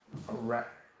right.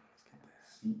 Let's get the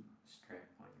seat strap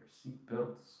on your seat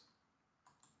belts.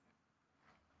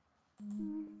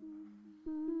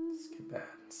 Skip ad.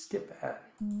 Skip ad.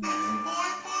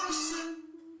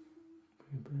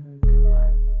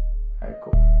 Alright,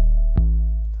 cool.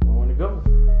 So we want to go.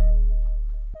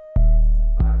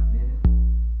 About a minute.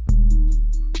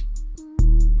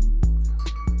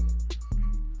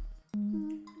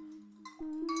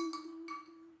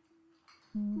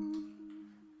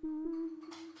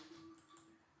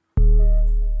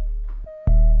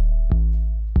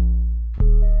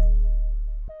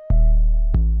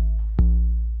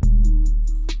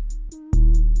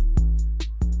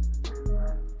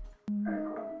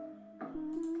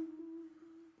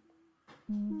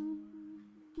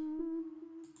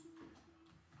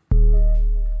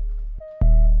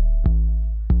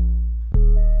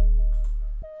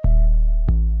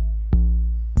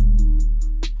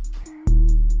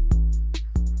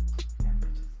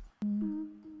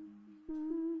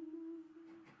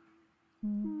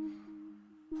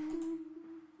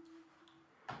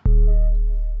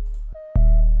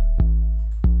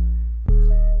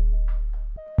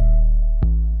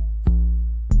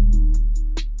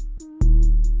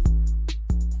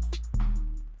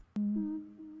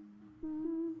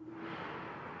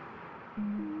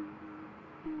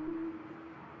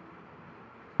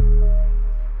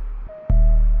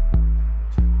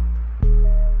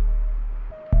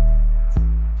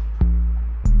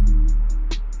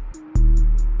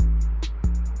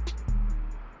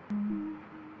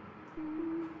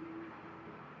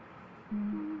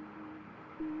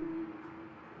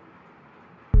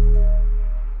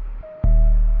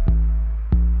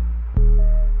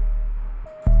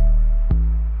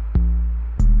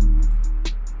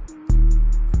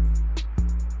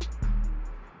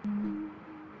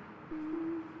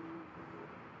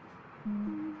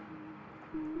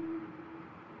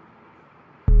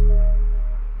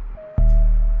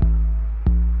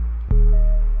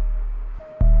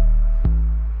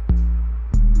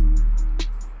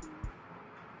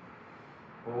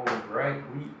 Alright,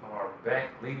 we are back,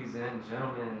 ladies and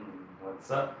gentlemen. What's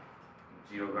up?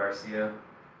 Gio Garcia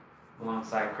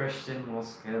alongside Christian.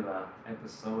 Vamos get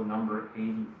episode number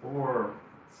 84.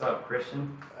 What's up,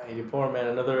 Christian? 84, man.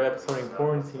 Another episode in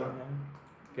quarantine,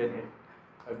 man.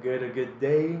 A good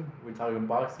day. We're talking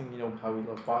boxing. You know how we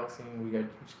love boxing. We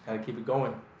gotta keep it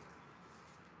going.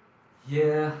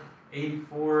 Yeah,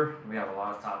 84. We have a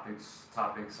lot of topics.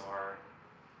 Topics are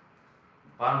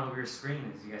bottom of your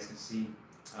screen, as you guys can see.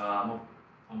 I'm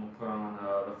gonna put on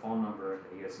the phone number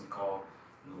that you guys can call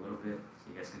in a little bit, so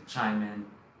you guys can chime in.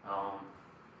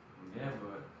 Yeah,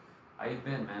 but how you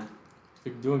been, man?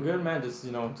 Doing good, man. Just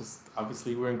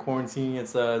obviously we're in quarantine.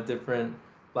 It's a different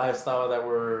lifestyle that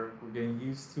we're getting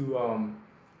used to.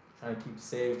 Trying to keep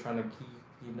safe, trying to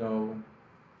keep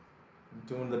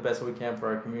doing the best we can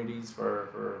for our communities,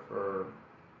 for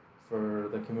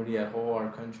the community at whole, our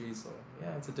country. So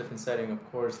yeah, it's a different setting,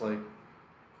 of course. Like,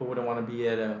 who wouldn't want to be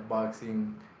at a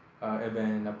boxing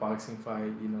event, a boxing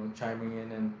fight? Chiming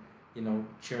in and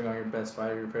cheering on your best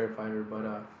fighter, your favorite fighter.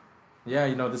 But yeah,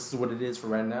 this is what it is for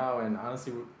right now. And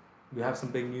honestly, we have some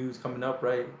big news coming up,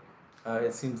 right?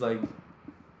 It seems like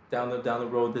down the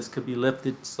road this could be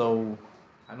lifted. So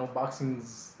I know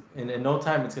boxing's in no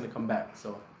time it's gonna come back.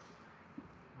 So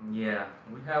yeah,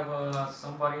 we have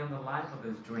somebody on the line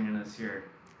with us joining us here.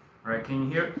 All right,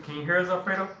 can you hear us,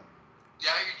 Alfredo?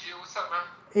 Yeah, hey, Gio, what's up, man?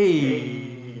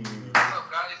 hey, What's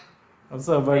up, guys? what's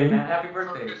up, buddy? Hey, man, happy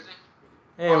birthday.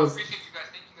 Hey, I appreciate you guys.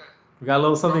 Thank you guys. we got a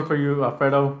little something for you,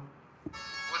 Alfredo.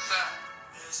 What's that?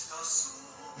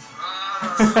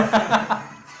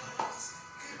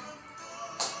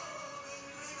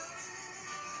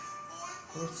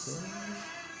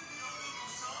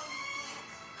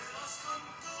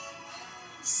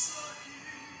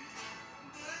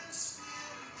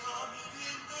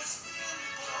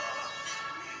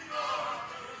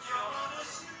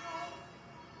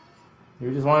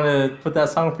 We just wanted to put that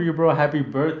song for you, bro. Happy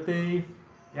birthday.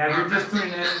 Yeah, if you're just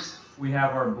tuning in, we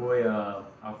have our boy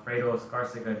Alfredo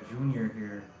Escarcega Jr.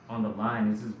 here on the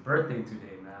line. It's his birthday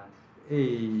today, man.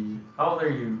 Hey. How old are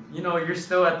you? You're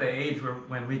still at the age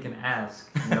when we can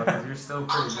ask, because you're still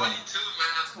pretty I'm young.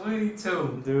 22, man.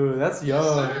 22. Dude, that's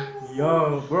young.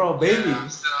 Young, bro, baby. Yeah, I'm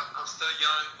still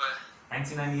young, but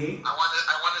 1998? I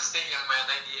want to stay young, man.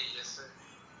 98, yes, sir.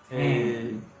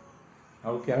 Hey.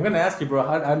 Okay, I'm gonna ask you,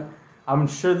 bro. I'm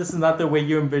sure this is not the way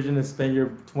you envision to spend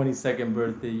your 22nd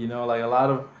birthday. Like a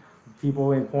lot of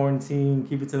people in quarantine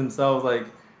keep it to themselves, like,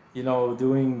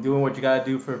 doing what you gotta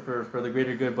do for the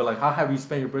greater good. But like, how have you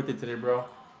spent your birthday today, bro?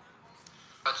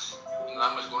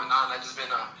 Not much going on. I just been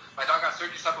my dog got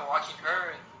surgery, so I've been watching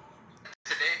her, and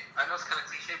today, I know it's kind of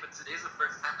cliche, but today's the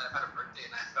first time that I've had a birthday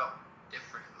and I felt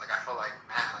different. Like I felt like,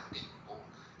 man, I'm getting old.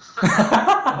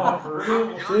 Oh, for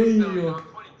I'm real? young still, you know, Damn.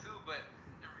 I'm 22, but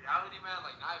in reality, man,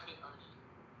 like now I've hit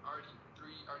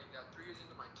already got 3 years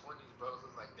into my 20s, bro. So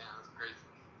it's like, damn, that's crazy.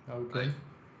 Okay.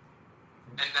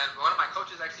 Like, and then one of my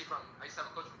coaches actually I used to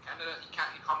have a coach from Canada. He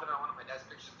commented on one of my dad's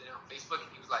pictures today on Facebook, and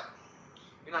he was like,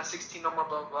 "You're not 16 no more,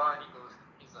 blah blah." And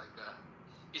he's like,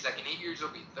 in 8 years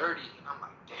you'll be 30, and I'm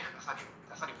like, damn, that's not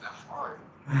even that far.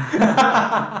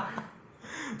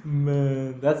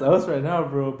 Man, that's us right now,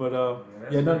 bro. But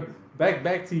that's yeah, no. crazy.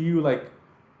 Back to you, like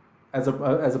as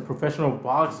a professional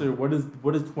boxer, what does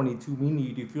 22 mean to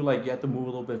you? Do you feel like you have to move a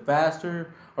little bit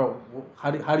faster, or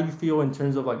how do you feel in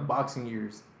terms of like boxing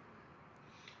years?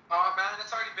 Man,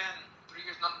 it's already been 3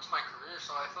 years not into my career,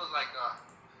 so I feel like I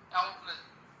want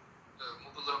to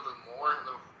move a little bit more,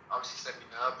 obviously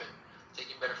stepping up and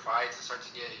taking better fights and start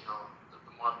to get, a little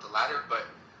bit more up the ladder. But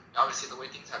obviously the way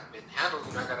things have been handled,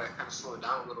 I gotta kind of slow it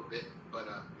down a little bit. But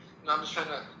I'm just trying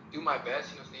to do my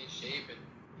best, stay in shape and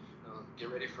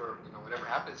get ready for whatever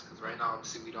happens. Because right now,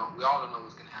 obviously we all don't know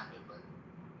what's gonna happen, but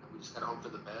we just gotta hope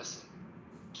for the best and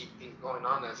keep things going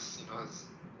on. As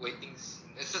way things,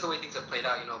 it's just the way things have played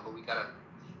out, But we gotta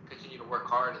continue to work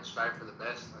hard and strive for the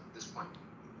best at this point.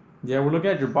 Yeah, we're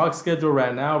looking at your box schedule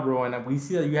right now, bro, and we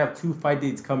see that you have 2 fight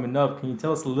dates coming up. Can you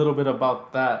tell us a little bit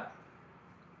about that?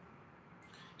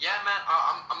 Yeah, man.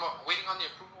 I'm waiting on the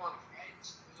approval on the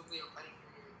fights. Presumably, I'm fighting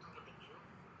coming up in June,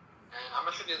 and I'm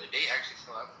not sure the other date actually.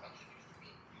 So that's news to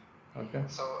me. Okay.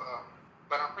 So,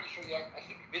 but I'm pretty sure I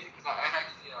should be busy because I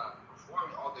actually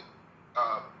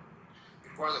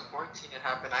before the quarantine had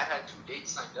happened, I had 2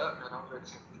 dates signed up, and I was ready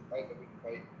to fight the week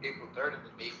by April 3rd and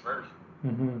then May 1st.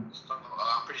 Mm-hmm. So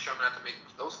I'm pretty sure I'm gonna have to make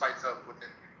those fights up within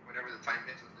whatever the time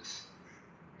is with this,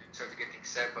 and start to get things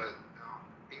set. But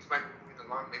things might be moving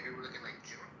along. Maybe we're looking like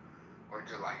June or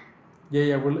July.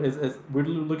 Yeah, we're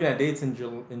looking at dates in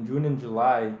June and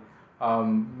July.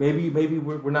 Maybe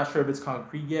we're not sure if it's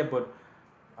concrete yet, but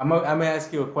I'm gonna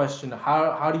ask you a question.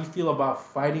 How do you feel about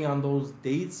fighting on those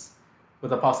dates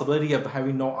with the possibility of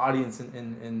having no audience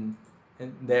in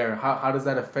there? How does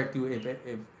that affect you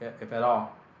if at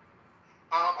all?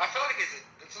 I feel like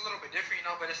it's a little bit different,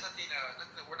 but it's nothing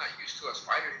that we're not used to as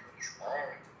fighters. It's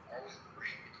always in the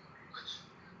ring, pretty much.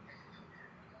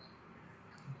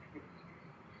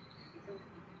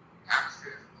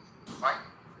 Atmosphere, fight.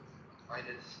 Fight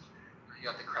is you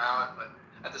got the crowd, but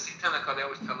at the same time, like how they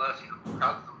always tell us, the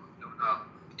crowd don't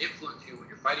influence you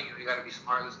when you're fighting. You got to be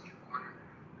smart, listen to your corner,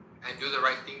 and do the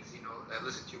right things.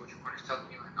 Listen to what your corner's telling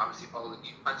you, and obviously follow the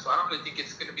game plan. So I don't really think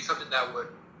it's going to be something that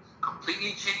would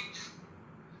completely change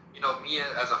me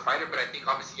as a fighter, but I think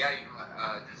obviously,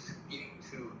 just getting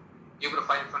to be able to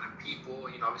fight in front of people,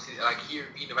 obviously, like here,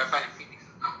 if I fight in Phoenix,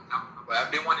 but I've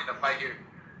been wanting to fight here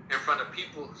in front of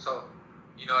people, so,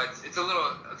 it's a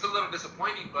little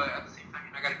disappointing, but at the same time,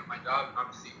 I got to do my job, and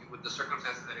obviously, with the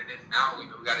circumstances that it is now, we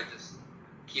got to just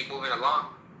keep moving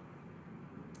along.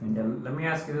 Yeah, let me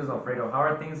ask you this, Alfredo. How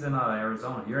are things in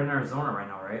Arizona? You're in Arizona right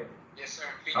now, right? Yes, sir.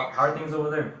 Phoenix. How are things over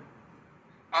there?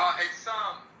 It's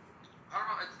I don't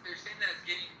know. They're saying that it's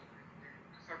getting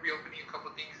start reopening a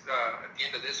couple of things at the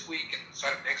end of this week and the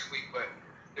start of next week, but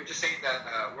they're just saying that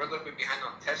we're a little bit behind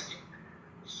on testing.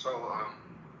 So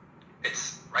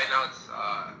it's right now it's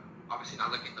obviously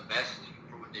not looking the best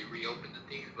for when they reopen the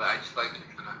things, but I just like to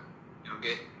kind of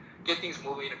get things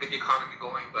moving, get the economy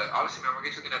going. But obviously, man, we're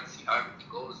just gonna have to see how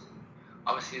everything goes.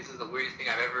 Obviously, this is the weirdest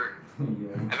thing I've ever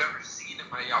seen in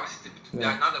my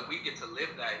now that we get to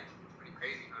live that, it's pretty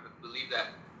crazy. To believe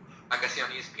that, like I see on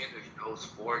ESPN, there's no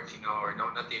sports, or no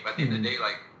nothing. But at the end of the day,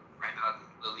 like right now, it's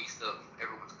the least of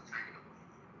everyone's concern.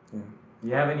 Yeah. Do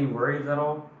you have any worries at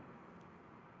all?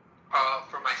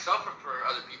 For myself or for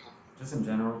other people? Just in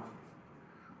general.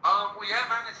 Well, yeah,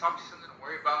 man, it's obviously something to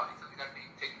worry about. It's something got to be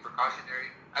taken precautionary.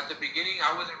 At the beginning,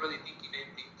 I wasn't really thinking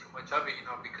anything too much of it,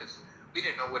 because we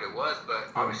didn't know what it was.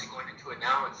 But obviously, going into it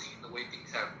now and seeing the way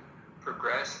things have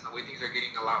progressed and the way things are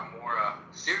getting a lot more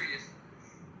serious,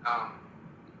 I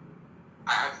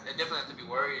definitely have to be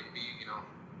worried and be,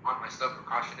 on my stuff,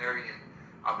 precautionary, and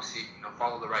obviously,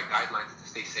 follow the right guidelines to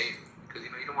stay safe. Because,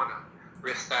 you don't want to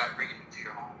risk that bringing it to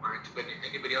your home or to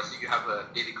anybody else that you have a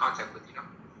daily contact with,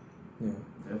 Yeah.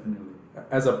 Definitely.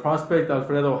 As a prospect,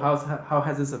 Alfredo, how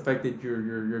has this affected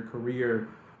your career?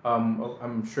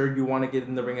 I'm sure you want to get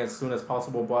in the ring as soon as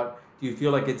possible, but do you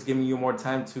feel like it's giving you more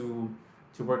time to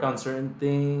work on certain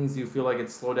things? Do you feel like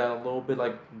it's slowed down a little bit?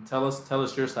 Like, tell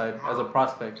us your side as a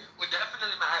prospect. Well,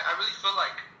 definitely, man. I really feel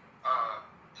like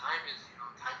time is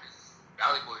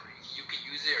valuable. You can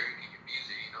use it or you can abuse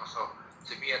it. So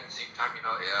to me, at the same time,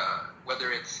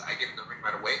 whether it's I get in the ring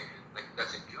right away, like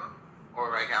that's in June,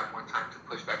 or I have more time to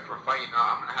push back for a fight.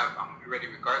 I'm gonna be ready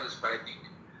regardless. But I think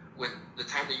with the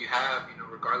time that you have,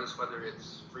 regardless whether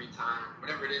it's free time,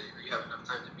 whatever it is, you have enough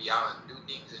time to be out and do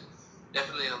things. And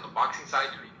definitely on the boxing side,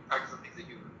 you can practice the things that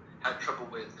you had trouble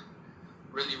with. And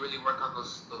really, really work on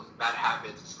those bad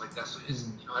habits like that. So it's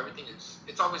everything.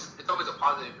 It's always a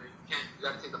positive. You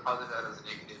got to take the positive out of the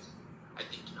negatives. I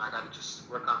think I got to just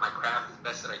work on my craft as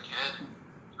best that I can,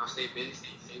 and stay busy, stay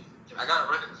safe. I got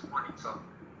to run it this morning, so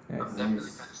I'm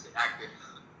definitely trying to stay active.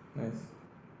 Nice.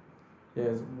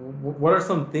 Yes. What are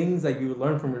some things that you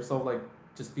learned from yourself, like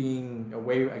just being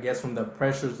away, I guess, from the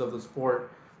pressures of the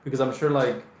sport? Because I'm sure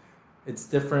like it's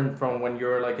different from when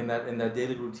you're like in that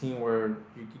daily routine where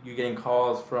you're getting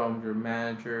calls from your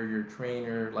manager, your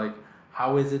trainer. Like,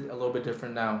 how is it a little bit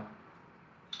different now?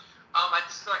 I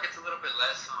just feel like it's a little bit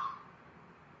less.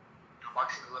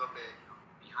 Boxing a little bit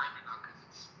behind right now because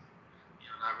it's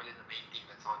not really the main thing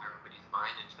that's on everybody's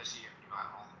mind, especially at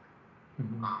home.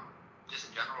 Mm-hmm. Just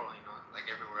in general, like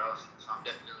everywhere else. So I'm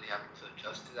definitely having to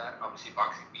adjust to that. Obviously,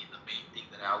 boxing being the main thing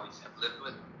that I always have lived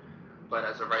with. But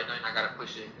as of right now, I gotta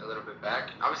push it a little bit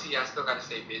back. And obviously, I still gotta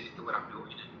stay busy to what I'm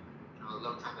doing, and the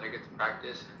little time that I get to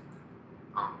practice,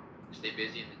 and stay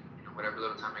busy, and whatever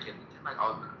little time I get to gym,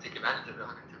 I'll take advantage of it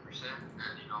 110%,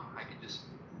 and I can just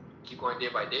keep going day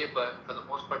by day. But for the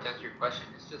most part, to answer your question,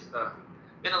 it's just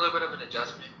been a little bit of an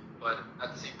adjustment. But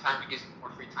at the same time, it gives me more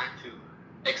free time to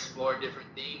explore different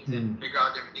things and figure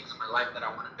out different things in my life that I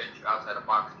want to venture outside of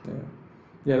boxing.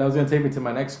 Yeah, that was gonna take me to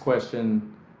my next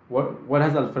question. What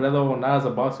has Alfredo, not as a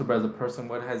boxer but as a person,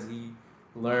 what has he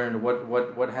learned?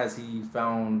 What has he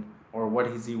found, or what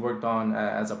has he worked on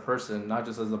as a person, not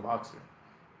just as a boxer?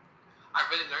 I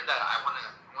really learned that I wanna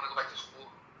go back to school,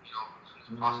 as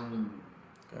soon as possible.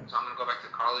 Okay. So I'm gonna go back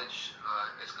to college.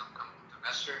 It's gonna come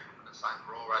semester. I'm gonna sign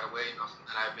parole right away. Something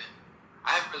that I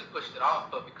haven't really pushed it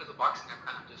off, but because of boxing, I've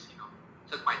kind of just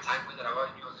took my time with it. I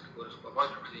always knew I was gonna go to school.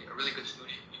 I've always been a really good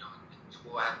student. In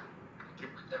school I had a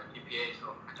 3.7 GPA,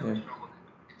 so I never struggled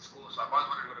in school. So I've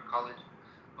always wanted to go to college,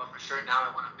 but for sure now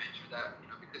I want to venture that.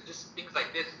 Because just things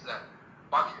like this is that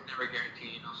boxing is never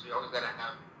guaranteed. So you always gotta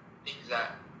have things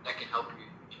that can help you.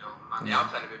 On the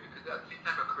outside of it, because at the same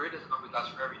time, a career doesn't always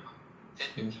last forever.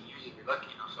 10, 15 years if you're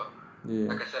lucky. So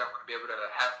like I said, I want to be able to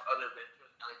have other ventures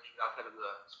and other things outside of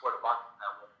the sport of boxing that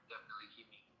will definitely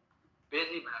keep me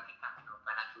busy, but at the same time,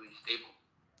 financially stable.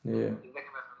 Yeah. Things that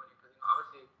can invest my money, because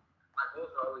obviously my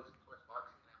goals are always towards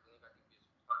boxing, and I believe I can be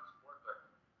a fun sport, but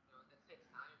that takes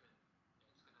time, and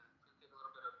it's gonna take a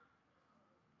little bit of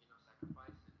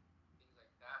sacrifice and things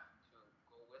like that to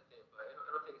go with it. But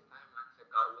it'll take time. Like I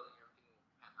said, God willing, everything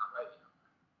will pan out right.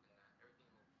 And everything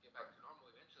will get back to normal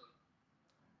eventually.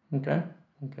 Okay.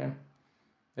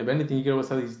 If anything, you can always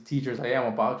tell these teachers, "I am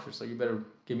a boxer, so you better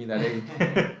give me that A." Yeah,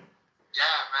 man.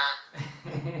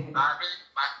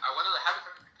 One of the habits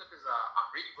I've picked up is I'm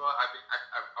reading, bro. I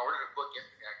ordered a book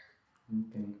yesterday, actually.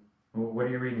 Okay. Well, what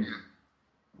are you reading? Yeah.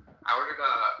 I ordered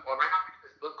right now I'm reading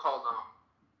this book called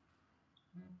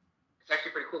It's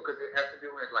actually pretty cool because it has to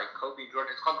do with like Kobe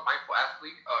Jordan. It's called The Mindful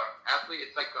Athlete.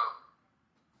 It's like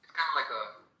it's kind of like a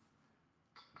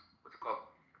what's it called?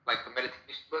 Like a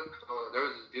meditation book. So there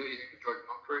was this dude, his name was George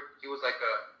Mumford. He was like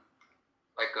a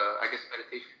I guess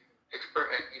meditation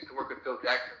expert, and he used to work with Phil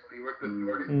Jackson. So he worked with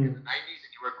Jordan in the 90s,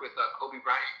 and he worked with Kobe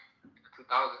Bryant in the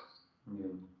 2000s.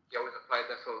 He always applied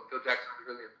that. So Phil Jackson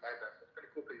really applied that. So it's pretty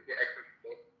cool because you get experts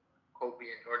from both Kobe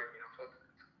and Jordan. So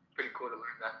it's pretty cool to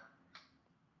learn that.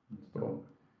 Cool.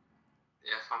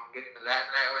 Yeah, so I'm getting to that.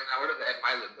 And I ordered the Ed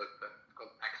Milet book, it's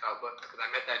called Max Out book, because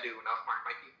I met that dude when I was smart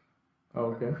Mikey.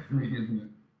 Oh, okay.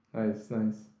 Nice.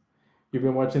 You've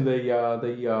been watching the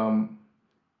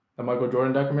Michael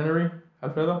Jordan documentary,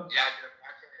 Alfredo? Yeah, I've been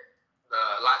watching it. The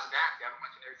Last Dance. Yeah, I've been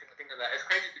watching every single thing of that. It's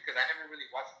crazy because I never really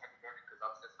watched Michael Jordan because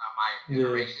obviously that's not my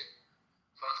generation.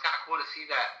 So it's kind of cool to see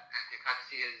that and to kind of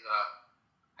see his,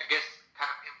 I guess, kind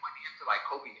of him pointing into like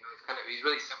Kobe. He's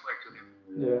really similar to him.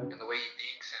 Yeah. And the way he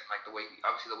thinks and like the way he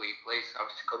plays.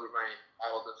 Obviously, Kobe Bryant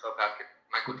modeled himself after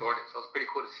Michael Jordan. So it's pretty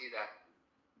cool to see that.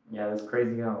 Yeah, it's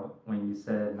crazy how when you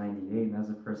said 98, that's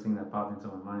the first thing that popped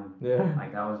into my mind. Yeah.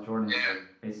 Like that was Jordan's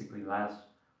basically last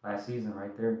season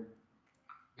right there.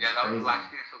 Yeah, that was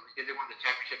last year. So they won the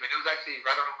championship, and it was actually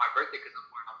right around my birthday because I'm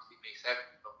born obviously May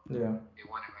 7th. So they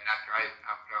won it right after I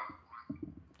was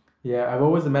born. Yeah, I've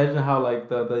always imagined how like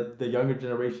the younger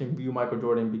generation view Michael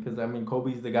Jordan, because I mean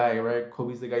Kobe's the guy, right?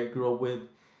 Kobe's the guy you grew up with.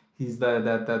 He's the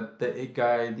it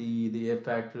guy, the it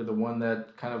factor, the one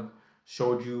that kind of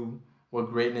showed you what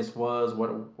greatness was,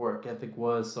 what work ethic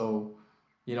was. So,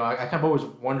 I kind of always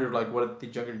wondered like what the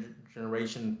younger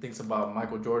generation thinks about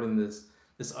Michael Jordan, this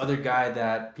other guy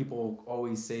that people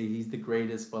always say he's the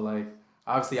greatest, but like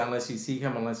obviously unless you see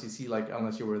him, unless you see like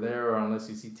unless you were there or unless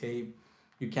you see tape,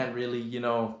 you can't really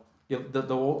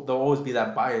there'll always be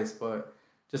that bias. But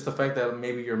just the fact that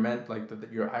maybe you're meant like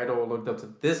your idol looked up to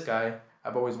this guy,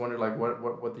 I've always wondered like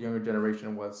what the younger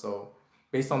generation was. So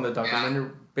based on the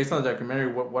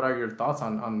documentary, what are your thoughts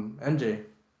on MJ?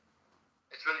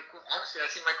 It's really cool. Honestly, I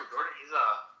see Michael Jordan.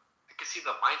 I can see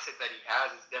the mindset that he has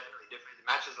is definitely different. It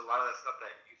matches a lot of that stuff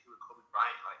that you see with Kobe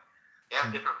Bryant. Like they have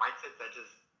different mindsets that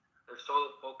just they're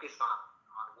so focused on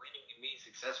winning and being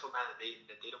successful, man. That they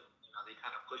don't they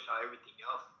kind of push out everything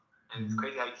else. And it's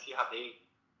crazy how you see how they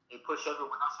push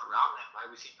everyone else around them.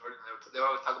 Like we see Jordan. They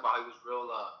always talk about how he was real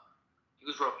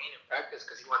mean in practice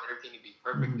because he wanted everything to be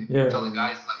perfect. Yeah. He would tell the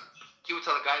guys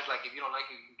like if you don't like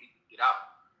it, you can get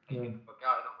out. Get the fuck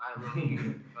out. It don't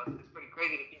matter. It's pretty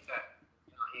crazy to think that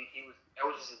that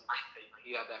was just his mindset.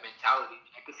 He had that mentality.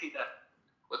 And I could see that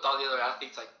with all the other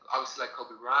athletes, like obviously like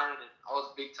Kobe Bryant and all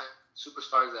those big time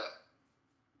superstars that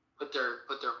put their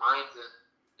minds and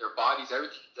their bodies,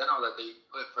 everything in general that they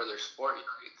put for their sport.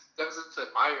 It's something to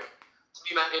admire. To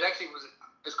me, man,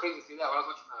 it's crazy to see that. When I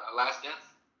was watching Last Dance,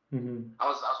 I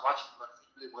was watching, but I was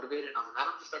really motivated, and I was like, man,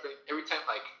 I'm just starting every time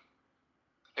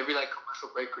every commercial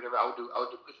break or whatever, I would do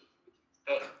push-ups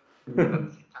instead. At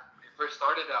the same time, when it first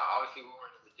started, obviously we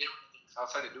weren't in the gym or anything, so I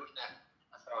started doing that.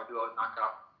 That's what I would do. I would knock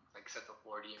out sets of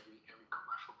 40 every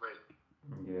commercial break.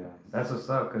 Yeah, that's what's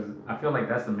up. Cause I feel like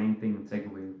that's the main thing to take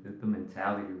away the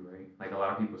mentality, right? Like a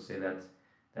lot of people say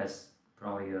that's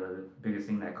probably the biggest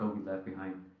thing that Kobe left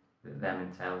behind, that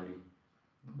mentality.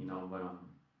 But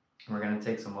we're gonna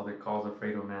take some other calls,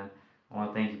 Alfredo, man. I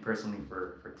want to thank you personally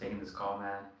for taking this call,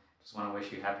 man. Just want to wish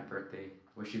you a happy birthday.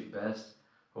 Wish you the best.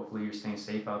 Hopefully you're staying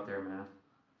safe out there, man.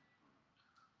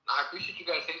 I appreciate you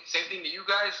guys. Same thing to you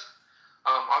guys.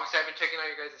 Obviously, I've been checking out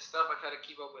your guys' stuff. I try to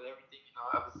keep up with everything.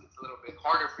 Obviously, it's a little bit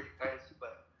harder for you guys,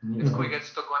 but it's cool. You guys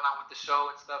are still going on with the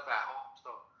show and stuff at home. So,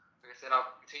 like I said,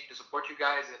 I'll continue to support you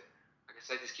guys. And like I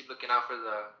said, just keep looking out for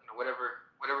the, whatever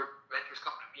ventures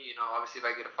come to me. Obviously, if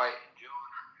I get a fight in June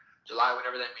or July,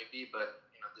 whatever that may be. But,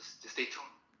 just stay tuned.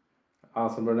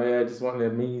 Awesome, bro. Yeah, I just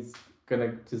wanted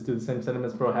gonna just do the same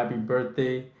sentiments, bro. Happy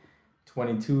birthday.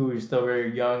 22, you're still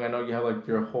very young. I know you have like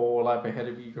your whole life ahead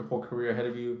of you, your whole career ahead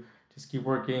of you. Just keep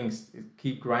working,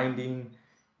 keep grinding.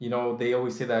 They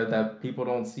always say that people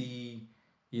don't see,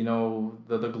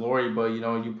 the glory, but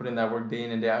you put in that work day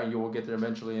in and day out, and you will get there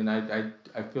eventually. And I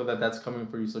feel that that's coming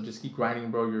for you. So just keep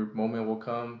grinding, bro. Your moment will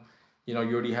come. You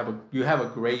already have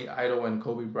a great idol in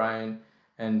Kobe Bryant,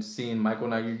 and seeing Michael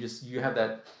now. You have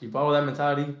that. You follow that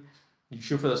mentality. You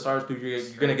shoot for the stars, dude. You're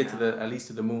gonna get to at least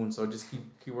to the moon. So just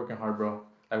keep working hard, bro.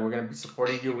 Like we're gonna be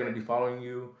supporting you. We're gonna be following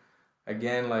you.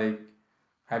 Again, like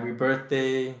happy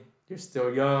birthday. You're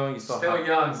still young. Still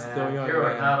young, man. Still young, You're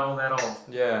man. not old at all.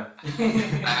 Yeah.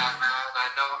 Man, I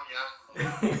know I'm young.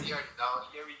 You already know.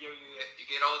 Every year you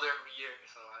get older every year,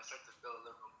 so I start to feel a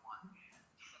little bit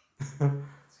more.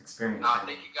 It's experience.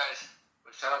 Thank you guys.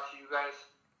 But shout out to you guys.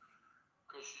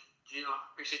 Christian, Gino,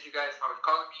 appreciate you guys for always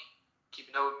calling me,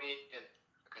 keeping up with me, and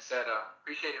like I said,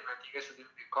 appreciate it, man. Thank you guys for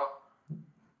giving me a call.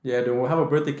 Yeah, dude. We'll have a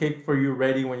birthday cake for you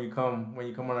ready when you come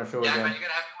on our show again. Yeah, man, you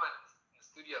gotta have me one in the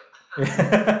studio.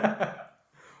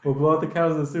 We'll blow out the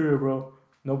cows in the studio, bro.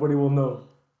 Nobody will know.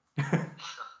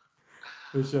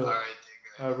 For sure. All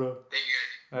right, All right, bro. Thank you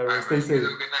guys. All right, bro. Stay safe.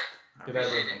 Have a good night. Good night,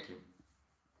 bro. Thank you.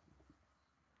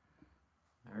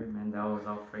 All right, man. That was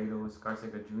Alfredo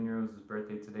Escarcega Jr. It was his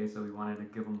birthday today, so we wanted to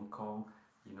give him a call.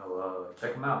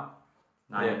 Check him out.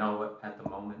 9-0 at the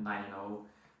moment.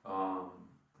 9-0.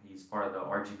 He's part of the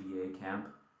RGBA camp.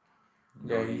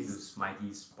 He's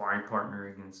Mikey's sparring partner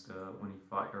against when he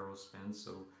fought Errol Spence.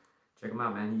 So check him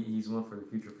out, man. He's one for the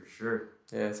future for sure.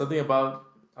 Yeah, something about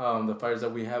the fighters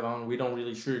that we have on, we don't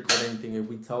really sugarcoat anything. If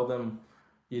we tell them,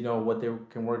 what they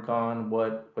can work on,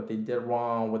 what they did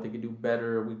wrong, what they could do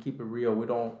better, we keep it real. We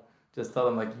don't just tell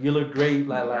them like you look great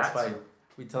last fight.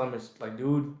 We tell them it's like,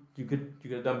 dude, you could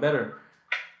have done better.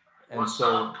 And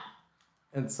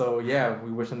so yeah,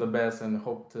 we wish him the best and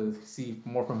hope to see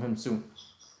more from him soon.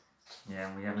 Yeah,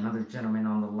 and we have another gentleman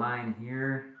on the line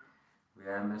here. We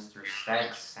have Mr.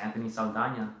 Stacks, Anthony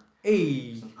Saldana.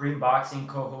 Hey! Supreme Boxing,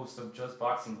 co-host of Just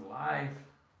Boxing Live.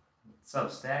 What's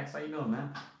up, Stacks? How you doing,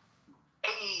 man?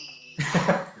 Hey! I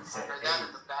heard that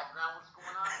in the background.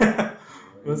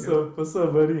 What's going on? What's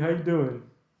up, buddy? How you doing?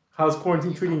 How's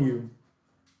quarantine treating you?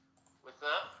 What's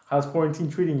up? How's quarantine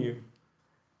treating you?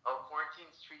 Oh,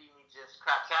 quarantine's treating me just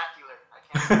craptacular. I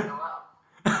can't go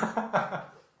out.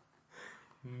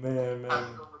 Man. How's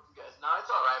it going with you guys? No, it's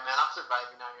all right, man. I'm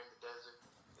surviving out here in the desert.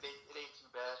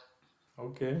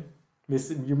 Okay.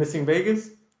 You're missing Vegas?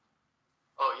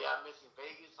 Oh yeah, I'm missing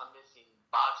Vegas. I'm missing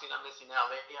boxing. I'm missing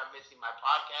LA. I'm missing my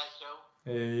podcast show.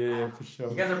 Yeah, And for You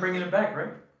sure. guys are bringing it back, right?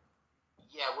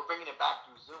 yeah, we're bringing it back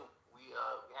through Zoom. We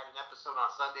had an episode on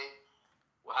Sunday.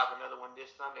 We'll have another one this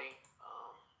Sunday.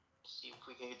 See if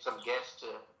we can get some guests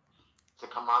to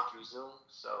come on through Zoom.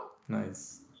 So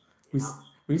Nice. you We know,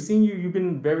 we've seen you. You've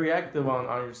been very active on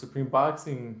your Supreme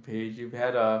Boxing page. You've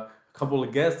had a couple of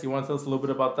guests. You want to tell us a little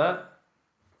bit about that?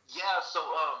 yeah. So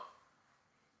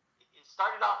it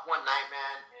started off one night,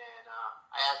 man, and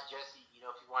I asked Jesse, if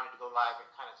he wanted to go live and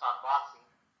kind of talk boxing.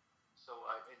 So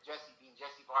and Jesse, being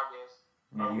Jesse Vargas,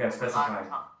 Yeah, you gotta we went live specify. and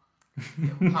talk.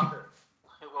 Yeah, we talked.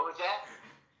 What was that?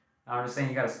 I'm just saying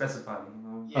you gotta specify.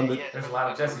 Yeah, the yeah. There's a lot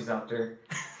of Specify. Jessies out there.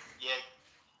 Yeah.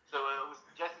 So it was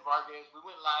Jesse Vargas. We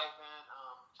went live, man.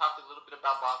 Talked a little bit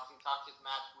about boxing. Talked his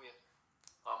match with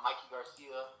Mikey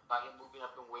Garcia about him moving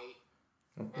up in weight,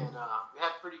 Okay. and we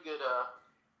had pretty good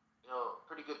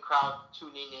crowd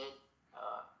tuning in.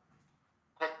 Uh,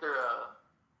 Hector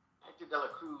Hector De La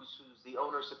Cruz, who's the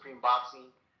owner of Supreme Boxing,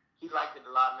 he liked it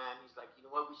a lot, man. He's like, you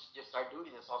know what, we should just start doing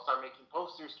this. I'll start making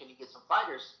posters. Can you get some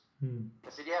fighters? I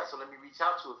said, yeah. So let me reach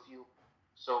out to a few.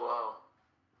 So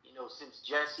since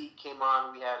Jesse came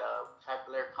on, we've had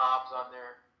Blair Cobbs on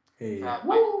there. Hey. We've had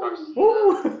Mikey Garcia.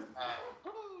 Woo!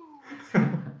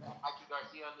 Mikey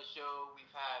Garcia on the show.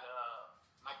 We've had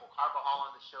Michael Carbajal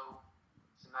on the show.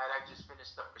 Tonight I just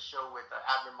finished up a show with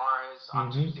Abner Mares.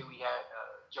 On Tuesday we had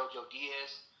Jojo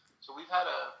Diaz. So I've had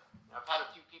a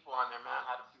few people on there, man.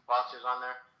 Had a few boxers on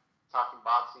there talking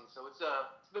boxing. So it's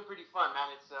been pretty fun, man.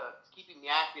 It's keeping me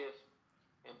active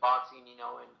in boxing, and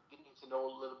getting to know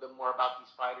a little bit more about these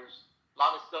fighters. A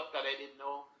lot of stuff that I didn't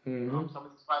know. Some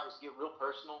of these fighters get real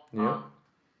personal. Yeah.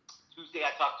 Tuesday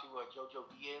I talked to Jojo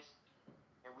Diaz,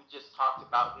 and we just talked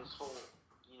about his whole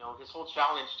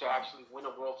challenge to actually win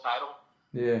a world title.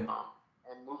 Yeah.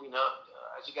 And moving up.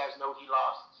 As you guys know, he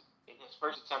lost in his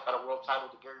first attempt at a world title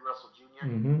to Gary Russell Jr.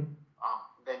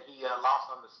 Then he lost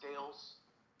on the scales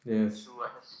Yes. to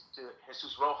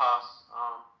Jesus Rojas.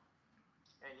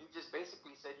 And he just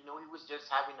basically said, he was just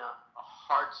having a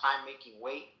hard time making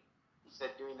weight. He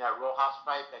said during that Rojas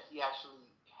fight that he actually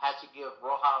had to give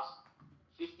Rojas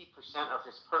 50% of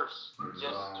his purse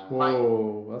just to fight.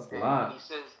 Whoa, that's a lot. He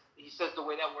says the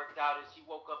way that worked out is he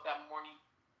woke up that morning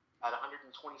at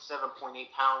 127.8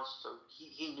 pounds. So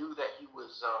he knew that he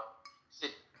was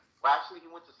actually he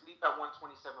went to sleep at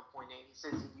 127.8. He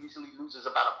says he usually loses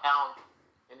about a pound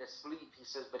in his sleep. He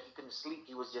says, but he couldn't sleep.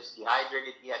 He was just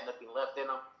dehydrated. He had nothing left in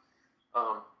him.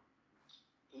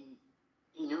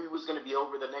 He knew he was going to be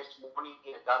over the next morning.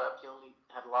 He had got up. He only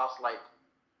had lost like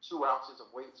 2 ounces of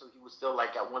weight, so he was still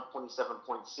like at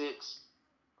 127.6.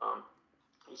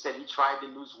 He said he tried to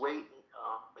lose weight,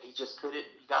 but he just couldn't.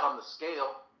 He got on the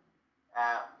scale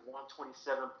at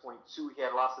 127.2. He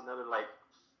had lost another like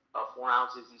 4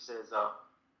 ounces. He says,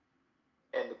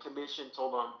 and the commission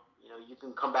told him, you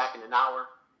can come back in an hour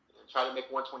and try to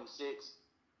make 126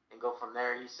 and go from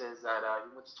there. He says that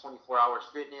he went to 24 Hours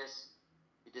Fitness.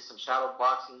 He did some shadow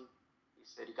boxing. He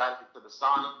said he got into the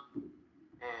sauna,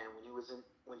 and when he was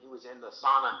in the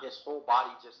sauna, his whole body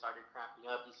just started cramping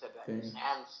up. He said that his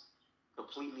hands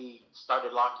completely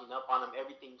started locking up on him.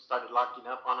 Everything started locking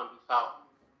up on him.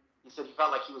 He said he felt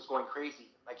like he was going crazy,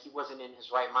 like he wasn't in his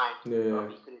right mind. Yeah.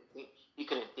 He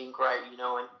couldn't think right, and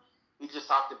he just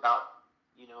talked about,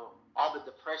 all the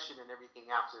depression and everything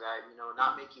after that,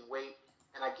 not making weight.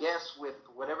 And I guess with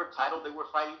whatever title they were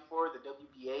fighting for, the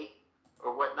WBA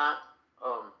or whatnot,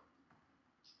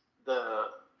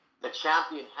 the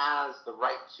champion has the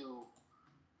right to,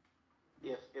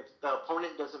 if the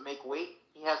opponent doesn't make weight,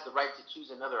 he has the right to choose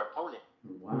another opponent.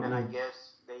 Wow. And I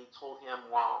guess they told him,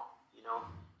 well,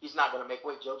 he's not going to make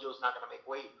weight. JoJo's not going to make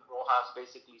weight. And Rojas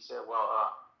basically said, well,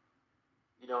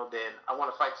 then I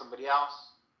want to fight somebody else.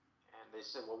 And they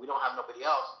said, well, we don't have nobody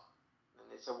else. And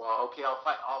they said, well, okay, I'll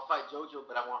fight JoJo,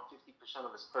 but I want 50%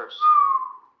 of his purse.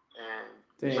 And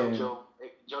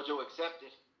JoJo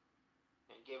accepted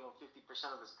and gave him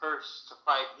 50% of his purse to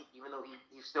fight, even though he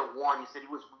still won. He said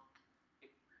he was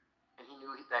weak, and he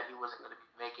knew that he wasn't going to be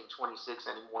making 26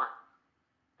 anymore.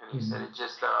 And he said it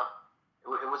just it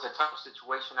was a tough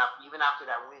situation. Even after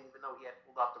that win, even though he had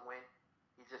pulled off the win,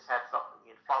 he just had something.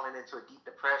 He had fallen into a deep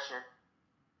depression.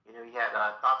 He had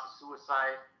thoughts of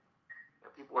suicide.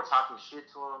 People were talking shit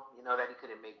to him, that he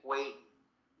couldn't make weight.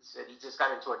 He said he just got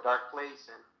into a dark place,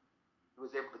 and he was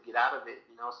able to get out of it,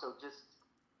 So just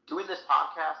doing this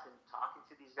podcast and talking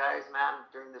to these guys, man,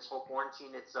 during this whole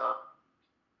quarantine, it seems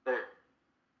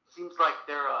like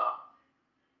they're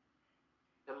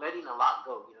letting a lot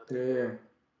go, They're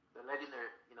letting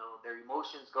their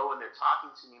emotions go and they're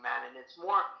talking to me, man. And it's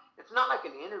not like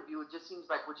an interview. It just seems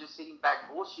like we're just sitting back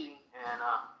bullshitting and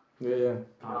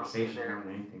Conversation more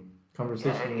than anything.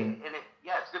 Conversation.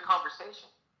 It's good conversation.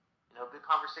 Good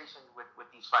conversation with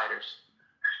these fighters.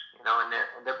 And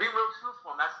they're being real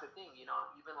truthful, and that's the thing.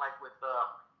 Even like with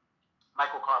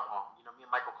Michael Carbajal. Me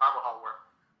and Michael Carbajal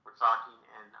were talking,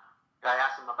 and I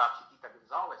asked him about Chiquita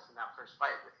Gonzalez in that first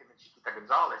fight with him and Chiquita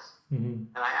Gonzalez.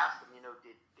 Mm-hmm. And I asked him,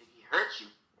 did he hurt you?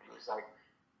 And he's like,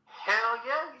 hell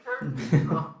yeah, he hurt me. He's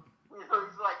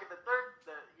like in the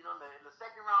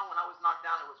second round when I was knocked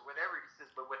down, it was whatever. He says,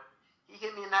 but when he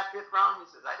hit me in that fifth round, he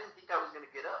says, I didn't think I was gonna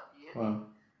get up. He hit me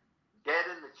dead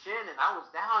in the chin, and I was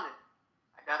down, and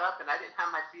I got up, and I didn't have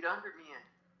my feet under me, and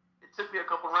it took me a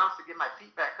couple rounds to get my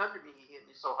feet back under me. He hit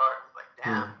me so hard. I was like,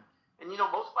 damn. Yeah. And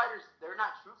most fighters, they're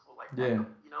not truthful like that.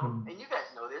 And you guys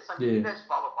know this. I mean, you guys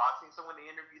follow boxing. So when they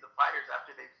interview the fighters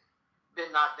after they've been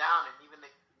knocked down, and even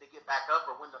they get back up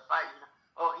or win the fight,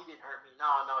 oh, he didn't hurt me.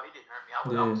 No, he didn't hurt me.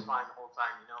 I was fine the whole time.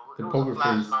 It was a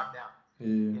flash knockdown.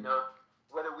 Yeah.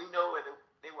 Whether we know whether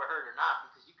they were hurt or not,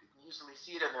 because you can usually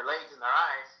see it in their legs and their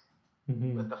eyes.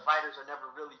 Mm-hmm. But the fighters are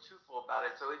never really truthful about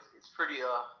it, so it's pretty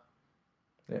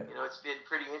it's been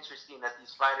pretty interesting that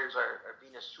these fighters are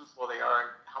being as truthful they are,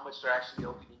 and how much they're actually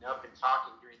opening up and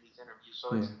talking during these interviews.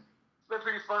 So it's been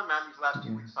pretty fun, man. These last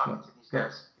 2 weeks talking to these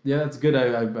guys. Yeah, that's good.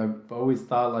 I've always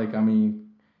thought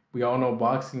we all know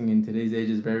boxing in today's age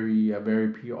is very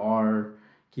PR.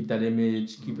 Keep that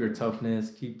image, keep your toughness,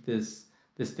 keep this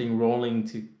thing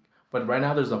rolling. But right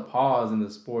now there's a pause in the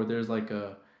sport. There's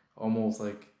almost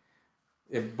like.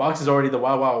 If boxing is already the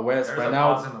wild, wild west, there's right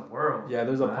now. There's a pause in the world. Yeah,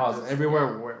 there's a pause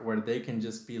everywhere where they can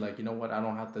just be like, you know what, I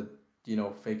don't have to,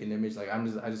 fake an image. Like I'm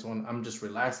just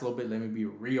relaxed a little bit. Let me be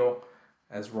real,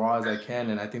 as raw as I can.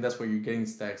 And I think that's where you're getting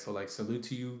Stacked. So salute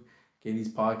to you, getting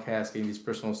these podcasts, getting these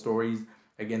personal stories.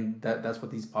 Again, that's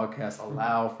what these podcasts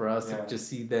allow for us to just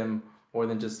see them more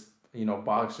than just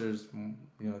boxers.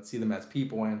 See them as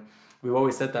people. And we've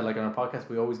always said that on our podcast,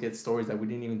 we always get stories that we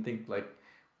didn't even think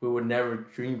we would never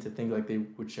dream to think they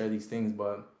would share these things,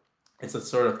 but it's a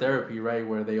sort of therapy, right?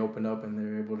 Where they open up and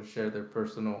they're able to share their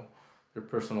personal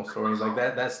stories. Like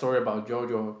that story about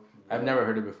JoJo, I've never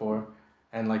heard it before,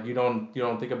 and you don't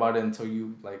think about it until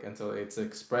until it's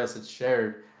expressed, it's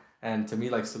shared. And to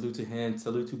me, salute to him,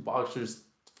 salute to boxers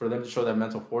for them to show that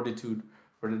mental fortitude,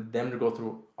 for them to go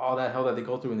through all that hell that they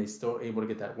go through and they still able to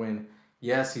get that win.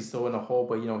 Yes, he's still in a hole,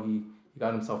 but he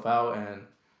got himself out. And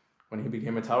when he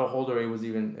became a title holder, it was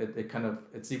even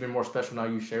it's even more special now.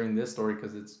 You sharing this story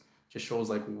because it just shows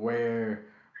where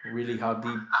really how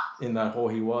deep in that hole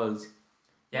he was.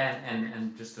 Yeah,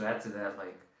 and just to add to that,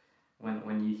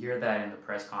 when you hear that in the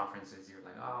press conferences, you're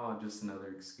like, oh, just another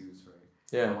excuse, right?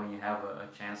 Yeah. But when you have a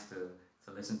chance to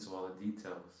listen to all the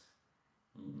details,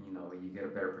 you get a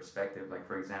better perspective. Like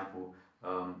for example,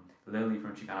 Lily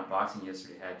from Chicana Boxing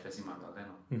yesterday had Jesse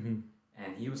Magdaleno,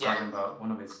 and he was talking about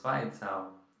one of his fights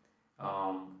how.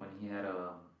 When he had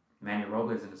Manny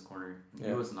Robles in his corner,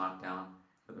 he was knocked down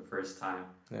for the first time.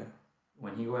 Yeah.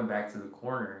 When he went back to the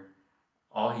corner,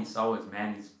 all he saw was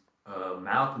Manny's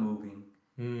mouth moving,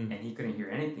 and he couldn't hear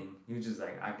anything. He was just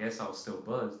like, I guess I was still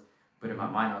buzzed, but in my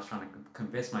mind I was trying to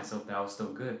convince myself that I was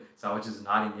still good, so I was just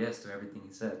nodding yes to everything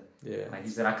he said. Yeah. He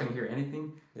said I couldn't hear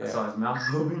anything. I saw his mouth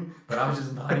moving, but I was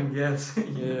just nodding yes.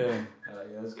 Yeah.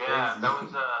 That was crazy. Yeah, that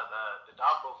was the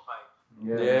doggo fight.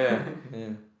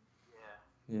 Yeah.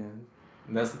 Yeah,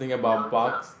 and that's the thing about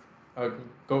box.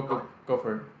 Go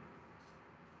for it.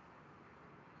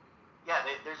 Yeah,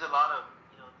 there's a lot of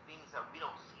things that we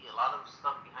don't see. A lot of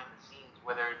stuff behind the scenes,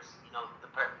 whether it's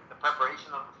the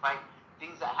preparation of the fight,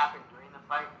 things that happen during the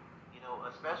fight.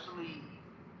 Especially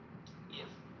if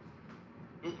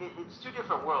it's two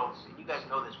different worlds, and you guys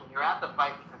know this. When you're at the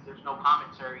fight, because there's no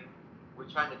commentary, we're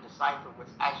trying to decipher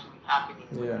what's actually happening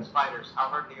with these fighters,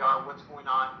 how hurt they are, what's going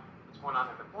on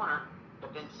in the corner.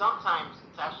 But then sometimes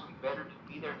it's actually better to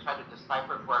be there and try to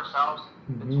decipher it for ourselves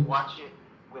than to watch it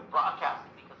with broadcasting,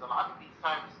 because a lot of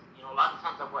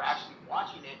times that we're actually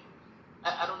watching it,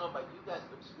 I don't know about you guys,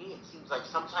 but to me it seems like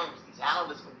sometimes these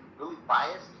analysts can be really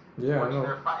biased towards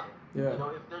their fighter. Yeah.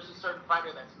 If there's a certain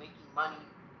fighter that's making money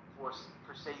for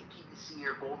say PBC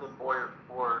or Golden Boy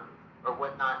or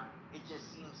whatnot, it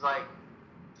just seems like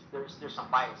there's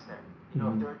some bias there. If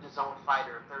they're a DAZN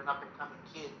fighter, if they're an up and coming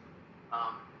kid,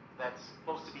 that's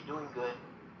supposed to be doing good,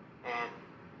 and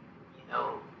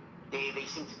they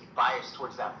seem to be biased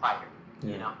towards that fighter.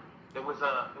 There was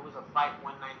a fight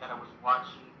one night that I was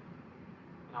watching,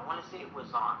 and I want to say it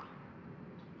was on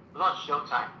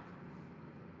Showtime,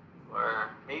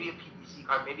 or maybe a PPC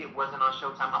card, maybe it wasn't on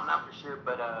Showtime, I'm not for sure,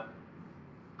 but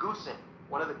Goosen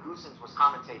one of the Goosens was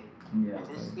commentating, Yeah. and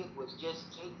this thing was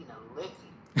just taking a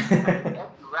licking. Like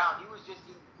every round, he was just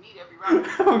getting beat every round.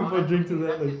 But drink to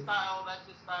that. That's his style. That's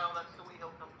his style. That's the way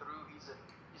he'll come through. He's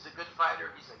a good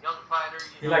fighter. He's a young fighter.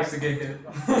 He likes to get hit.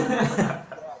 Yeah,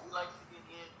 he likes to get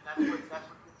hit. And that's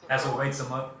what gets him. That's what wakes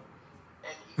him up.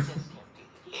 And he just kept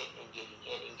getting hit and getting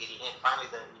hit and getting hit. Finally,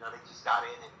 they just got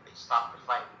in and they stopped the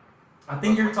fight. I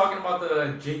think you're talking about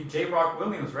the J Rock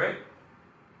Williams, right?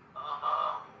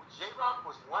 J Rock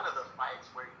was one of the fights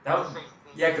where That was,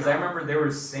 yeah, because I remember they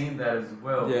were saying that as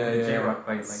well. Yeah, the yeah. J Rock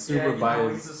fight, like Super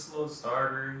biased. he's a slow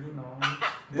starter,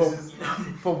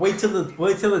 But wait till the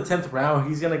 10th round.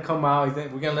 He's gonna come out. We're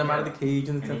gonna let him out of the cage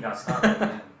in the 10th. And he got stopped at the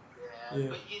end. Yeah,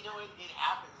 but it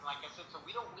happens. Like I said, so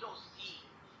we don't see.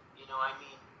 I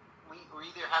mean, we're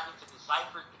either having to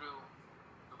decipher through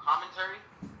commentary,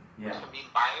 which can be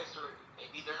biased, or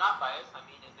maybe they're not biased. I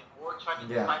mean, or trying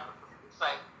to decipher from the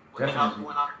inside what the hell's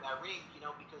going on in that ring.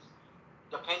 Because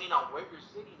depending on where you're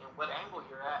sitting and what angle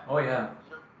you're at. Oh yeah.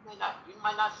 You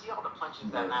might not see all the punches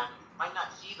that man. You might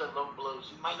not see the low blows.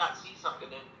 You might not see something.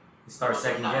 And you start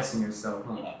second guessing yourself.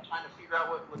 Huh? Yeah, trying to figure out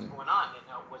what's going on.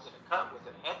 Was it a cut? Was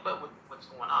it a headbutt? What's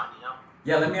going on?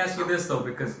 Yeah, let me ask you this though,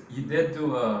 because you did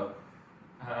do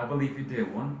I believe you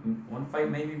did one fight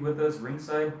maybe with us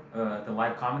ringside, the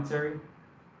live commentary.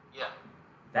 Yeah.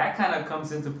 That kind of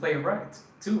comes into play, right?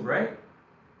 Too, right?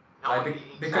 No,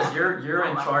 like, because you're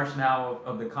in charge now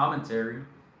of the commentary,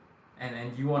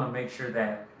 and you want to make sure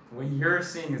that what you're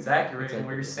seeing is accurate and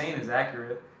what you're saying is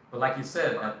accurate. But like you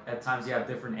said, at times you have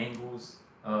different angles.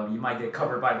 You might get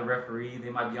covered by the referee.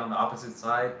 They might be on the opposite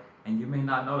side, and you may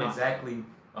not know exactly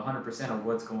 100% of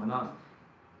what's going on.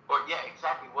 Or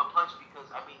exactly what punch. Because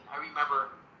I remember,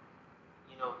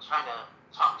 trying to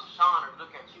talk to Sean or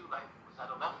look at you like, was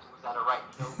that a left or was that a right?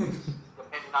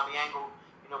 Depending on the angle,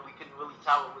 we couldn't really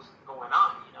tell what was going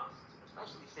on.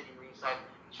 Especially sitting ringside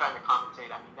trying to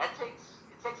commentate. I mean, it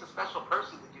takes a special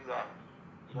person to do that.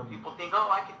 People think, oh,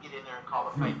 I could get in there and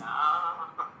call a fight. Nah,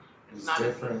 it's not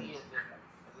different. as easy as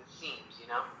it seems.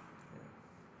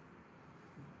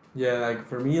 Yeah, like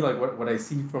for me, like what I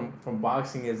see from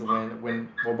boxing is when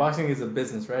boxing is a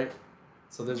business, right?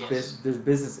 So there's there's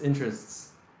business interests.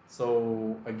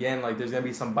 So again, like there's gonna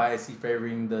be some bias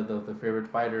favoring the favorite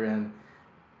fighter,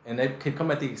 and it could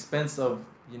come at the expense of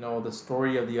the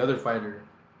story of the other fighter.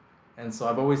 And so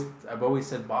I've always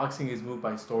said boxing is moved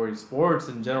by stories. Sports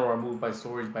in general are moved by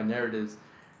stories, by narratives,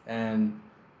 and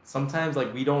sometimes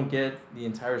like we don't get the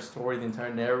entire story, the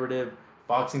entire narrative.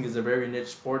 Boxing is a very niche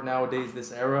sport nowadays,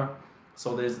 this era.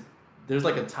 So there's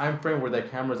like a time frame where that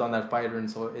camera's on that fighter,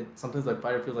 and so it sometimes the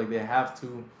fighter feels like they have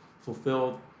to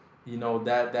fulfill,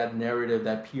 that narrative,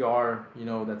 that PR,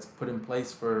 that's put in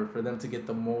place for them to get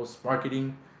the most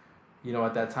marketing,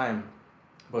 at that time.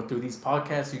 But through these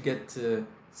podcasts, you get to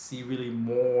see really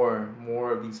more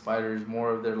of these fighters,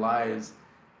 more of their lives,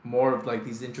 more of like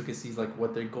these intricacies, like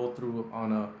what they go through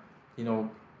on a,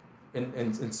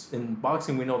 in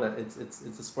boxing we know that it's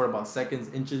a sport about seconds,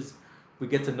 inches. We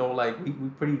get to know like we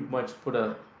pretty much put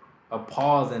a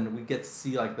pause and we get to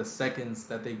see like the seconds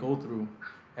that they go through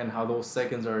and how those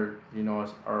seconds are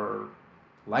are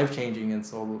life changing. And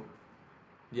so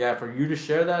for you to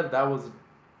share that was,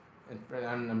 and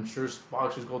I'm sure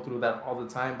boxers go through that all the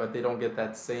time, but they don't get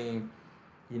that same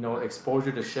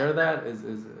exposure to share that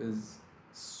is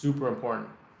super important.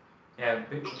 Yeah,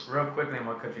 real quickly, I'm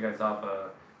gonna cut you guys off.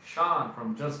 Sean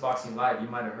from Just Boxing Live, you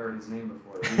might have heard his name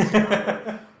before.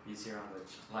 He's here on the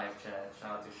live chat.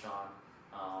 Shout out to Sean.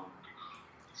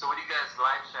 So what are you guys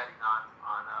live chatting on?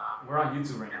 We're on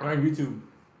YouTube right now. We're on YouTube.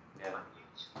 Yeah.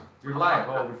 You're live.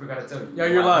 Oh, we forgot to tell you. Yeah,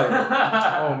 you're live.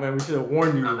 Oh man, we should have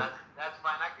warned you. No, that's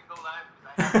fine. I can go live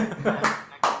because I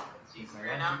have TV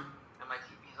right now, and my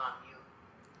TV's on mute.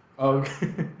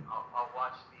 Okay. I'll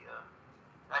watch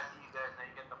I see you guys now.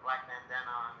 You get the black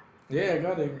bandana on. Yeah, I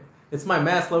got it. It's my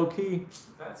mask, low key.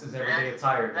 That's his everyday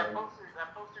attire. That poster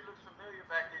looks familiar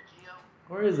back there, Gio.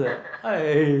 Where is it?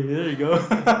 Hey, there you go.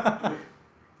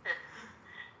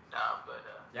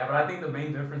 But I think the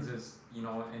main difference is, in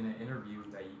an interview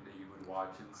that you would watch,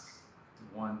 it's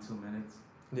 1-2 minutes.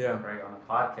 Yeah. Right, on a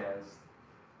podcast,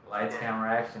 lights,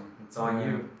 camera, action. It's on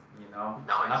you. No,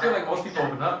 and I feel like most people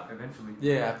open up eventually.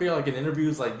 Yeah, I feel like in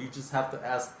interviews, like you just have to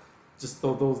ask just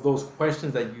those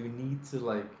questions that you need to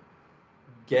like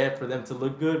get for them to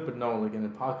look good. But no, like in the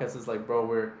podcast, it's like, bro,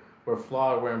 we're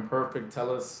flawed, we're imperfect.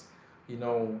 Tell us,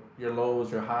 your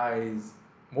lows, your highs.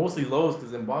 Mostly lows,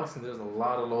 because in boxing there's a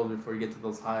lot of lows before you get to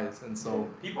those highs, and so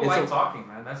people like talking,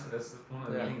 man. That's one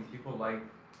of the things people like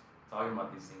talking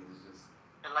about these things. Is just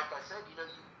and like I said,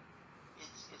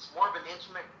 it's more of an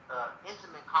intimate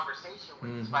conversation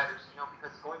with these fighters,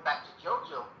 because going back to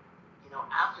JoJo,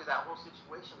 after that whole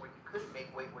situation where he couldn't make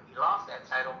weight when he lost that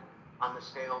title on the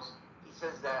scales, he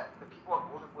says that the people at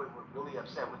Golden Boy were really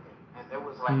upset with him, and there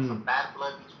was like some bad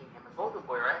blood between him and Golden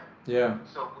Boy, right? Yeah.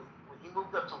 So when he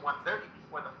moved up to 130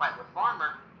 before the fight with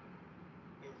Farmer,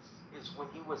 is when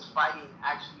he was fighting,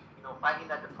 actually, fighting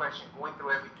that depression, going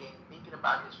through everything, thinking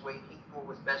about his weight, thinking what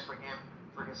was best for him,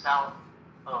 for his health.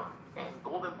 And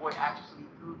Golden Boy actually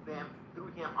threw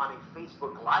him on a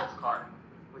Facebook Live card,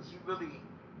 which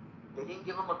they didn't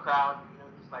give him a crowd.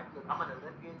 He's like, look, I'm an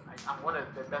Olympian. I'm one of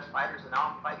the best fighters, and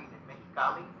now I'm fighting in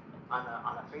Mexicali on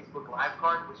a Facebook Live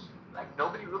card, which like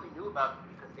nobody really knew about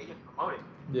because they didn't promote it.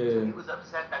 Yeah. So he was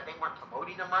upset that they weren't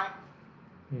promoting him right.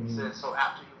 He says, so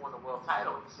after you won the world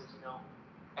title, he says,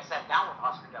 I sat down with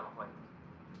Oscar De La Hoya,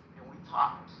 and we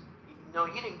talked. He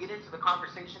didn't get into the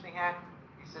conversation they had.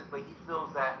 He says, but he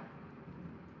feels that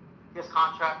his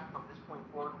contract from this point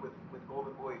forward with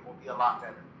Golden Boy will be a lot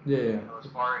better. Yeah. As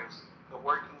far as the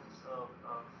workings of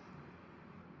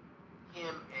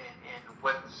him and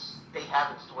what they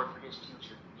have in store for his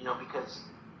future. Because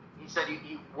he said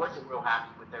he wasn't real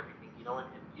happy with everything. And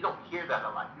you don't hear that a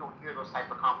lot. You don't hear those type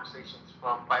of conversations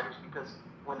from fighters because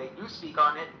when they do speak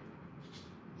on it,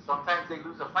 sometimes they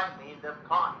lose a fight and they end up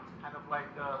gone. Kind of like,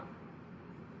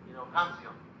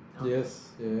 Cancio. Yes,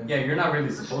 yeah. Yeah, you're not really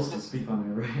supposed to speak on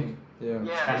it, right?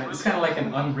 Yeah. It's kind of like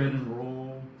an unwritten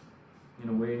rule, in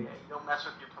a way. Yeah, you don't mess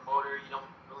with your promoter. You don't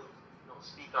really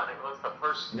speak on it. What's the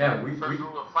first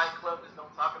rule of Fight Club is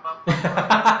don't talk about Fight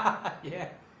Club.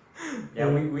 Yeah,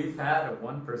 we've had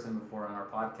one person before on our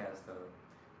podcast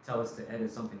tell us to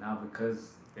edit something out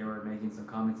because they were making some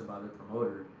comments about the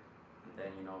promoter. And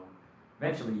then,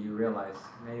 eventually you realize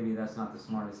maybe that's not the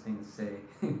smartest thing to say,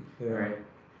 right?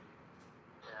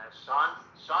 Yeah,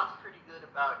 Sean's pretty good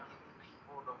about giving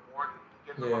people the warning.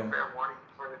 He gives them a fair warning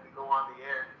before they go on the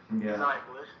air. Yeah. He's like,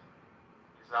 listen,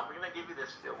 I'm going to give you this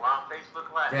still. We're on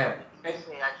Facebook Live. Yeah. You can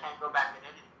say I can't go back and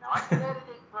edit it. Now, I can edit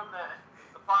it from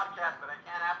the podcast, but I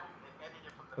can't edit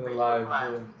it from the Facebook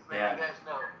Live. Yeah. You guys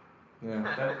know.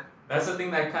 Yeah. That's the thing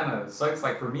that kind of sucks.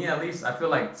 Like, for me, at least, I feel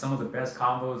like some of the best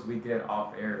combos we get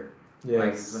off air. Yes.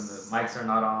 Like, when the mics are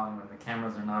not on, when the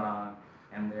cameras are not on,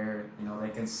 and they're, they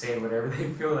can say whatever they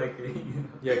feel like.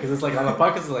 Yeah, because it's like on the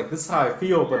podcast, it's like, this is how I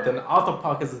feel, but then off the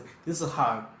podcast, this is how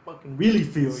I fucking really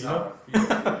feel, I'm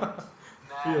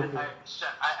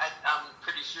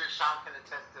pretty sure Sean can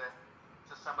attest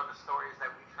to some of the stories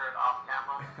that we've heard off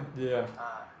camera. Yeah.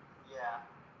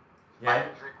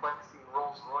 Fighters requesting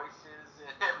Rolls Royces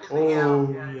and everything else.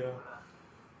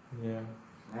 Yeah.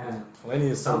 Man,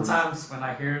 plenty of stories. Sometimes when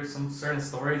I hear some certain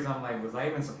stories, I'm like, was I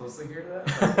even supposed to hear that?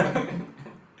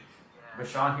 But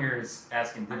Sean here is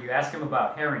asking, did you ask him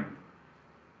about herring?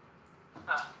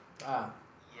 Yeah.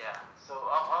 So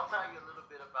I'll tell you a little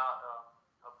bit about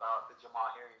the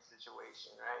Jamal Herring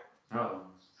situation, right? Oh.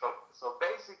 So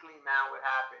basically, man, what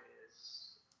happened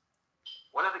is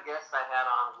one of the guests I had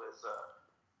on was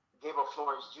Gable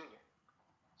Flores Jr.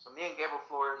 So me and Gable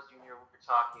Flores Jr. we're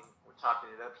talking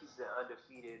it up. He's the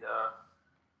undefeated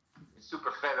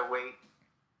super featherweight,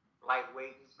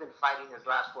 lightweight. He's been fighting his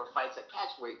last 4 fights at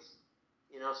catchweights.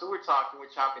 So we're chopping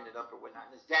it up or whatnot.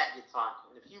 And his dad gets on.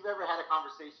 And if you've ever had a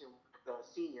conversation with the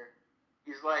senior,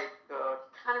 he's like,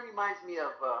 kind of reminds me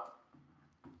of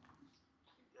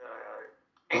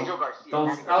Angel Garcia.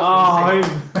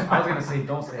 I was gonna say,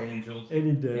 don't say Angel.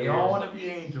 Any day. They all want to be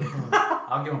Angel.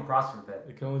 I'll give him props for that.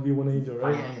 It can only be one Angel,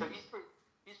 right? Yeah, so he's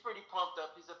pretty pumped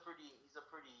up. He's a pretty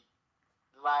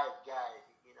live guy,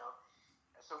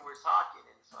 So we're talking,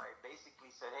 and so I basically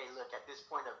said, hey, look, at this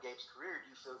point of Gabe's career, do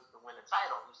you feel he can win a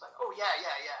title? And he's like, oh yeah.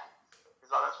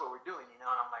 Because that's what we're doing, And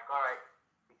I'm like, all right.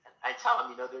 I tell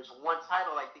him, there's one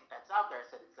title I think that's out there. I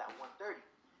said, it's at 130.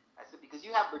 I said, because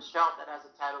you have Berchelt that has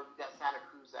a title, you got Santa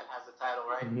Cruz that has a title,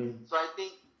 right? Mm-hmm. So I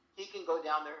think he can go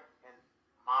down there and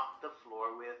mop the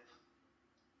floor with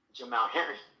Jamal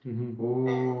Herring. Mm-hmm.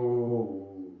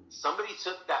 Ooh. Somebody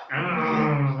took that.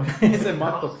 He said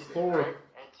mop the floor. Right?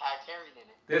 And tagged Herring in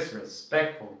it.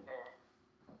 Disrespectful.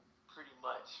 Pretty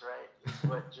much, right? That's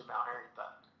what Jamal Herring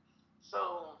thought.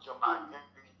 So Jamal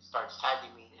Herring starts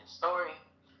tagging me in his story.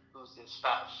 Who's this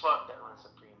fat fuck that runs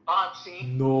Supreme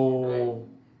Boxing? No.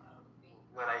 Right?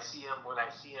 When I see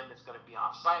him, it's gonna be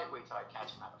on site. Wait till I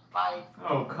catch him at a fight.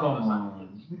 Oh, come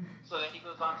on. So then he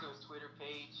goes onto his Twitter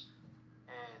page,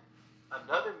 and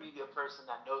another media person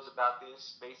that knows about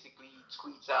this basically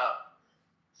tweets out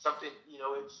something.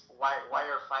 It's why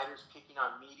are fighters picking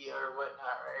on media or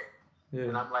whatnot, right?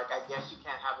 Yeah. And I'm like, I guess you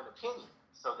can't have an opinion.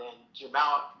 So then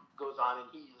Jamal goes on and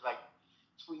he like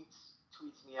tweets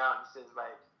me out and says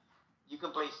like, You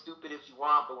can play stupid if you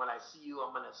want, but when I see you,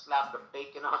 I'm gonna slap the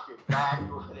bacon off your back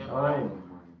or whatever. Right? Oh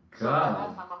my So by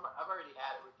god. that time, I've already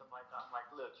had it with them. Like I'm like,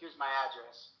 look, here's my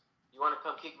address. You want to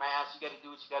come kick my ass? You got to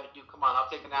do what you got to do. Come on,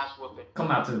 I'll take an ass whooping. Come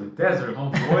out to the desert,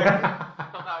 homeboy.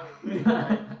 Come out here,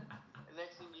 right? And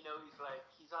next thing you know,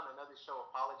 he's on another show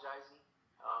apologizing,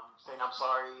 saying I'm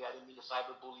sorry, I didn't mean to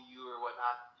cyberbully you or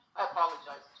whatnot. I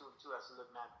apologized to him too. I said,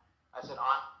 look, man, I said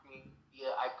honestly,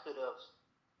 yeah, I could have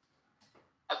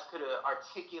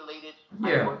articulated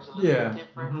my words a little bit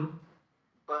different. Mm-hmm.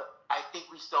 But I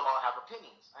think we still all have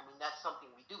opinions. I mean, that's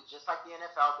something we do. Just like the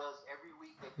NFL does every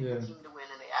week. They pick a team to win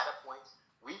and they add up points.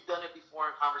 We've done it before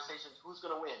in conversations. Who's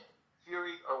going to win?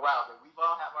 Fury or Wilder? We've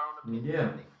all have our own opinions.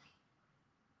 Yeah.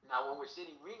 Now, when we're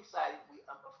sitting ringside,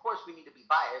 of course we need to be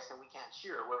biased and we can't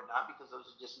cheer or whatnot because those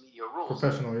are just media rules.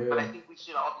 Professional, yeah. But I think we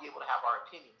should all be able to have our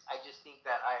opinions. I just think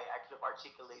that I could have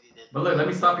articulated it. But look, let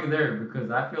me stop you there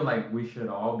because I feel like we should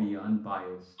all be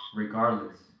unbiased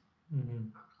regardless.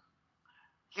 Mm-hmm.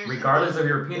 Regardless of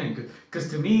your opinion, because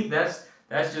to me that's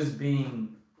just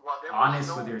being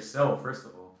honest with yourself. First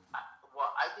of all,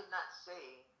 I did not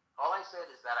say. All I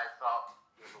said is that I thought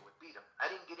Gable would beat him.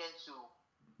 I didn't get into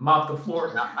mop the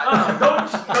floor.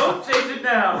 Don't change it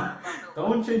now.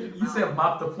 Don't change it. You said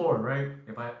mop the floor, right?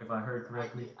 If I heard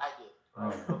correctly. I did.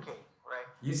 Right. Okay.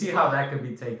 Right. You see how that could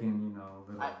be taken,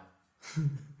 little. I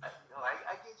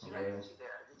get you. I get you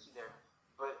there.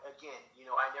 But again,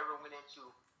 I never went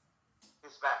into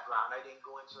his background. I didn't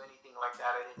go into anything like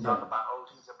that. I didn't talk about,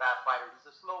 he's a bad fighter. He's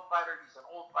a slow fighter. He's an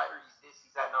old fighter. He's this,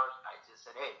 he's that. No, I just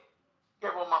said, hey,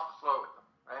 get one off the floor with him,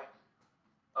 right?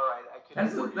 All right.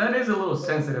 That is a little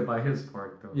sensitive by his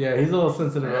part, though. Yeah, he's a little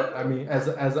sensitive. I mean, as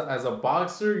a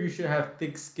boxer, you should have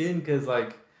thick skin because,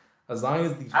 like, as long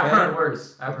as the I've heard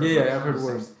worse. I've heard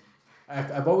worse.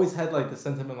 I've always had like the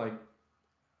sentiment, like,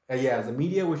 as a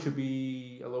media, we should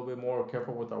be a little bit more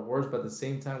careful with our words, but at the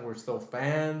same time, we're still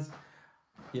fans.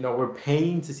 We're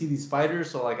paying to see these fighters,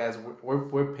 so like as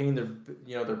we're paying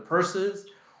their purses,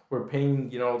 we're paying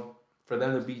for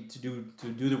them to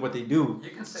do what they do. You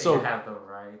can say you have the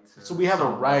right. So we have a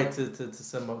right to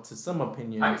some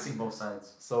opinion. I can see both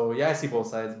sides. So I see both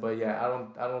sides, but I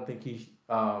don't think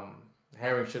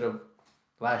Herring should have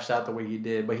lashed out the way he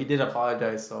did, but he did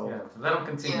apologize. So let him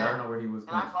continue. I don't know where he was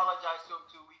going. And I apologize to him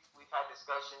too. We've had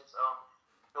discussions.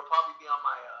 He'll probably be on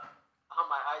my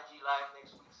IG live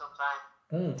next week sometime.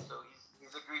 So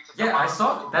he's agreed to. Yeah, I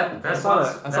saw that. That's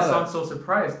why I'm so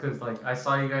surprised because like I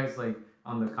saw you guys like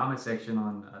on the comment section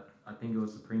on I think it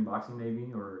was Supreme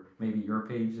Boxing or maybe your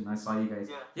page, and I saw you guys.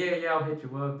 Yeah, I'll hit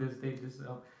you up this date.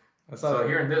 So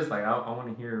hearing this, like I want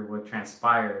to hear what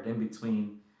transpired in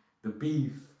between the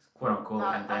beef, quote unquote,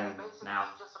 and then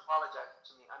now. He just apologized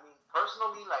to me. I mean,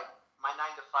 personally, like my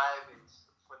 9 to 5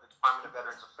 is for the Department of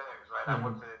Veterans Affairs, right? Mm-hmm. I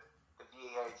work for the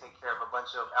VA. I take care of a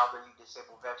bunch of elderly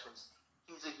disabled veterans.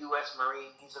 He's a U.S.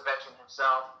 Marine. He's a veteran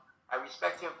himself. I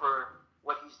respect him for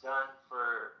what he's done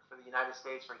for the United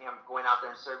States, for him going out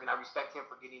there and serving. I respect him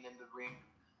for getting in the ring,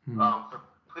 for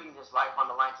putting his life on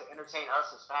the line to entertain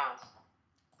us as fans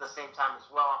at the same time as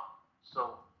well.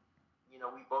 So,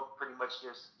 we both pretty much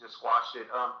just squashed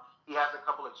it. He has a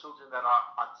couple of children that are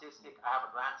autistic. I have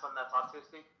a grandson that's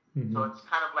autistic. Mm-hmm. So it's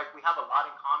kind of like we have a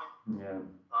lot in common. Yeah.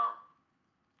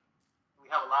 We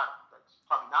have a lot that's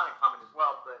probably not in common as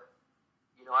well, but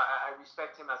I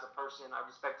respect him as a person. I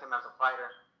respect him as a fighter.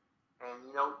 And,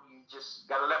 you just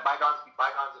got to let bygones be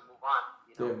bygones and move on,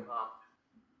 So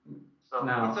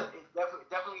it's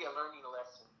definitely a learning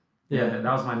lesson. Yeah,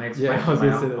 that was my next question. I was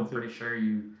going to say that too. I'm pretty sure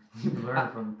you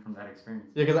learned from that experience.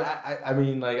 Yeah, because I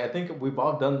mean, like, I think we've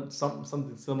all done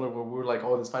something similar where we're like,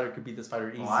 oh, this fighter could beat this fighter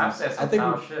easy. Well, I've said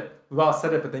some shit. We've all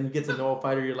said it, but then you get to know a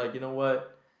fighter, you're like, you know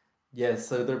what? Yes,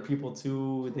 so they're people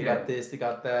too. They got this, they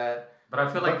got that. But I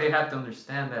feel like they have to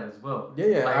understand that as well.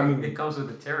 Yeah. Like, I mean, it comes with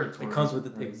the territory. It comes with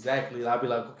it, exactly. I'll be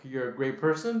like, okay, you're a great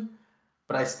person,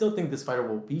 but I still think this fighter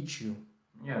will beat you.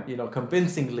 Yeah.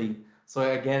 Convincingly. So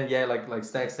again, like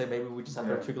Stack said, maybe we just have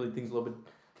to articulate things a little bit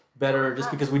better,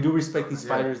 just because we do respect these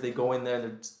fighters. They go in there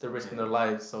and they're risking their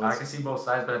lives. So I can see both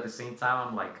sides, but at the same time,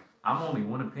 I'm like, I'm only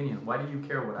one opinion. Why do you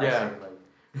care what I say? Like.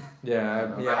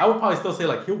 I would probably still say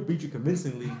like he'll beat you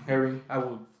convincingly, Harry. I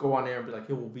will go on there and be like,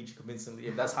 he will beat you convincingly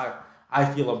if that's how I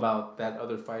feel about that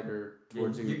other fighter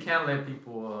towards you. You can't let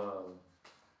people,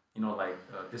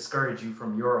 discourage you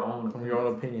from your own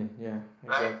opinion. Yeah,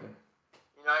 exactly. Right?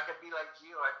 I could be like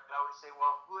Gio. I could always say,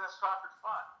 well, who has Crawford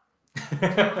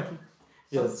fought?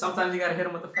 Yes. Sometimes you gotta hit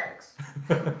them with the facts.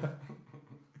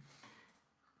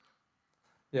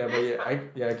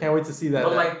 I can't wait to see that.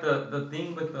 But like the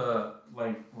thing with the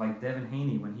like Devin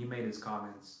Haney when he made his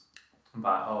comments,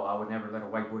 about, oh, I would never let a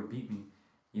white boy beat me.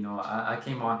 I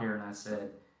came on here and I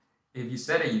said, if you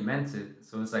said it, you meant it.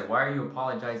 So it's like, why are you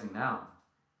apologizing now?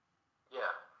 Yeah.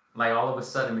 Like all of a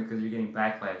sudden, because you're getting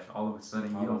backlash, all of a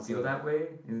sudden you All of don't a feel sudden. that way.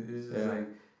 It's just Yeah. like,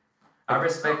 I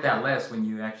respect that less when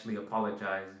you actually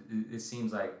apologize. It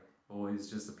seems like, oh, it's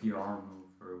just a PR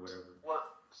move or whatever. Well,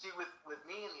 see, with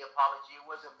me and the apology, it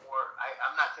wasn't more.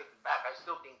 I'm not taking back. I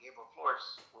still think Gabriel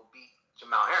Flores will beat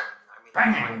Jamal Aaron. I mean, that's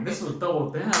my Bang! This opinion. will double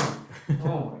down.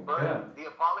 Oh my But god. the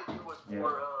apology was Yeah.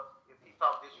 more of if he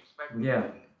felt disrespected Yeah.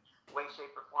 in any way,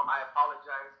 shape, or form. I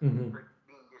apologize Mm-hmm. for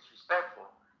being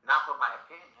disrespectful, not for my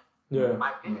opinion. Yeah.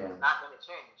 My opinion Yeah. is not going to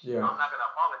change. Yeah. I'm not going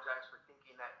to apologize for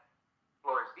thinking that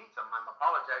Flores beats him. I'm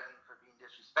apologizing for being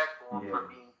disrespectful and for Yeah.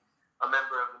 being a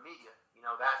member of the media.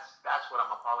 That's what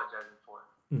I'm apologizing for.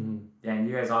 Mm-hmm. Yeah, and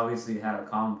you guys obviously had a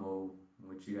convo,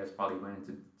 which you guys probably went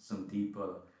into some deep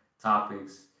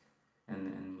topics,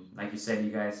 and like you said,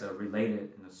 you guys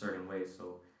related in a certain way.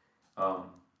 So,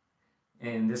 um,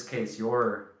 in this case,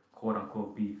 your quote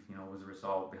unquote beef, was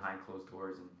resolved behind closed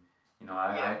doors, and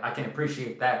Yeah. I can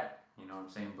appreciate that. You know what I'm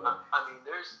saying? But I mean,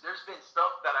 there's been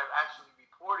stuff that I've actually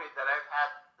reported that I've had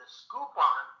the scoop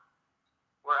on,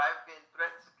 where I've been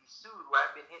threatened to be sued, where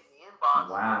I've been hitting the inbox, and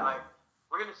they're wow, like,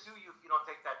 "We're gonna sue you if you don't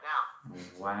take that down."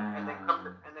 wow. And then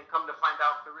come to find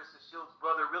out, Clarissa Shields'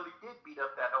 brother really did beat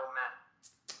up that old man.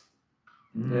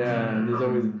 Yeah,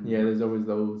 there's always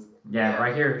those. Yeah, Yeah.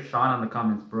 right here, Sean in the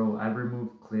comments, bro. I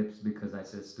removed clips because I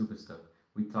said stupid stuff.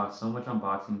 We talk so much on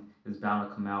boxing, it's bound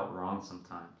to come out wrong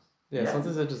sometimes. Yeah, Yeah.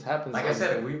 sometimes it just happens. Like I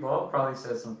said, we've all probably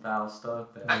said some foul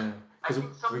stuff that Yeah. I think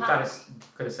we sometimes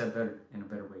could have said better in a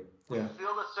better way. we Yeah.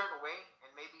 feel a certain way,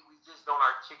 and maybe we just don't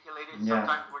articulate it. Yeah.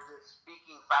 Sometimes we're just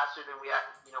speaking faster than we're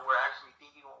actually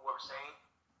thinking what we're saying.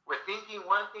 We're thinking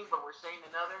one thing, but we're saying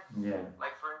another. Yeah.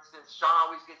 Like for instance, Sean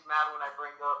always gets mad when I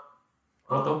bring up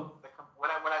Cotto?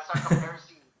 when I start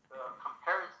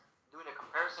doing a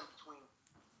comparison between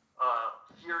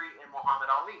Fury and Muhammad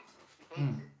Ali. He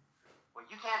hates it. Well,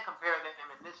 you can't compare them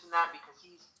and this and that because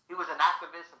he was an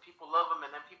activist and people love him,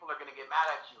 and then people are gonna get mad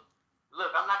at you.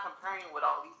 Look, I'm not comparing what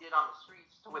Ali did on the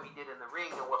streets to what he did in the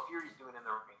ring and what Fury's doing in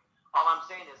the ring. All I'm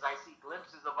saying is I see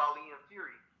glimpses of Ali and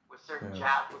Fury with certain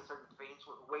jabs, with certain feints,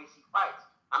 with ways he fights.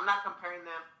 I'm not comparing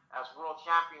them as world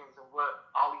champions and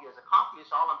what Ali has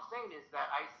accomplished. All I'm saying is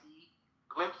that I see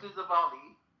glimpses of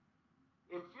Ali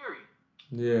in Fury.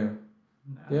 Yeah.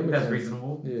 I think makes that's sense.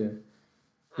 reasonable. Yeah.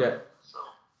 Yeah. So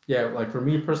Yeah, like for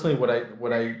me personally, what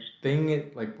I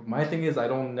think like my thing is I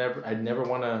never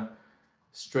want to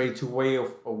stray too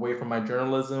away from my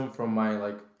journalism, from my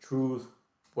like truth,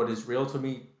 what is real to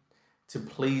me, to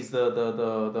please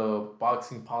the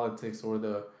boxing politics or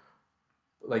the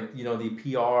the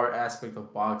PR aspect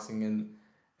of boxing,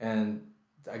 and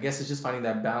I guess it's just finding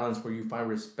that balance where you find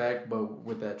respect but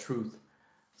with that truth.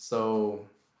 So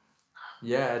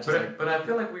yeah, it's just But I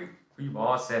feel like we've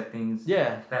all said things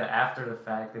yeah. that after the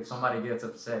fact, if somebody gets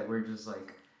upset, we're just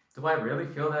like, do I really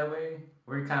feel that way?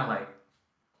 We're kind of like,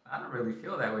 I don't really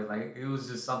feel that way. Like it was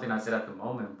just something I said at the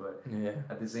moment, but Yeah.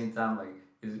 at the same time, like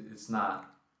it's not.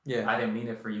 Yeah. I didn't mean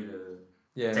it for you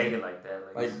to take it like that.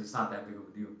 Like it's not that big of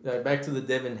a deal. Yeah, back to the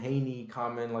Devin Haney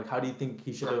comment. Like, how do you think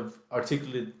he should have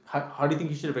articulated? How do you think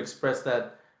he should have expressed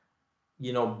that?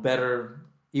 Better.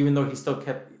 Even though he still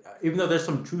kept, even though there's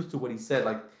some truth to what he said.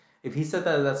 Like, if he said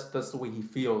that, that's the way he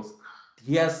feels.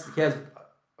 He has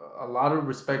a lot of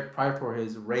respect, pride for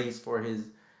his race, for his,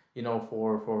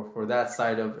 for that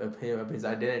side of him, of his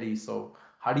identity. So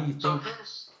how do you think?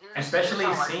 Especially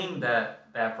seeing that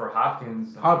for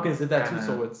Hopkins. Hopkins did that too, kinda-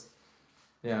 so it's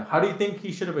yeah. How do you think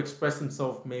he should have expressed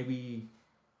himself? Maybe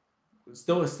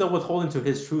still withholding to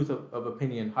his truth of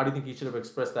opinion. How do you think he should have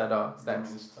expressed that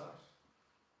stance?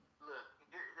 Look,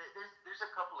 there's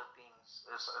a couple of things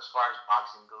as far as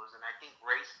boxing goes, and I think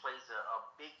race plays a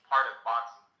big part of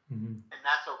boxing, and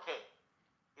that's okay.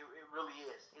 It really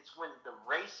is. It's when the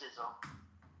racism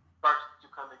starts to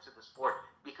come into the sport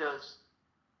because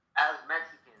as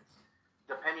Mexicans,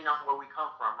 depending on where we come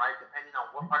from, right? Depending on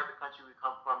what part of the country we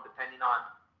come from, depending on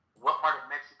what part of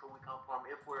Mexico we come from,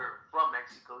 if we're from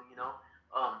Mexico,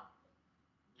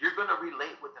 you're gonna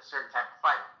relate with a certain type of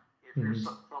fighter. If you're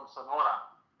from Sonora,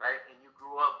 right, and you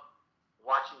grew up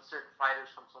watching certain fighters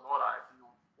from Sonora, if you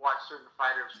watch certain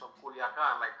fighters from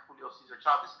Culiacan, like Julio Cesar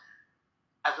Chavez,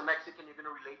 as a Mexican, you're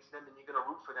gonna relate to them and you're gonna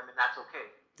root for them, and that's okay.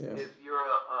 Yeah. If you're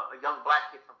a young black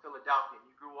kid from Philadelphia and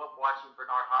you grew up watching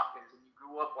Bernard Hopkins and you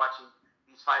grew up watching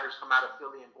these fighters come out of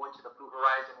Philly and going to the Blue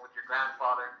Horizon with your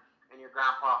grandfather and your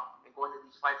grandpa and going to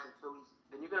these fights in Philly,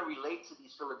 then you're going to relate to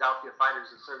these Philadelphia fighters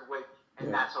a certain way,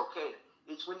 and that's okay.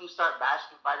 It's when you start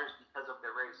bashing fighters because of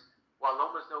their race. well,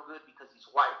 Loma's no good because he's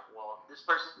white. Well, this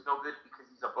person's no good because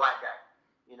he's a black guy.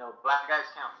 You know, black guys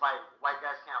can't fight, white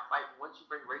guys can't fight. Once you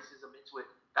bring racism into it,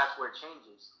 that's where it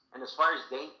changes. And as far as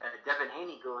Devin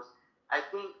Haney goes, I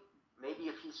think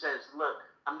maybe if he says, look,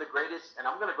 I'm the greatest and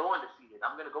I'm going to go undefeated.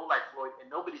 I'm going to go like Floyd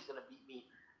and nobody's going to beat me.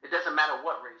 It doesn't matter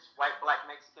what race, white, black,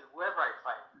 Mexican, whoever I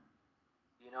fight.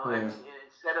 You know, and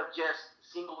instead of just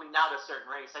singling out a certain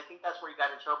race, I think that's where he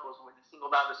got in trouble when he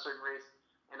singled out a certain race.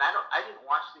 And I didn't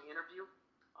watch the interview.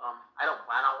 I don't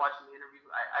plan on watching the interview.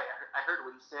 I heard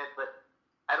what he said, but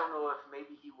I don't know if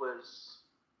maybe he was,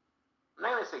 I'm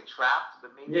not going to say trapped,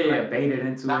 but maybe baited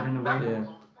into it in a way.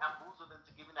 Bamboozled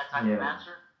into giving that type of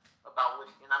answer about what,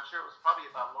 and I'm sure it was probably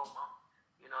about Loma.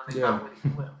 You know, and they thought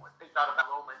what they thought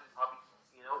about Loma, and he probably,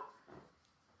 you know,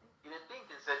 he didn't think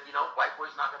and said, you know, white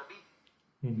boy's not going to beat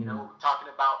me. You know, talking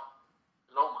about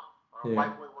Loma or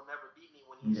white boy will never beat me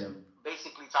when he's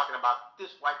basically talking about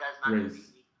this white guy's not going to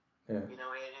beat me. You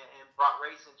know, and brought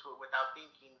race into it without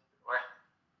thinking or,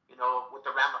 you know, what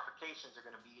the ramifications are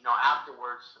going to be, you know,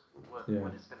 afterwards, what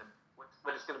it's going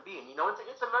to be. And, you know, it's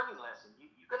a learning lesson.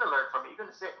 You're going to learn from it. You're going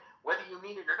to say, whether you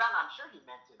mean it or not, I'm sure he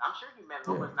meant it. I'm sure he meant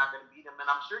Loma's not going to beat him. And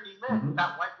I'm sure he meant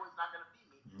that white boy's not going to beat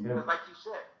me. Because like you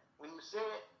said, when you say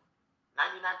it,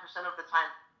 99% of the time,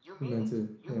 you mean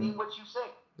it. You mean what you say,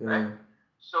 right?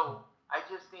 So I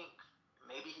just think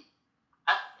maybe,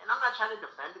 and I'm not trying to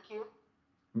defend the kid.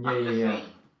 I'm just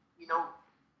saying, you know,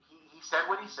 he said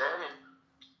what he said, and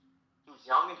he's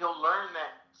young, and he'll learn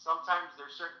that sometimes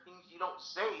there's certain things you don't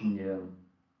say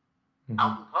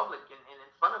out in public and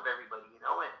in front of everybody, you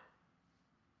know.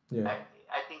 And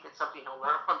I think it's something he'll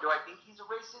learn from. Do I think he's a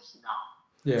racist? No.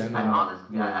 Yeah, no.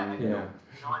 Honestly, I don't. You know,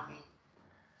 I mean,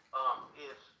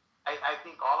 if I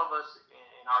think all of us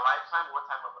in our lifetime, one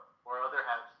time or other,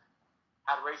 have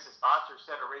had racist thoughts or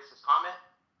said a racist comment.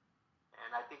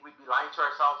 And I think we'd be lying to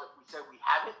ourselves if we said we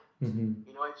haven't.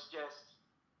 You know, it's just,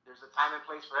 there's a time and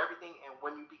place for everything. And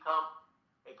when you become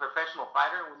a professional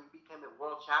fighter, when you become a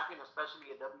world champion, especially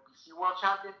a WBC world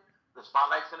champion, the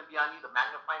spotlight's going to be on you, the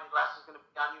magnifying glass is going to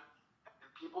be on you, and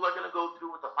people are going to go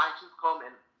through with a fine-tooth comb,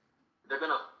 and they're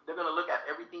going to look at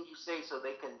everything you say so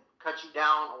they can cut you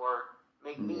down or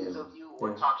make memes of you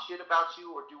or talk shit about you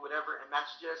or do whatever. And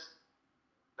that's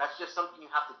just something you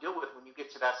have to deal with when you get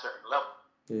to that certain level.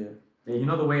 Yeah, you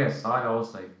know, the way I saw it, I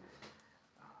was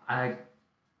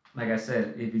like I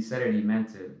said, if he said it, he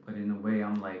meant it. But in a way,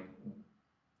 I'm like,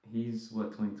 he's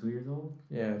what, 22 years old?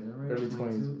 Yeah, is that right? Early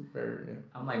 20s.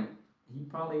 I'm like, he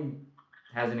probably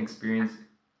hasn't experienced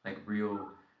like real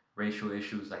racial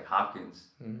issues like Hopkins,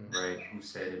 right? Who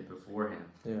said it before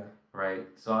him, right?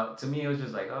 So to me, it was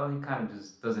just like, oh, he kind of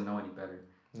just doesn't know any better.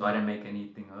 So I didn't make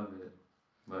anything of it.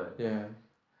 But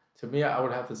to me, I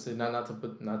would have to say not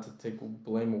to take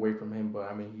blame away from him,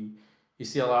 but I mean, you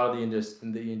see a lot of the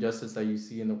injustice that you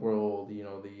see in the world. You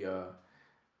know,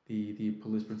 the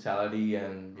police brutality,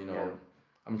 and you know,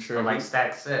 I'm sure. But like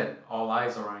Stack said, all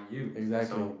eyes are on you.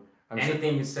 Exactly. So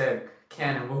anything you said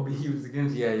can and will be used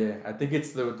against you. Yeah. I think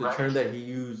it's the term that he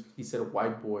used. He said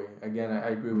white boy. Again, I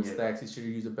agree with Stacks. He should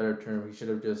have used a better term. He should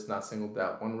have just not singled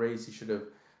out one race. He should have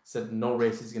said no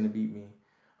race is gonna beat me.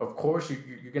 Of course,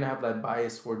 you're gonna have that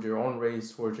bias towards your own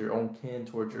race, towards your own kin,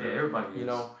 towards your everybody. You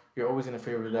know, you're always gonna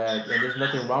favor that, and there's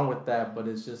nothing wrong with that. But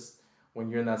it's just when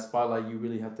you're in that spotlight, you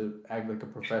really have to act like a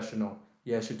professional.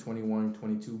 Yes, you're 21,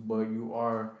 22, but you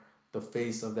are the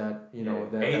face of that. You know,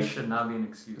 that age should not be an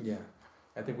excuse. Yeah,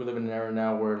 I think we live in an era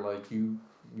now where like you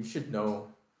should know.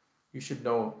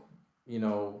 You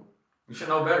know. You should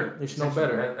know better. You should know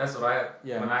better. That's what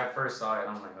when I first saw it,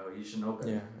 I'm like, oh, you should know better.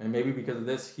 Yeah, and maybe because of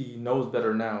this, he knows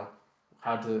better now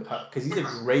because he's a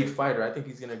great fighter. I think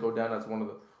he's gonna go down as one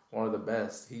of the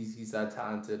best. He's that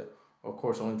talented. Of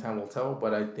course, only time will tell.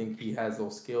 But I think he has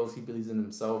those skills. He believes in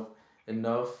himself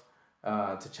enough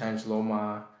to challenge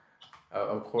Loma.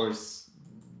 Of course,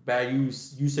 bad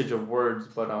usage of words,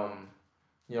 but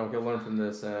you know, he'll learn from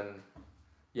this. And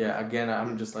yeah, again,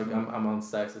 I'm just like I'm on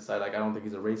Stack's side. Like I don't think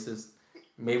he's a racist.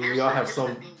 Maybe we all have some.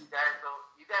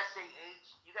 You guys say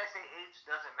age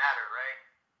doesn't matter, right?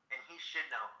 And he should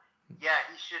know. Yeah,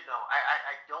 he should know.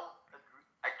 I don't agree.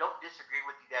 I don't disagree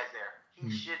with you guys there. He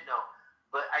should know.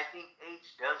 But I think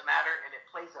age does matter, and it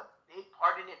plays a big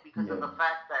part in it because of the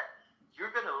fact that you're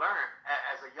going to learn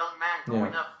as a young man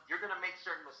growing up. You're going to make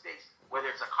certain mistakes, whether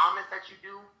it's a comment that you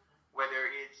do,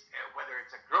 whether it's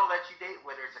a girl that you date,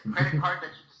 whether it's a credit card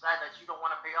that you decide that you don't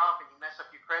want to pay off and you mess up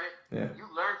your credit. You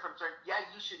learn from certain.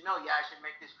 You should know. I should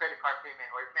make this credit card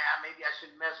payment, or maybe I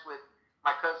shouldn't mess with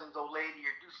my cousin's old lady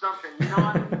or do something. You know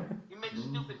what I mean? You make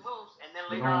stupid moves, and then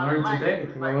later on in life,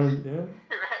 right?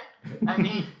 I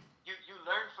mean, you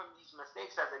learn from these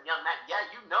mistakes as a young man.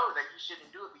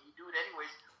 shouldn't do it, but you do it anyways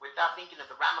without thinking of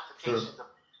the ramifications of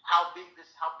how big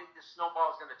this snowball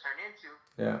is going to turn into.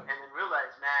 Yeah. And then realize,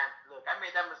 man, look, I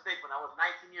made that mistake when I was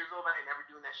 19 years old. I ain't never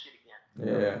doing that shit again.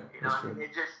 Yeah. You know,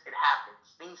 it happens.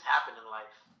 Things happen in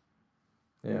life.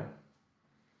 Yeah.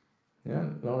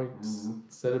 Yeah. No, you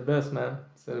said it best, man.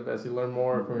 Said it best. You learn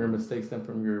more from your mistakes than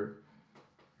from your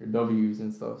W's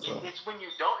and stuff. So it's when you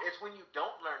don't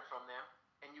learn from them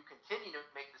and you continue to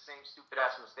make the same stupid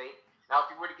ass mistake. Now,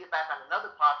 if you were to get back on another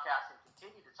podcast and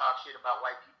continue to talk shit about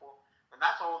white people, then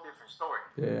that's a whole different story.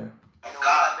 Yeah. You know God,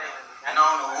 what I'm man. saying? And I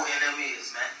don't know who NM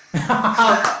is, man.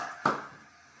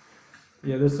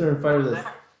 Yeah, there's certain fighters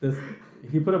that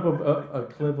he put up a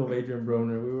clip of Adrian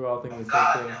Broner. We were all thinking the same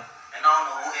God, thing. man. And I don't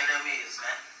know who NM is,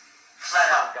 man. Flat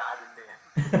out. God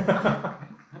in there.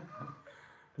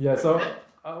 Yeah, so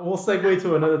we'll segue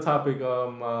to another topic.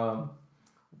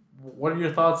 What are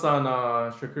your thoughts on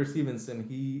Shakur Stevenson?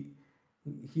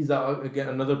 He's again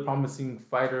another promising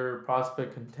fighter,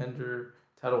 prospect, contender,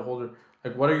 title holder.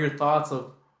 Like, what are your thoughts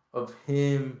of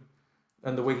him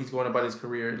and the way he's going about his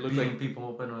career? It looked Beating like people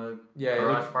open a yeah,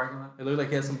 garage parking lot. it looked like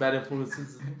he had some bad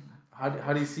influences. How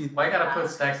do you see? Why you gotta put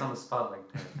Stacks on the spot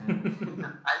like that,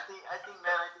 man? I think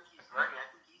he's learning. I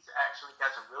think he's actually got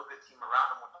a real good team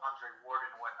around him with Andre Ward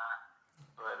and whatnot.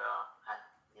 But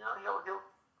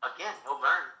he'll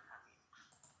learn. I mean,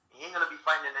 he ain't gonna be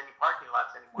fighting in any parking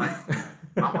lots anymore.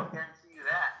 I will guarantee you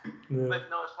that. Yeah.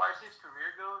 But no, as far as his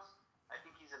career goes, I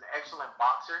think he's an excellent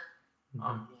boxer.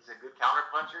 He's a good counter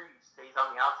puncher. He stays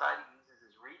on the outside. He uses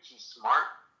his reach. He's smart.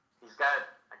 He's got,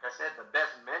 like I said, the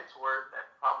best mentor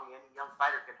that probably any young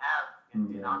fighter can have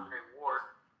in Andre Ward.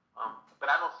 But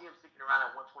I don't see him sticking around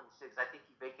at 126. I think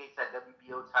he vacates that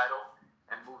WBO title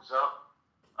and moves up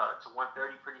to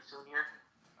 130 pretty soon here.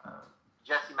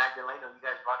 Jesse Magdaleno, you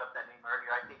guys brought up that name earlier.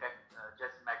 I think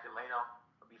Jesse Magdaleno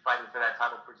will be fighting for that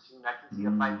title pretty soon. I can see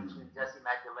a fight between Jesse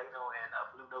Magdaleno and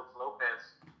Blue Nose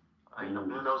Lopez.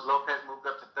 Blue Nose Lopez moved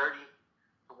up to 30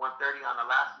 to 130 on the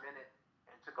last minute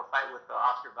and took a fight with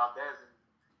Oscar Valdez and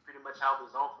pretty much held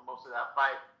his own for most of that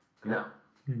fight.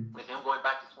 With him going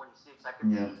back to 26, I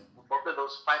could see both of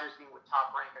those fighters being with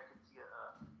top rank. I could see a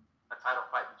title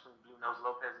fight between Blue Nose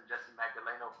Lopez and Jesse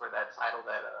Magdaleno for that title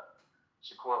that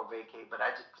Shakur will vacate. But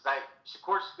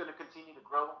Shakur's going to continue to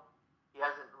grow. He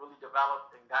hasn't really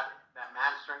developed and got that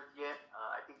man strength yet.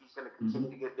 I think he's going to continue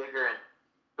to get bigger, and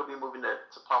he'll be moving to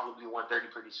probably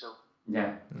 130 pretty soon.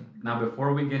 Yeah. Now,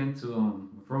 before we get into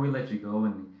before we let you go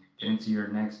and get into your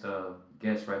next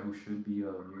guest, right? Who should be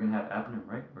you're gonna have Abner,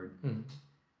 right? Or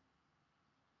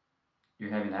you're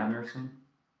having Abner soon?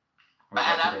 Or I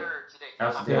had today? Abner today.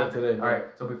 That was today. All right.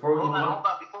 So before we Hold move on.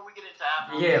 Before we get into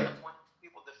Abner, when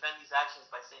people defend these actions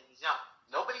by saying he's young,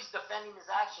 nobody's defending his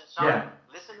actions. Sean,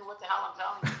 listen to what the hell I'm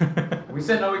telling you. We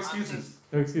said no excuses.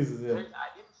 No excuses. Yeah. I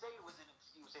didn't say it was an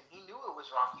excuse, and he knew it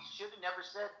was wrong. He should have never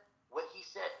said what he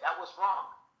said. That was wrong.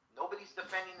 Nobody's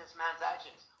defending this man's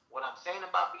actions. What I'm saying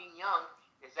about being young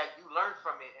is that you learn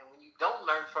from it, and when you don't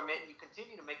learn from it and you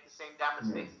continue to make the same damn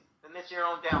mistakes, then it's your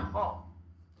own damn fault.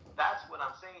 That's what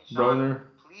I'm saying, Sean.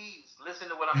 Broner. Please listen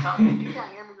to what I'm telling you. If you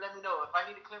can't hear me, let me know. If I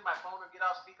need to clear my phone or get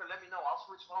off speaker, let me know. I'll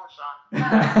switch phones, Sean.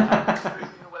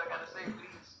 Listen to what I gotta say,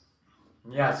 please.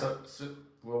 Yeah. So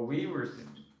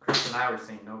Chris and I were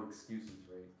saying no excuses,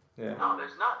 right? Yeah. No,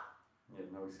 there's none. Yeah,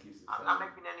 no excuses. I'm not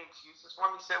making any excuses for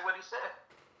him. He said what he said.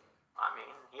 I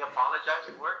mean, he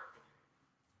apologized. It worked.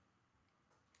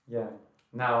 Yeah.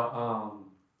 Now,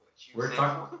 we're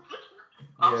talking.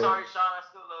 I'm sorry, Sean. I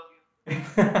still love you.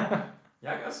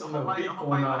 Y'all got some little beef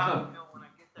going on, huh?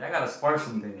 Y'all got a spar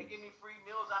someday. They give me free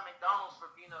meals at McDonald's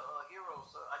for being a hero,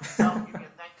 so I just tell them give me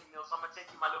a thank you meal. So I'm gonna take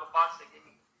you my little box they give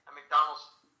me at McDonald's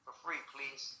for free,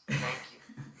 please. Thank you.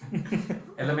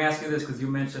 And let me ask you this, because you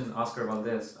mentioned Oscar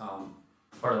Valdez,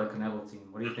 part of the Canelo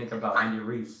team. What do you think about Andy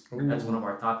Ruiz? That's one of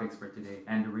our topics for today.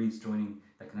 Andy Ruiz joining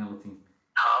the Canelo team.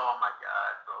 Oh my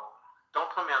God, bro! Don't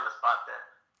put me on the spot there.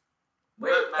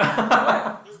 Wait.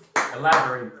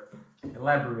 Elaborate.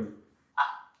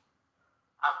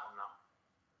 I don't know.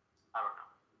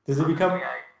 Does it become?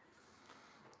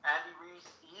 Andy Ruiz,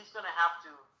 he's gonna have to.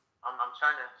 I'm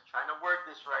trying to word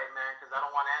this right, man, because I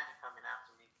don't want Andy coming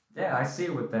after me. Yeah, I see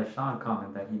with that Sean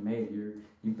comment that he made. You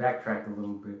backtracked a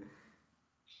little bit.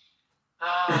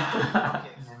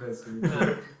 Okay.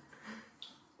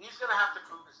 He's gonna have to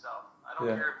prove himself. I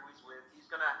don't care who he's with. He's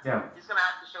gonna have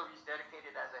to show he's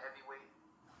dedicated as a heavyweight,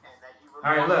 and that he really.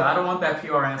 All right, look, I don't want that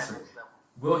PR answer.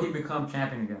 Will he become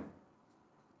champion again?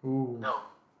 Ooh. No.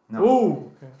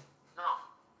 Ooh. Okay. No.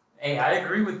 Hey, I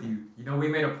agree with you. You know, we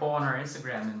made a poll on our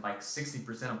Instagram, and like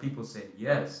 60% of people said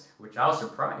yes, which I was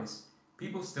surprised.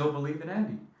 People still believe in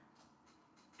Andy.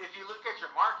 If you look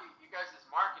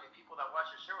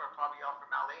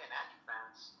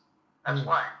That's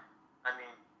why. I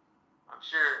mean, I'm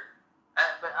sure.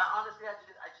 But honestly, I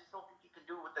just don't think you can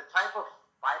do it with the type of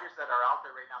fighters that are out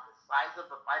there right now. The size of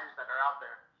the fighters that are out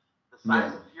there, the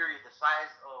size Yeah. of Fury, the size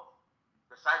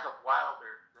of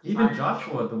Wilder, the Even size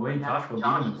Joshua, the way yeah, Joshua beat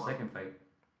him in the second fight.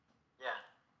 Yeah.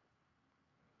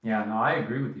 Yeah, no, I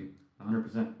agree with you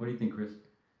 100%. What do you think, Chris?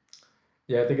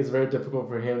 Yeah, I think it's very difficult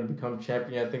for him to become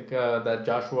champion. I think that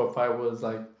Joshua fight was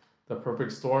like the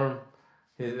perfect storm.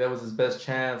 That was his best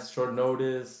chance, short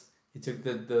notice. He took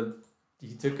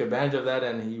he took advantage of that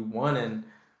and he won. And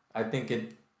I think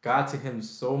it got to him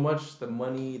so much, the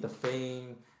money, the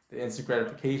fame, the instant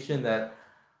gratification, that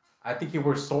I think he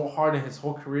worked so hard in his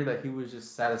whole career that he was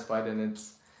just satisfied. And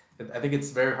I think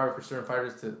it's very hard for certain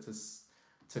fighters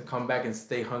to come back and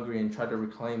stay hungry and try to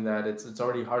reclaim that. It's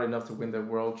already hard enough to win the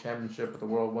world championship of the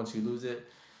world once you lose it.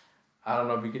 I don't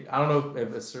know if I don't know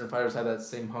if certain fighters have that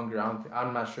same hunger.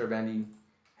 I'm not sure if Andy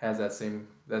has that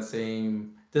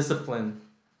same discipline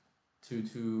to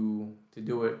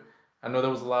do it. I know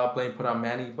there was a lot of blame put on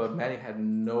Manny, but Manny had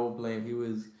no blame.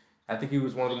 I think he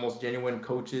was one of the most genuine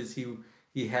coaches.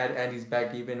 He had Andy's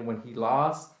back even when he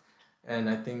lost, and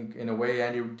I think in a way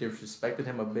Andy disrespected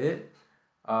him a bit.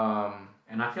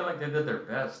 And I feel like they did their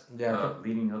best. Yeah.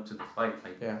 Leading up to the fight,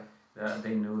 like Yeah.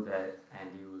 They knew that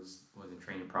Andy wasn't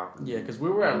training properly. Yeah, because we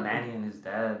were at Manny and his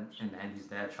dad and Andy's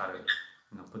dad try to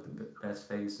put the best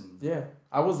face and yeah.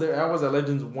 I was there. I was at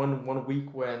Legends one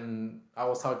week when I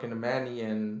was talking to Manny,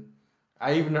 and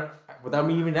I even without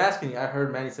me even asking, I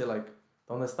heard Manny say like,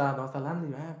 "Dónde está Landy,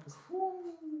 man?"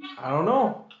 I don't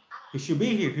know. He should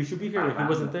be here. He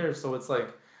wasn't there. So it's like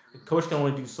the coach can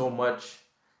only do so much.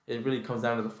 It really comes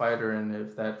down to the fighter, and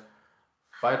if that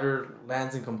fighter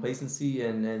lands in complacency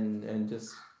and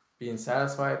just being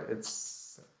satisfied,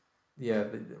 it's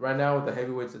right now with the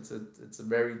heavyweights, it's a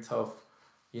very tough,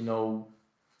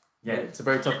 it's a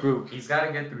very tough group. He's got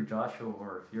to get through Joshua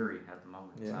or Fury at the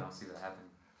moment. Yeah. So I don't see that happening.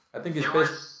 I think it's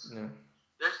best.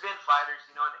 There's been fighters,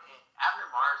 and Abner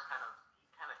Mars kind of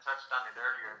touched on it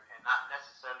earlier, and not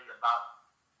necessarily about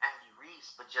Andy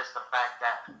Reese, but just the fact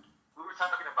that we were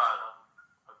talking about.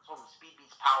 I told him speed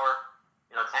beats power,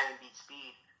 timing beats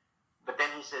speed, but then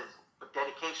he says, but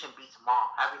dedication beats them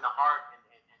all. Having the heart and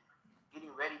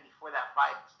getting ready before that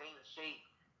fight, staying in shape,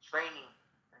 training,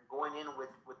 and going in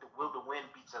with the will to win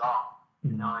beats it all.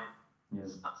 Mm-hmm. And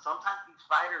sometimes these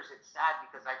fighters, it's sad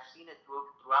because I've seen it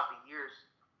throughout the years.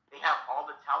 They have all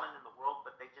the talent in the world,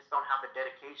 but they just don't have the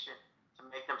dedication to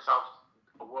make themselves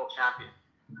a world champion.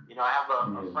 I have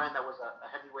a friend that was a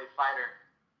heavyweight fighter.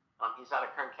 He's out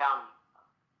of Kern County,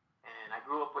 and I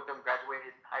grew up with him,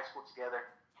 graduated high school together,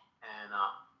 and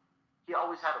he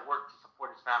always had to work to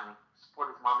support his family, support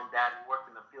his mom and dad. He worked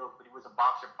in the field, but he was a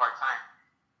boxer part time,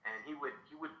 and he would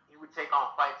take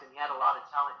on fights, and he had a lot of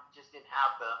talent. He just didn't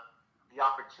have the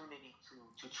opportunity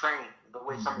to train the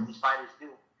way some of these fighters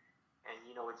do. And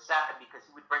it's sad because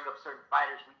he would bring up certain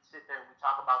fighters. We'd sit there and we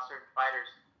talk about certain fighters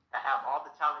that have all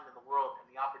the talent in the world and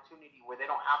the opportunity where they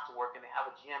don't have to work and they have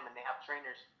a gym and they have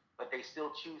trainers, but they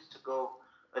still choose to go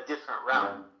a different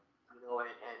route,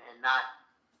 and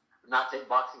not take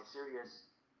boxing serious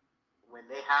when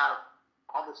they have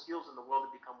all the skills in the world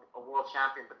to become a world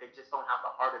champion, but they just don't have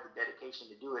the heart or the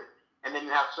dedication to do it. And then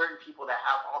you have certain people that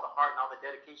have all the heart and all the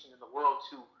dedication in the world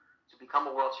to become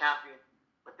a world champion,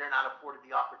 but they're not afforded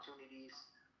the opportunities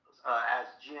as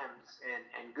gyms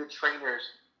and good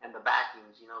trainers and the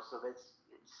backings, So it's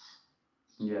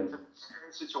a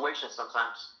scary situation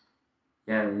sometimes.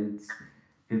 Yeah,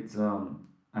 it's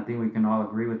I think we can all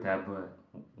agree with that, but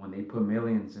when they put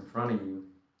millions in front of you,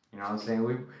 what I'm saying?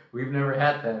 We've never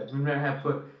had that. We've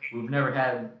never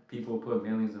had people put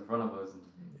millions in front of us, and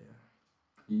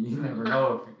you never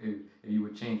know if you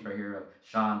would change. Right here,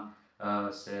 Sean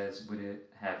says, would it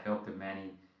have helped if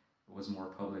Manny was more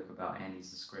public about Andy's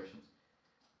discretions?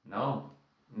 No,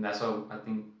 and that's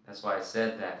why I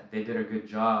said that they did a good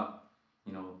job,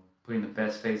 putting the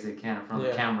best face they can in front of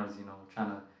the cameras,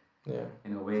 trying to. Yeah.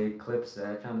 In a way, clips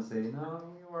that trying to say,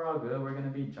 no, we're all good. We're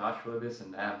gonna beat Joshua, this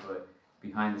and that. But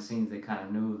behind the scenes, they kind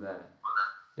of knew that.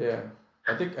 Yeah,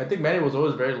 I think Manny was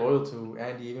always very loyal to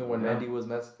Andy, even when Andy was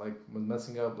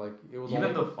messing up. Like it was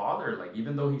even the father. Like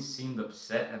even though he seemed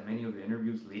upset at many of the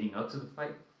interviews leading up to the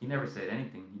fight, he never said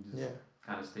anything. He just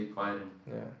kind of stayed quiet and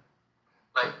And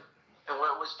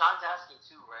what Sean's asking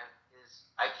too, right? Is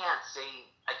I can't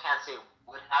say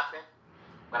what happened,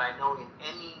 but I know in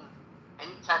any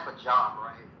type of job,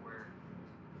 right, where,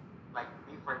 like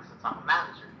me, for instance, I'm a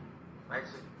manager, right?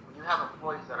 So when you have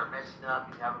employees that are messing up,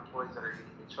 you have employees that are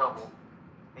getting in trouble,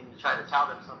 and you try to tell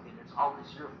them something, it's always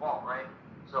your fault, right?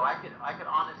 So I could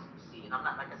honestly see, and I'm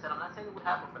not saying it would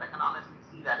happen, but I can honestly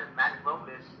see that if Manny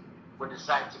Robles would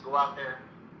decide to go out there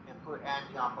and put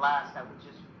Andy on blast, that would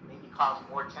just maybe cause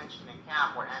more tension in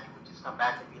camp, where Andy would just come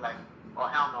back and be like, "Oh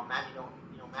hell no,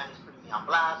 Manny's putting me on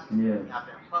blast. He's putting me out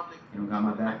there in public. You don't got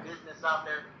my back. My business out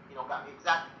there. You don't got me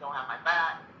exactly. You don't have my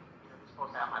back. You're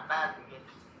supposed to have my back. Again,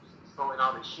 he's throwing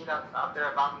all this shit out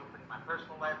there about me, putting my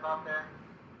personal life out there.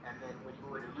 And then when you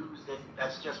were to lose, then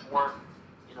that's just more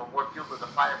fuel to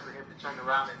the fire for him to turn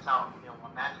around and tell,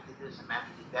 well, Manny did this and Manny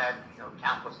did that.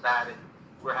 Camp was bad, and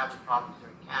we're having problems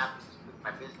during camp. He's putting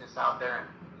my business out there, and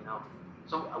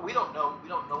So we don't know. We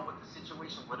don't know what the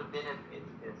situation would have been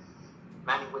if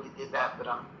Manny would have did that. But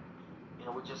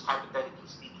we're just hypothetically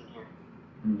speaking here.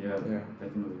 Yeah,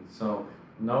 definitely. So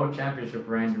no championship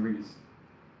for Andy Reese.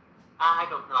 I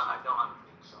don't know. I don't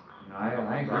think so, man. No,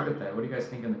 I agree with that. What do you guys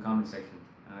think in the comment section?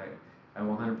 I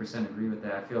 100% agree with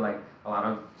that. I feel like a lot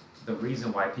of the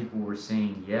reason why people were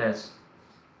saying yes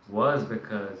was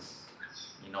because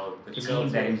the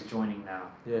team that he's joining now,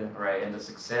 right, and the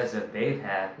success that they've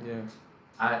had. Yeah.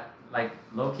 I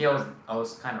low-key, I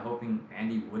was kind of hoping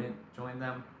Andy wouldn't join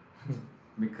them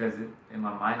because in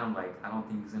my mind I'm like, I don't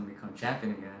think he's gonna become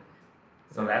champion again.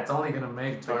 So that's only gonna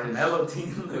make the Canelo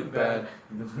team look bad.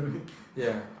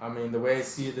 Yeah, I mean the way I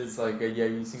see it is like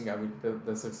you see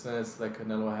the success that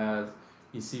Canelo has.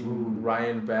 You see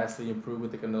Ryan vastly improved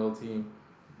with the Canelo team.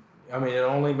 I mean it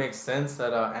only makes sense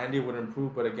that Andy would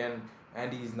improve, but again,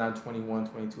 Andy's not 21,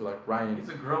 22 like Ryan. He's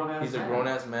a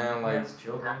grown-ass man. Like, he has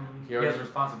children. He has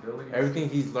responsibilities. Everything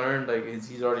he's learned,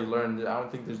 he's already learned. I don't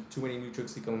think there's too many new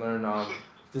tricks he can learn.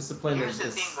 Discipline Here's is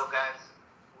the thing, though, guys,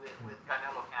 with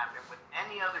Canelo Camp and with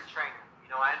any other trainer.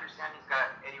 I understand he's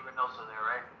got Eddie Reynoso there,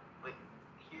 right? But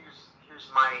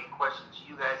here's my question to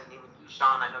you guys, and even you,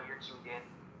 Sean. I know you're tuned in.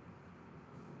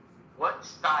 What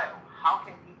style? How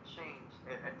can he change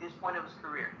at this point of his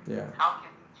career? Yeah. How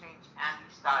can he change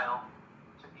Andy's style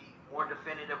to be more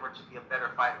definitive or to be a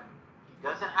better fighter? He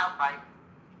doesn't have height.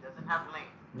 He doesn't have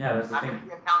length. Yeah, that's He's not going to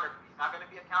be a counter. He's not going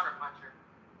to be a counter puncher.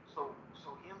 So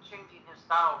him changing his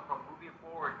style from moving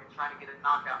forward and trying to get a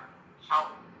knockout,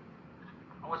 how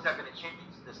is that going to change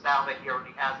the style that he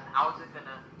already has, and how is it going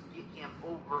to get him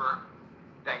over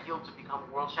that hill to become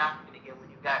a world champion again? When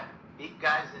you've got big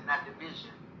guys in that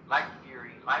division like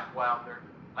Fury, like Wilder,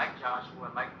 like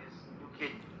Joshua, like this new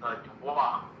kid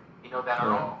Dubois, that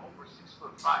are all over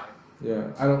 6'5".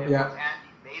 Yeah, I don't. Yeah.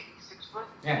 Andy maybe 6 foot.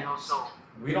 Yeah. So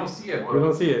we don't see it. We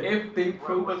don't see it. If they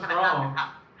prove us wrong,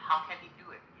 how can he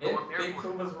do it? If they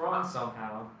prove us wrong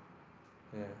somehow.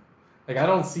 Yeah, like I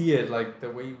don't see it like the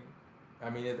way. I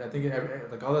mean, I think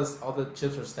like all the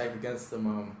chips are stacked against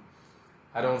him.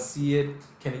 I don't see it.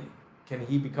 Can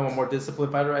he become a more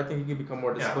disciplined fighter? I think he can become a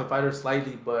more disciplined fighter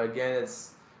slightly, but again,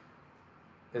 it's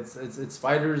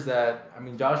fighters that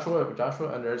Joshua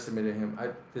underestimated him.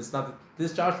 This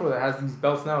Joshua that has these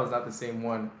belts now is not the same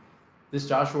one. This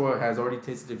Joshua has already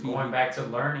tasted defeat. Going back to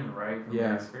learning, right, from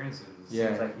their experiences.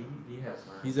 Seems like he has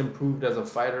learned. He's improved as a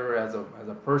fighter, as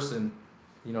a person.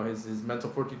 His mental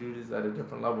fortitude is at a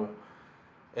different level.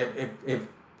 If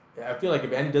I feel like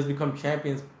if Andy does become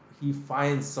champions, he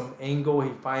finds some angle.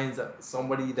 He finds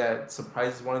somebody that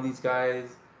surprises one of these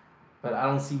guys. But I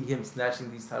don't see him snatching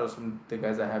these titles from the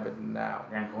guys that have it now.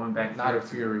 Yeah, going back. Not a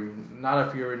Fury, not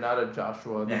a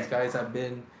Joshua. These guys have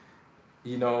been,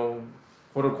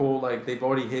 quote unquote, like they've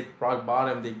already hit rock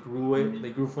bottom. They grew it.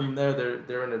 They grew from there.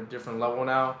 They're in a different level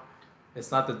now. It's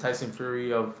not the Tyson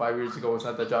Fury of 5 years ago. It's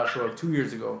not the Joshua of 2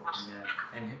 years ago.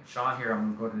 Yeah, and Sean here,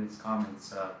 I'm gonna go to these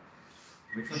comments.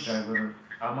 Which one should I go to?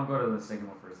 I'm gonna go to the second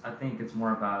one first. I think it's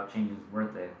more about changing his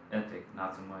work ethic,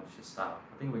 not so much his style.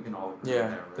 I think we can all agree with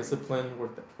that, right? Discipline,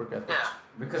 work ethic. Yeah.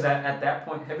 Because at that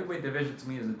point, heavyweight division to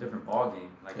me is a different ballgame.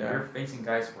 Like if you're facing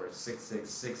guys who are 6'6",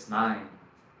 6'9".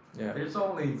 Yeah. There's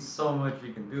only so much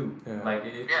you can do.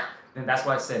 Yeah. Then that's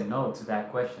why I said no to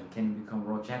that question. Can he become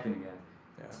world champion again?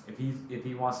 Yeah. If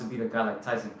he wants to beat a guy like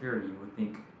Tyson Fury, you would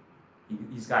think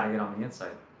he's got to get on the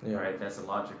inside. Yeah. Right? That's a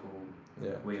logical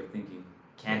way of thinking.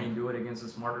 Can he do it against a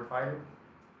smarter fighter?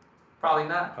 Probably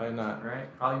not. Probably not. Right?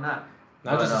 Probably not.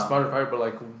 Not just a smarter fighter, but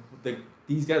like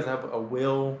these guys have a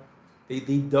will. They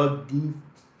dug deep.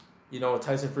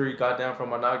 Tyson Fury got down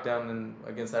from a knockdown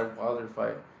against that Wilder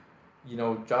fight.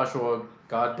 Joshua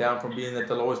got down from being at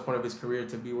the lowest point of his career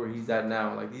to be where he's at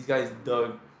now. Like these guys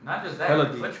dug. Not just that, the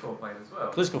Klitschko fight as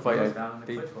well. Klitschko fight.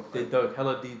 They dug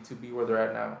hella deep to be where they're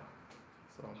at now.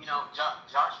 So.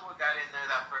 Joshua got in there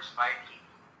that first fight. He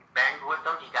banged with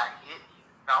him. He got hit. He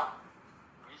felt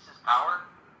Reese's power.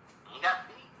 He got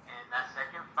beat. And that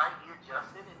second fight, he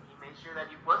adjusted and he made sure that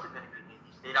he wasn't going to get hit. He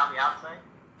stayed on the outside.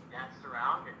 He danced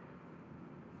around and,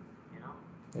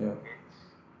 Yeah.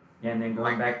 Yeah, and then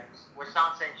going back. What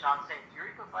Sean's saying, Fury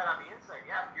can fight on the inside.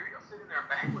 Yeah, Fury will sit in there and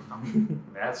bang with them.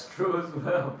 That's true as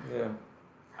well. Yeah.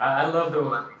 I love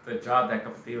the job that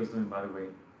Capetillo's doing, by the way.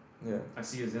 Yeah. I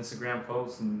see his Instagram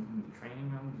posts and the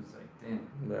training. I'm just like, damn.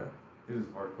 Yeah. This is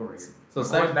hardcore here. So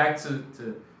going back to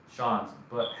Sean's,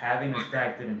 but having his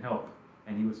back didn't help,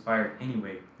 and he was fired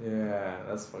anyway. Yeah,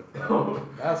 that's fucked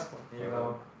up. That's fucked up. You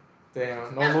know.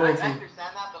 Damn, no Yeah, loyalty. I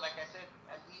understand that, but like I said,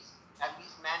 at least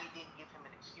Manny didn't give him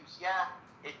an excuse. Yeah,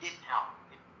 it didn't help,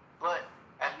 but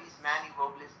at least Manny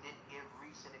Robles didn't give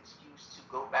Reese an excuse to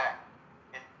go back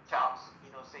and tell us,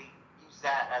 say use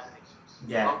that as an excuse.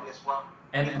 Yeah. Robles, well,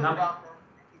 And he put it out there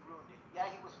and he ruined it. Yeah,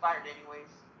 he was fired anyways.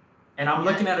 And I'm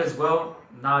looking at it as well,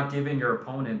 not giving your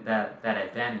opponent that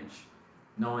advantage,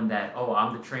 knowing that, oh,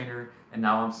 I'm the trainer, and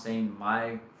now I'm saying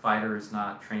my fighter is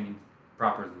not training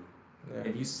properly. Yeah.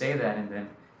 If you say that, and then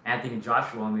Anthony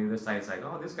Joshua on the other side is like,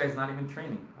 oh, this guy's not even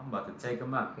training. I'm about to take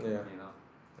him out. Yeah. You know.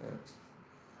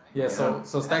 Yeah. So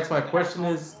Stacks, my question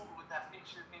is. With that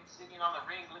picture of him sitting on the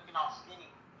ring, looking all skinny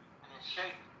and in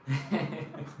shape.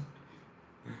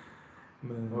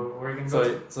 We're gonna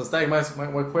go. So Stag, my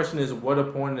question is, what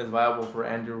opponent is viable for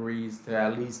Andrew Reese to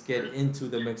at least get into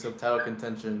the mix of title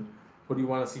contention? Who do you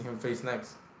want to see him face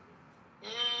next?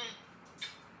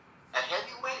 At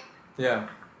heavyweight, Yeah.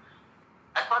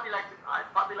 I'd probably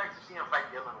like to see him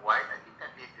fight Dylan White. I think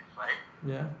that'd be a good fight.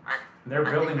 Yeah. They're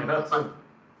building it up too.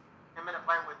 Him in a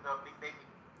fight with Big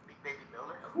Baby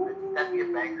Miller. I think that'd be a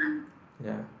banger.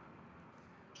 Yeah.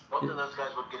 Both of those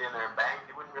guys would get in there and bang.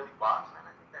 They wouldn't really box, man.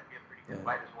 I think that'd be a pretty good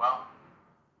fight as well.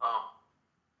 A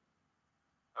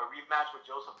rematch with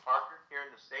Joseph Parker here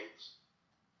in the States.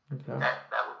 Okay.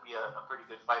 That would be a pretty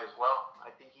good fight as well.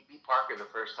 I think he beat Parker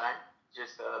the first time.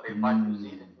 Just they fought New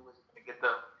Zealand. He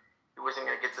wasn't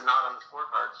gonna get the nod on the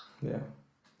scorecards.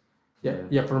 Yeah.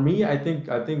 Yeah. For me, I think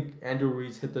Andrew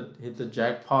Reese hit the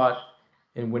jackpot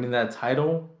in winning that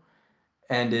title,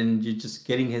 and in just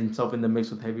getting himself in the mix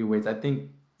with heavyweights. I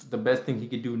think the best thing he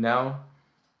could do now,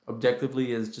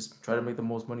 objectively, is just try to make the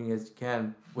most money as you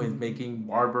can with making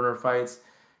bar burner fights.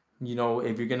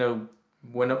 If you're gonna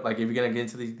win up, like if you're gonna get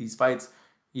into these fights,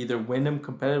 either win them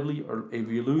competitively, or if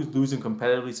you lose them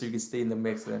competitively, so you can stay in the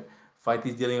mix. And fight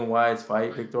these Dillian Whites,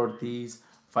 fight Victor Ortiz,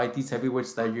 fight these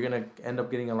heavyweights that you're gonna end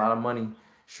up getting a lot of money.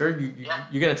 Sure,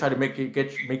 you're gonna try to make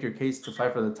your case to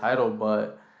fight for the title,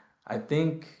 but I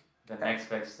think The next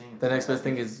best thing. the next best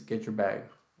thing is get your bag.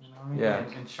 You know what I mean? Yeah.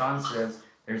 And Sean says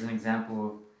there's an example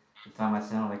of the time I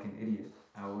sounded like an idiot.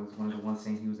 I was one of the ones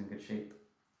saying he was in good shape.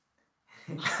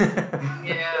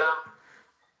 Yeah.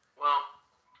 Well,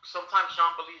 sometimes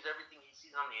Sean believes everything he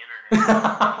sees on the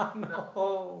internet.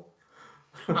 No.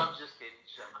 I'm just kidding,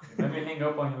 Sean. Let me hang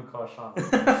up on you and call Sean.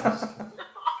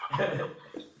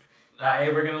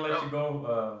 Hey, we're gonna let you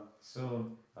go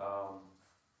soon.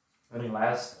 Any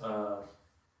last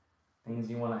things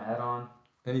you want to add on?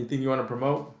 Anything you want to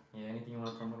promote? Yeah, anything you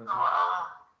want to promote?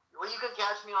 Well, you can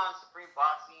catch me on Supreme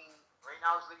Boxing. Right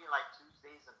now, it's looking like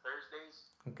Tuesdays and Thursdays.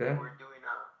 Okay. We're doing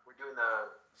the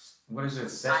What is it?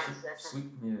 Science session. Sweet.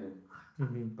 Yeah.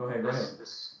 Mm-hmm. Go ahead.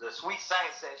 the sweet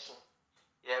science session.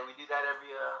 Yeah, we do that every.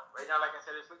 Right now, like I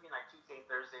said, it's looking like Tuesday and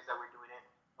Thursdays that we're doing it.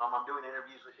 I'm doing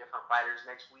interviews with different fighters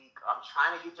next week. I'm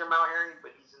trying to get Jamal Herring,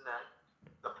 but he's in the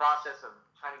process of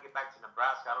trying to get back to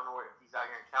Nebraska. I don't know if he's out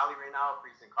here in Cali right now, or if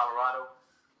he's in Colorado.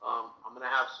 I'm gonna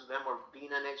have Sulem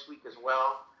Urbina next week as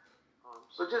well.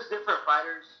 So just different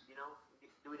fighters,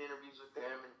 doing interviews with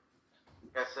them, and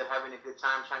like I said, having a good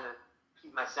time, trying to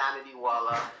keep my sanity while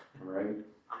Right.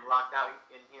 I'm locked out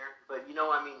in here. But the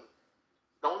only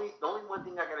one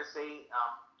thing I gotta say,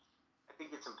 I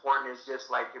think it's important is just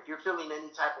like if you're feeling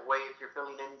any type of way, if you're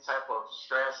feeling any type of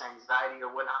stress, anxiety, or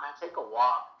whatnot, man, take a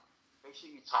walk. Make sure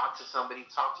you talk to somebody,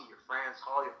 talk to your friends,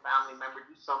 call your family member,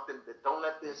 do something. But don't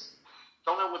let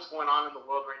what's going on in the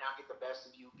world right now get the best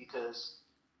of you, because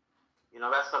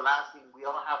that's the last thing. We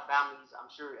all have families. I'm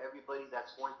sure everybody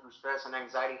that's going through stress and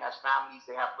anxiety has families.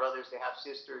 They have brothers, they have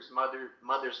sisters,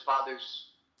 mothers,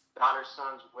 fathers, daughters,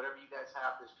 sons, whatever you guys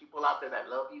have. There's people out there that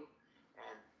love you,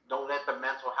 and don't let the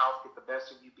mental health get the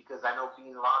best of you, because I know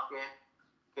being locked in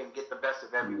can get the best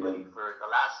of everybody. Yeah. For the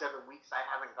last 7 weeks, I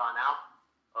haven't gone out.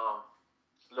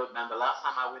 Look, man, the last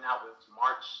time I went out was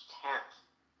March 10th.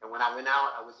 And when I went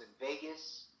out, I was in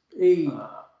Vegas. Hey.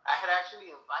 I had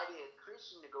actually invited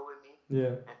Christian to go with me.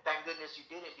 Yeah. And thank goodness you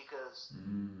didn't, because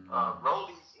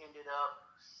Rollies ended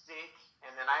up sick,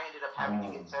 and then I ended up having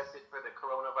to get tested for the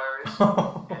coronavirus.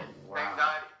 And thank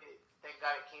God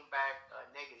it came back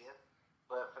negative.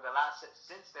 But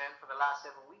since then, for the last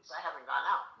 7 weeks, I haven't gone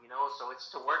out. So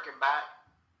it's to working back,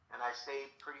 and I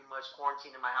stay pretty much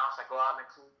quarantined in my house. I go out and I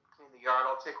clean clean the yard.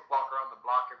 I'll take a walk around the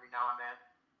block every now and then.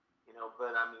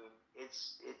 But I mean,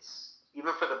 it's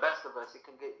even for the best of us, it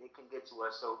can get to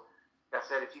us. So, like I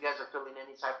said, if you guys are feeling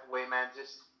any type of way, man,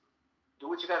 just do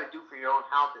what you got to do for your own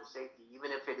health and safety,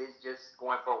 even if it is just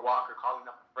going for a walk or calling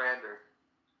up a friend or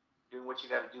doing what you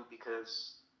got to do,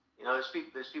 because there's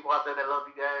people out there that love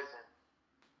you guys, and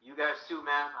you guys too,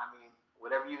 man. I mean,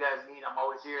 whatever you guys need, I'm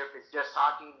always here. If it's just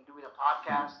talking, doing a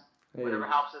podcast, whatever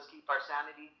helps us keep our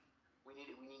sanity, we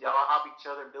need to all help each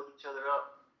other and build each other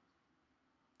up.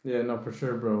 Yeah, no, for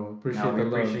sure, bro. We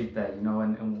appreciate that,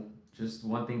 and just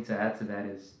one thing to add to that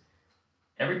is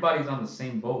everybody's on the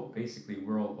same boat, basically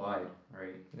worldwide,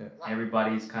 right? Yeah.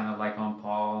 Everybody's kind of like on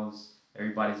pause.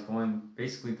 Everybody's going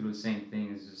basically through the same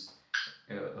thing. It's just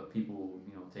people,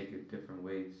 take it different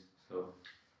ways. So.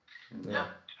 Yeah.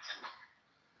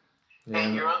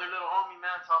 Hey, your other little homie,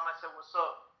 man, told him I said, "What's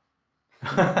up?"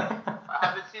 I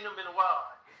haven't seen him in a while.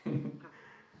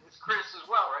 It's Chris as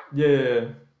well, right?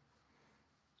 Yeah.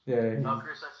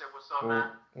 Chris, I said, "What's up,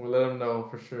 man?" We'll let him know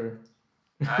for sure.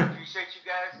 I appreciate you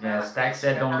guys. Yeah, Stack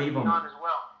said don't leave him. On as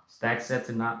well. Stack said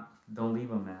don't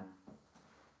leave him, man.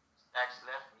 Stack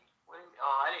left me.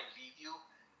 I didn't leave you.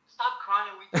 Stop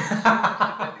crying. We did so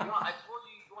much together. I told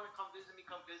you want to come visit me.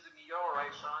 Come visit me. You're all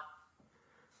right, Sean.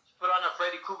 Just put on a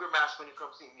Freddy Krueger mask when you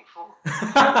come see me, fool.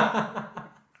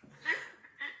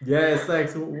 Yeah,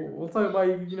 Stacks. We'll talk about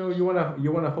you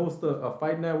wanna host a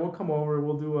fight night. We'll come over.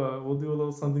 We'll do a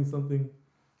little something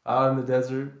out in the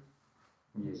desert.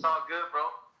 Yeah. It's all good, bro.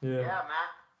 Yeah. Yeah, man.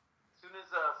 As soon as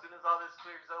all this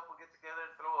clears up, we'll get together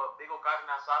and throw a big old carne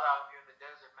asada out here in the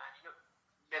desert, man. You've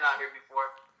been out here before.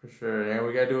 For sure. And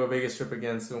we gotta do a Vegas trip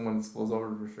again soon when this blows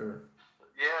over for sure.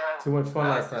 Yeah. Too much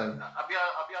fun last time. I'll be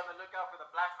on the lookout for the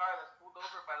black car that's pulled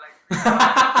over by like.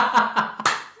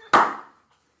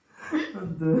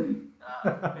 I'm done.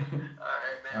 All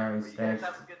right, man. All right, You guys Stacks.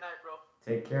 have a good night, bro.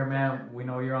 Take care, man. We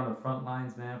know you're on the front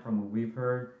lines, man, from what we've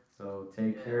heard. So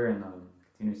take care and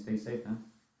continue to stay safe, man.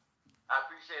 I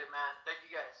appreciate it, man. Thank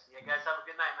you guys. You guys have a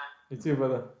good night, man. You too,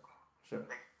 brother. Sure.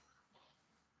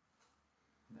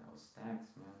 That was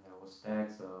Stacks, man. That was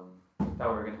Stacks. Thought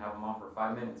we were gonna have him on for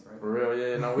 5 minutes, right? For real,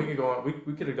 yeah. No, we could go on.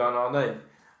 We could have gone all night.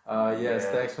 Yeah,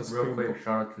 Stacks was real quick.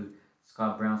 Shout out to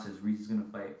Scott Brown says Reese is gonna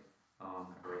fight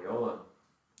Rayola.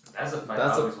 That's a fight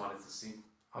I always wanted to see.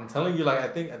 I'm telling you, like I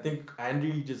think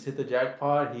Andy just hit the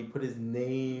jackpot. He put his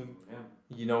name,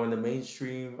 in the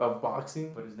mainstream of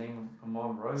boxing. Put his name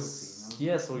among royalty.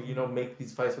 Yeah, so make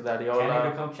these fights with Adiola. Can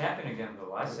he become champion again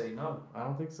though? I say no. I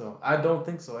don't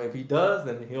think so. If he does,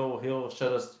 then he'll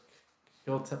shut us.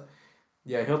 He'll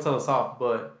tell us off.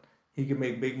 But he can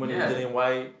make big money with Dillian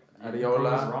White.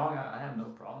 Adiola. If he wrong, I have no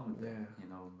problem with that.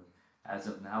 But as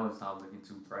of now, it's not looking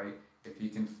too bright. If you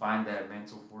can find that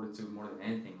mental fortitude more than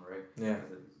anything, right? Yeah.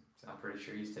 I'm pretty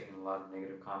sure he's taking a lot of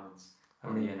negative comments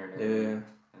on the internet. Yeah.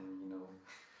 And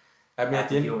I mean, have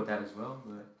to deal with that as well.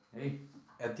 But hey,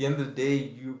 at the end of the day,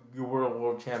 you were a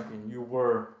world champion. You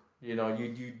were, you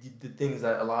did the things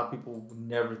that a lot of people would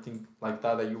never thought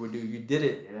that you would do. You did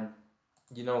it.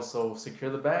 Yeah. So secure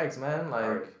the bags, man.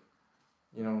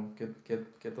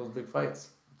 Get those big fights.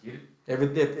 Get it.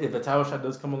 If a title shot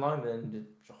does come along, then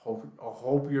I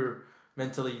hope you're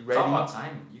mentally ready. It's all about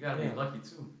timing. You gotta be lucky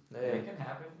too. Yeah. It can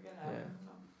happen.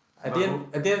 At the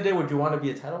end of the day, would you want to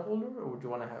be a title holder or would you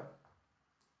want to have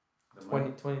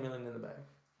 20 million in the bag?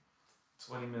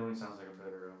 20 million sounds like a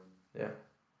better. Yeah.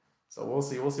 So we'll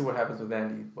see. We'll see what happens with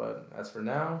Andy. But as for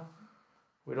now,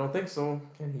 we don't think so.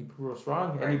 Can he prove us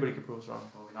wrong? Right. Anybody can prove us wrong.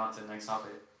 Moving on to the next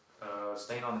topic.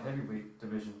 Staying on the heavyweight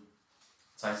division,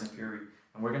 Tyson Fury.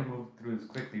 And we're gonna move through this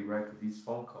quickly, right? With these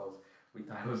phone calls, we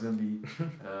thought it was gonna be,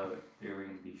 they were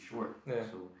gonna be short. Yeah.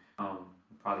 So, we'll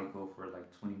probably go for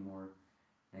like 20 more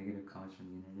negative comments from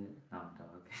the internet. No,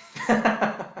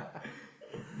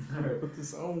 dog. Put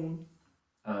this on.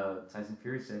 Tyson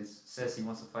Fury says he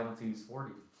wants to fight until he's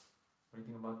 40. What do you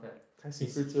think about that? Tyson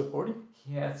Fury to 40?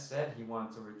 He had said he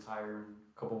wanted to retire in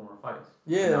a couple more fights.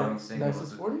 Yeah. Now he's saying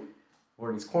he's 40?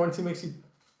 40. This quarantine makes you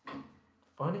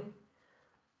funny.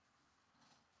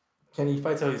 Can he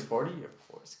fight till he's 40? Of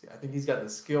course. I think he's got the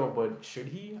skill, but should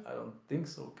he? I don't think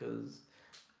so, because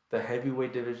the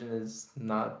heavyweight division is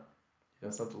not,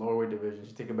 it's not the lower weight division.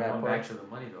 You take a bad punch. Back to the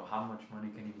money, though. How much money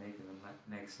can he make in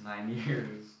the next 9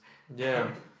 years?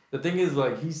 Yeah. The thing is,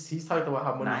 he's talked about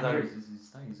how money's 9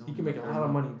 years. He can make a lot of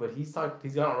money, but he's got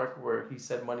on record where he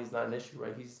said money's not an issue,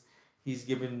 right? He's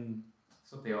given.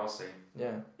 That's what they all say.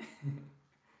 Yeah.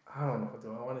 I don't know.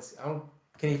 Do I want to see?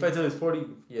 Can he fight till he's 40?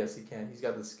 Yes, he can. He's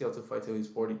got the skill to fight till he's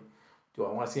 40. Do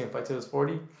I want to see him fight till he's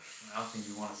 40? I don't think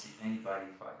you want to see anybody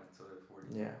fight until they're 40.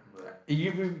 recording. Yeah. But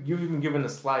You've even given a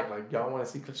slack like y'all want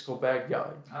to see Klitschko back,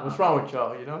 y'all. What's Uh-uh. wrong with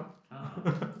y'all? You know?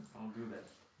 don't do that.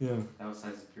 Yeah. That was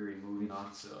Tyson Fury. Moving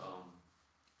on to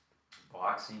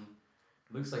boxing.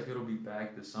 Looks like it'll be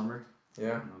back this summer.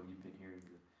 Yeah. I know you've been hearing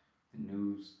the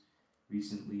news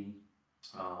recently.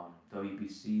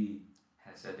 WBC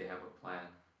has said they have a plan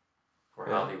for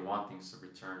how they want things to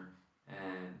return.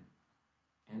 And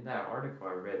in that article,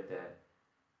 I read that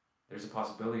there's a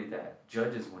possibility that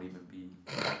judges won't even be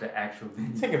at the actual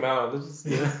venue. Take him out. Let's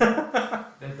just.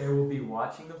 That they will be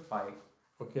watching the fight.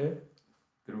 Okay.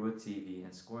 Through a TV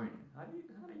and scoring it. How do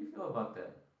you feel about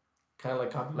that? Kind of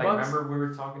like copy Like, box? remember we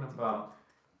were talking about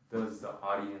does the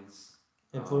audience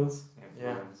Influence?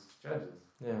 judges?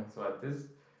 Yeah. So at this,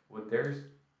 there's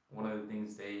one of the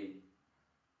things they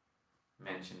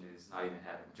mentioned is not even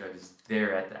having judges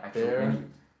there at the actual venue.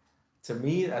 To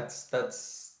me,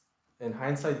 that's in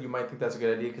hindsight, you might think that's a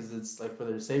good idea because it's like for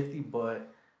their safety.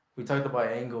 But we talked about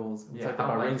angles. We talked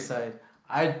about ringside.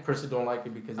 I personally don't like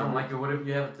it because I don't like it. What if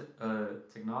you have a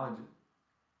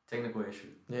technical issue?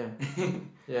 Yeah,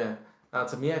 yeah. Now,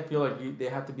 to me, I feel like they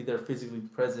have to be there physically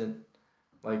present.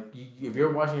 Like if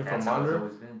you're watching it from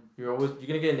monitor, you're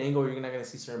gonna get an angle. You're not gonna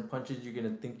see certain punches. You're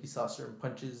gonna think you saw certain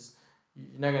punches.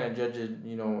 You're not gonna judge it,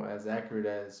 as accurate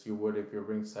as you would if you're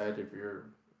ringside. If you're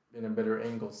in a better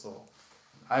angle, so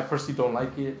I personally don't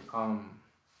like it.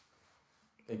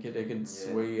 It can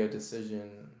sway a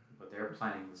decision. But they're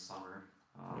planning this summer.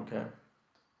 Okay.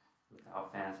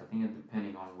 Without fans, I think it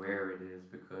depending on where it is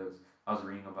because I was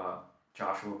reading about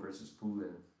Joshua versus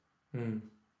Pulev.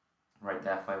 Right,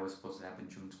 that fight was supposed to happen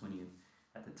June 20th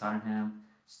at the Tottenham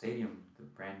Stadium, the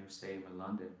brand new stadium in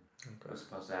London. Okay. It was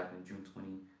supposed to happen June 20.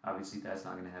 Obviously, that's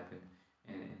not going to happen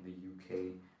in the UK.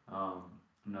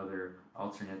 Another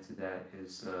alternate to that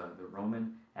is the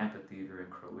Roman Amphitheater in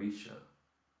Croatia.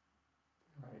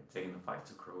 Right, taking the fight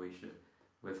to Croatia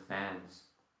with fans.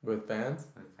 With fans?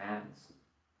 With fans.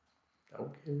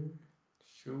 Okay.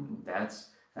 Shoot. That's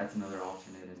another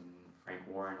alternate, and Frank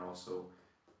Warren also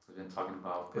has been talking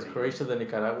about. Is Croatia the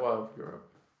Nicaragua of Europe?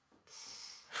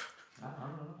 I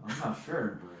don't know. I'm not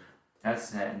sure, but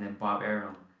that's that. And then Bob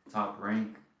Arum, Top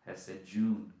Rank, has said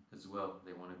June as well.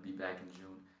 They want to be back in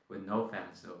June with no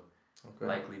fans, though. Okay.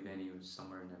 Likely venues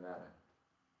somewhere in Nevada.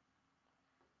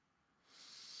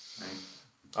 Right.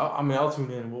 I'll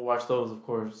tune in. We'll watch those, of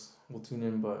course. We'll tune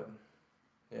in, but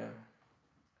yeah.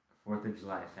 4th of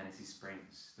July, Fantasy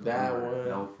Springs. That one.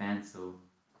 No fans, so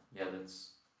yeah,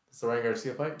 that's. It's the Ryan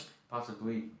Garcia fight?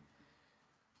 Possibly.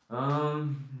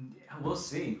 We'll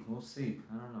see. I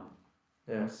don't know.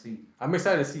 Yeah. We'll see. I'm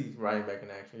excited to see Ryan back in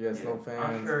action. Yes, no fans.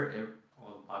 I'm sure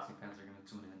boxing fans are going to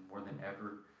tune in more than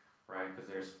ever, right? Because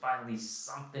there's finally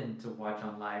something to watch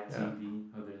on live TV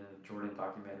other than the Jordan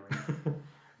documentary.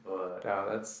 But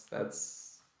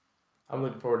that's. I'm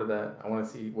looking forward to that. I want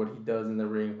to see what he does in the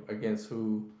ring against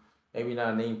who. Maybe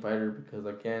not a name fighter because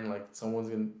again, like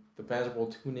the fans will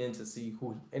tune in to see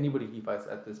anybody he fights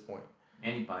at this point.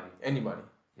 Anybody.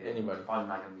 Yeah, anybody. Probably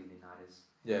not gonna be Linares.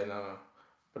 Yeah, no.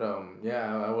 But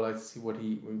I would like to see what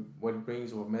he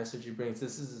brings, what message he brings.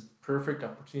 This is a perfect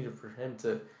opportunity for him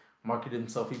to market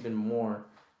himself even more.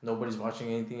 Nobody's watching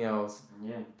anything else.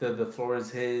 Yeah. The floor is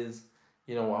his.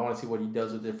 I want to see what he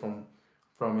does with it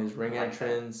from his ring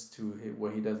entrance to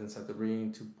what he does inside the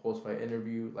ring to post fight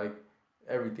interview, like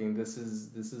everything. This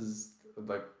is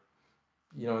like,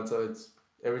 it's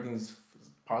everything's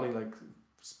probably like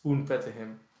spoon fed to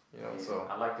him. So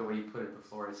I like the way you put it. The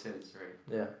floor is his, right?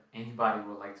 Yeah. Anybody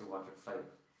would like to watch a fight,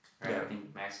 right? Yeah. I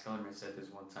think Max Kellerman said this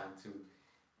one time too.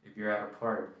 If you're at a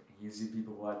park and you see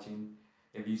people watching,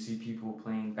 if you see people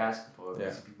playing basketball, if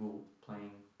you see people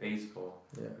playing baseball,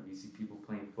 if you see people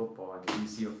playing football, and if you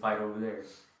see a fight over there,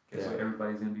 guess what?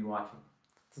 Everybody's gonna be watching.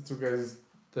 That's what guys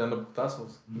end up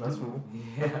tassels. That's cool.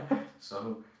 Yeah.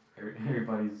 So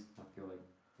everybody's, I feel like,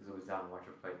 is always down to watch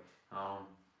a fight.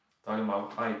 Talking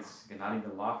about fights, Gennady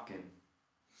Golovkin.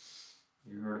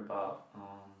 You heard about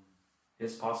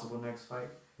his possible next fight?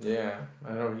 Yeah,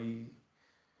 I know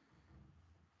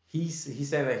he's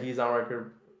saying that he's on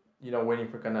record, waiting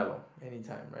for Canelo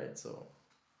anytime, right? So,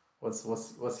 what's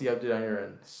the update on your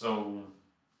end? So,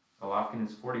 Golovkin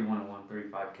is 41-1,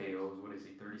 35 KOs. What is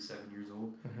he? 37 years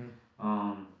old.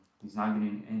 Mm-hmm. He's not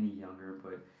getting any younger,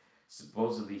 but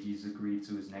supposedly he's agreed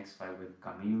to his next fight with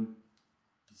Kamil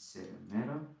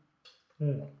Ceremera.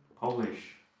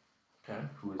 Polish,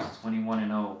 who is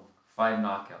 21-0, 5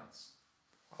 knockouts.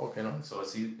 Okay, no. So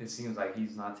it seems like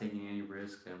he's not taking any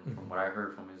risk, and from what I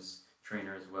heard from his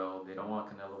trainer as well, they don't want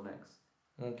Canelo next.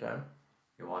 Okay.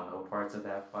 They want no parts of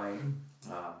that fight.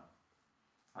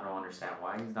 I don't understand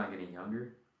why he's not getting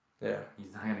younger. Yeah.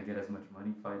 He's not gonna get as much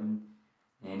money fighting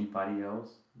anybody else,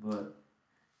 but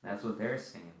that's what they're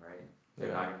saying, right?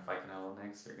 They're not gonna fight Canelo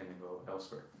next. They're gonna go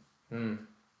elsewhere.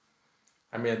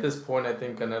 I mean, at this point, I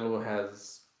think Canelo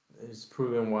has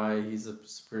proven why he's a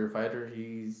superior fighter.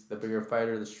 He's the bigger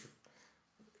fighter,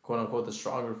 quote unquote the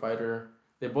stronger fighter.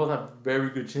 They both have very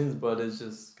good chins, but it's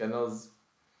just Canelo's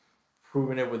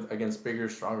proven it against bigger,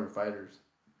 stronger fighters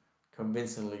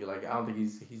convincingly. Like I don't think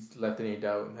he's left any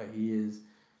doubt that he is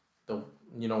the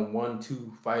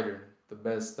 1-2 fighter, the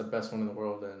best one in the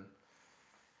world. And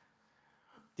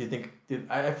do you think?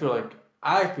 I feel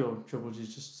Triple G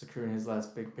is just securing his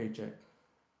last big paycheck.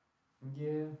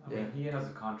 Yeah, I mean he has a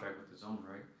contract with his own,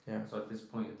 right? Yeah. So at this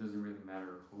point, it doesn't really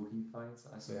matter who he fights.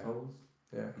 I suppose.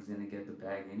 Yeah. He's gonna get the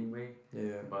bag anyway.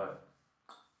 Yeah. But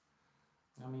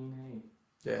I mean, hey.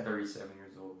 Yeah. 37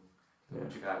 years old. Do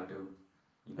what you gotta do.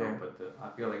 You know. But I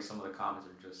feel like some of the comments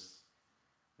are just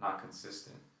not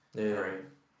consistent. Yeah. Right.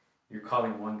 You're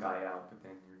calling one guy out, but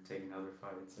then you're taking other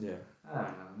fights. Yeah. I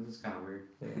don't know. This is kind of weird.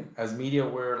 Yeah. As media,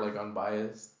 we're like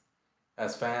unbiased.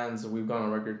 As fans, we've gone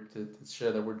on record to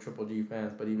share that we're Triple G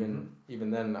fans, but even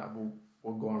then,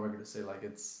 we'll go on record to say like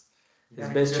it's his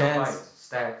best chance.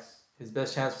 Stacks. His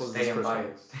best chance was his first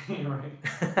fight. Right.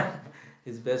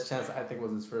 His best chance, I think,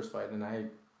 was his first fight, and I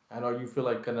know you feel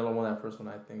like Canelo won that first one.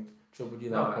 I think Triple G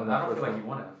won that first one. I don't feel like he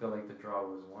won it. I feel like the draw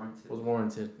was warranted. Was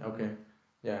warranted. Okay.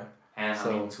 Yeah. And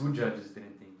I mean, 2 judges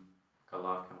didn't think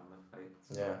Golovkin won the fight.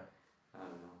 So yeah. I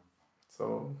don't know.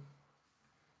 So,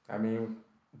 I mean,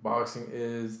 boxing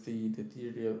is the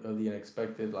theory of the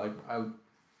unexpected. Like I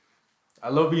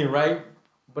love being right,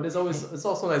 but it's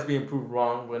also nice being proved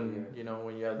wrong when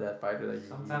when you have that fighter that you.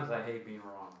 Sometimes I hate being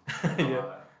wrong.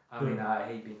 Yeah. I mean, I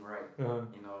hate being right. Uh-huh.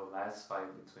 You know, last fight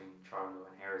between Charlo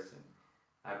and Harrison,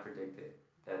 I predicted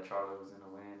that Charlo was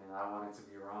gonna win, and I wanted to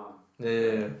be wrong.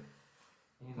 Yeah.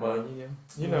 Well, it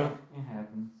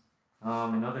happens.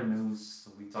 In other news,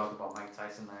 we talked about Mike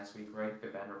Tyson last week, right?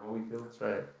 Evander Holyfield. That's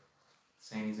right.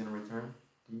 Saying he's gonna return.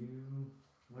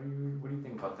 What do you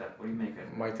think about that? What do you make of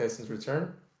it? Mike Tyson's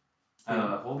return?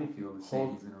 Holyfield is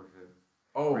saying he's gonna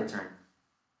return.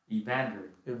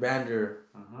 Evander. Evander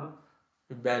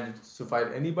to fight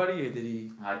anybody, or did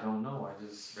he? I don't know. I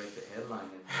just read the headline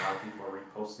and a lot of people are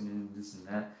reposting it and this and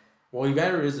that. Well,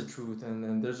 Evander is the truth,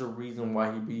 and there's a reason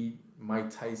why he beat Mike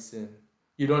Tyson.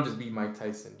 You don't just beat Mike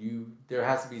Tyson. There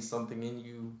has to be something in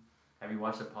you. Have you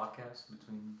watched the podcast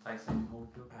between Tyson and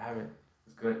Holyfield? I haven't.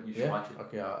 It's good. You should watch it.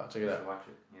 Okay, I'll check it out. You should watch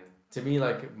it. Yeah. To me,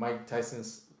 like Mike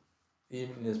Tyson's,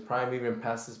 even in his prime, even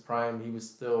past his prime, he was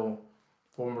still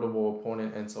formidable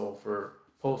opponent. And so for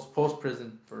post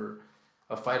prison, for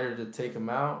a fighter to take him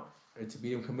out or to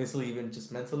beat him convincingly, even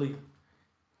just mentally,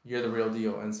 you're the real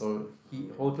deal. And so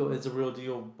Holyfield is a real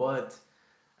deal, but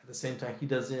at the same time, he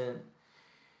doesn't.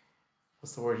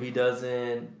 What's the word? He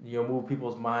doesn't, move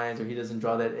people's minds, or he doesn't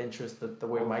draw that interest the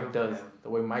way Mike does. Yeah. The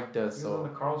way Mike does. He was so on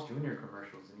the Carl's Jr.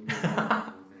 commercials, and he was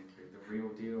the real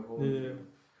deal. Holyfield. Yeah.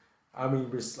 I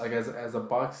mean, like as a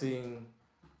boxing,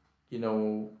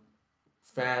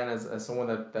 fan, as someone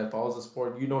that follows the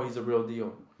sport, he's a real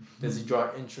deal. Does he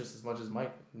draw interest as much as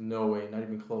Mike? No way, not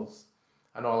even close.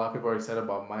 I know a lot of people are excited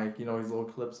about Mike. His little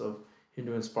clips of him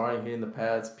doing sparring, hitting the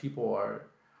pads. People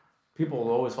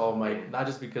will always follow Mike, not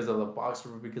just because of the boxer,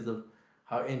 but because of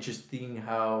how interesting,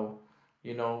 how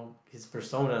his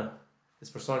persona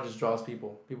just draws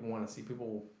people. People want to see. People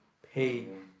will pay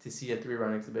to see a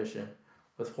 3-round exhibition.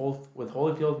 With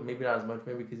Holyfield, maybe not as much.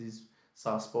 Maybe because he's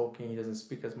soft spoken, he doesn't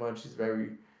speak as much. He's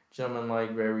very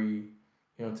gentlemanlike, very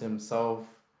to himself,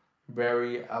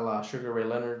 very a la Sugar Ray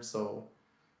Leonard. So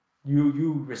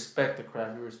you respect the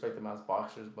craft, you respect them as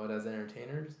boxers, but as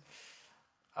entertainers,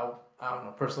 I don't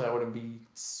know. Personally, I wouldn't be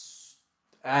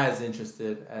as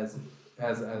interested as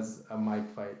a Mike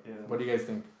fight. Yeah. What do you guys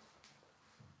think?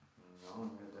 No,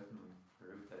 I definitely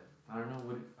agree with that. I don't know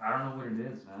what it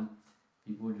is, man.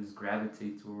 People just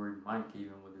gravitate toward Mike,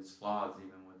 even with his flaws,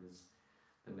 even with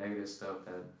the negative stuff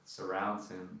that surrounds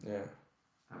him. Yeah.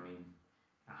 I mean,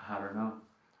 I don't know.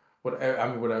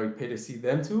 Would I be paid to see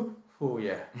them two? Oh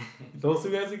yeah, those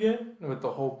 2 guys again with the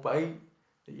whole bite,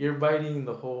 the ear biting,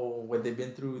 the whole what they've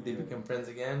been through. They become friends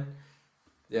again.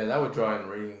 Yeah, that would draw in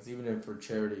ratings, even if for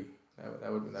charity.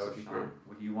 That would be great.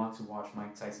 Would you want to watch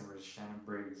Mike Tyson versus Shannon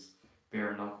Briggs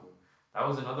bare knuckle? That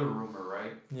was another rumor,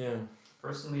 right? Yeah.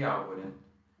 Personally, I wouldn't.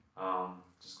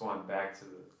 Just going back to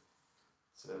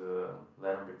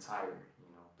let him retire,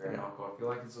 bare knuckle. I feel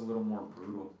like it's a little more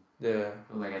brutal. Yeah.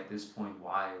 I feel like at this point,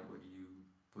 why would you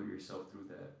put yourself through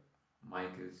that?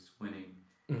 Mike is winning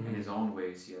in his own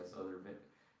ways. He has other,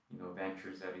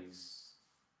 ventures that he's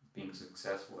being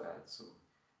successful at. So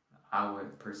I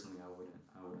would personally, I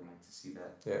wouldn't like to see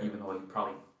that. Yeah. Even though he'd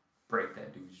probably break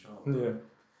that dude's jaw. Yeah.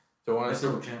 Do I want to Let's see?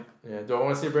 go, champ. Yeah. Do I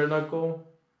want to see bare knuckle?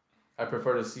 I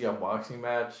prefer to see a boxing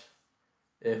match.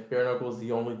 If bare knuckle is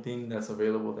the only thing that's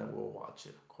available, then we'll watch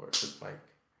it. Of course, with Mike.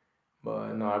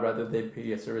 But no, I'd rather they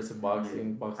pay a service in boxing.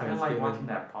 Yeah. Boxing I didn't is like given. watching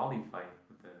that Polly fight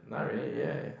with the. Not really.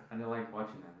 Yeah. I didn't like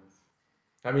watching that.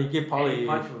 I mean, you give Polly. Any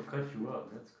punch will cut you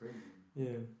up. That's crazy.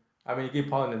 Yeah. I mean, you give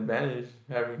Paul an advantage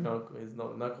having his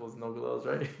knuckles, no gloves,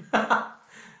 right?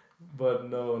 But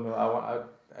no,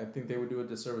 I think they would do a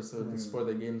disservice to the sport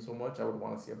they game so much. I would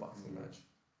want to see a boxing match.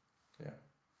 Yeah.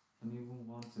 Let me move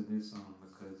on to this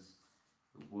because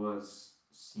it was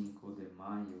Cinco de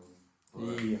Mayo.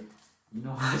 But, Yeah. You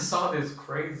know, I saw this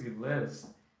crazy list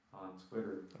on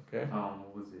Twitter. Okay.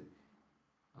 What was it?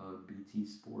 BT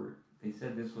Sport. They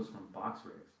said this was from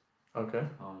BoxRec. Okay.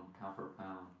 Pound for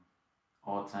pound,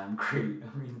 all time great.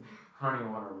 I mean, I don't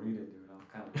even want to read it, dude. I'm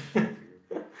kind of shocked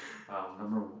here.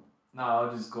 Number one. No,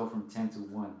 I'll just go from 10 to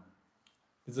 1.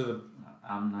 Is it a...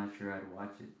 I'm not sure I'd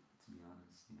watch it, to be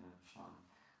honest. Yeah,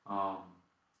 Sean.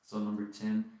 So number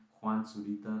 10, Juan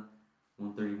Zurita,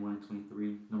 131 and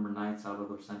 23. Number 9,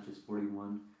 Salvador Sanchez,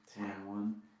 41 and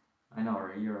 1. I know,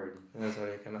 right? You already. That's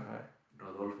already kind of high.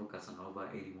 Rodolfo Casanova,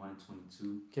 81 and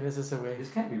 22. ¿Quién es ese güey?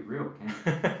 This can't be real, can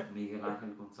it? Miguel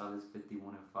Ángel González,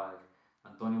 51 and 5.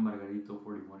 Antonio Margarito,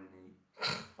 41 and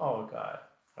 8. Oh, God.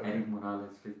 Okay. Eric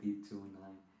Morales, 52 and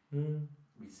 9. Mm.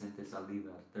 Vicente Saliva,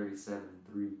 37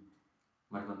 and 3.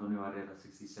 Marco Antonio Barrera,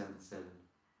 67 and 7.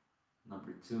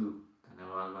 Number 2,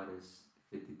 Canelo Alvarez,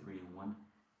 53 and 1.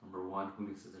 Number 1,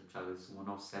 Julio Cesar Chavez,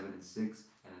 107 and 6.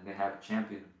 And then they have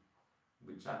champion,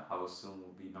 which I will assume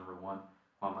will be number 1,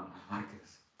 Juan Manuel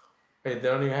Marquez. Wait, they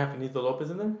don't even have Benito Lopez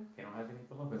in there? They don't have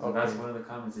Benito Lopez. Okay. So that's one of the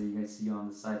comments that you guys see on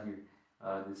the side here.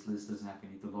 This list doesn't have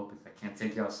Benito Lopez. I can't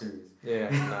take y'all serious. Yeah,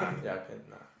 okay,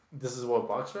 nah. This is what,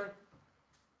 BoxRec?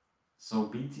 So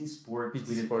BT Sport BT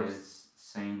tweeted Sports. this,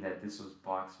 saying that this was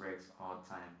BoxRec's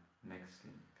all-time Mexican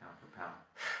pound for pound.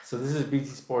 So this is BT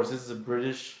Sports. This is a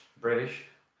British.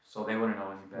 So they wouldn't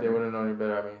know any better. They wouldn't know any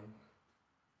better.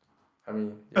 I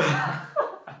mean, yeah.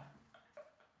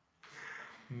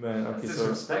 Man, okay, That's so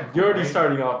disrespectful, you're already right?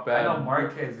 starting off I bad. know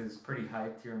Marquez is pretty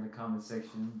hyped here in the comment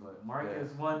section, but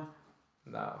Marquez won.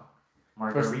 No.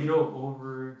 Margarito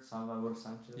over Salvador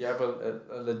Sanchez. Yeah, but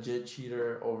a legit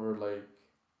cheater over, like,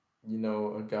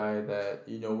 a guy that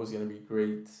was going to be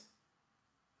great.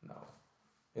 No.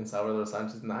 In Salvador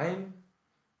Sanchez, 9?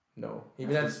 No.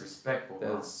 Even That's disrespectful.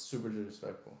 That's super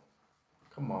disrespectful.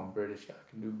 Come on, British guy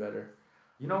can do better.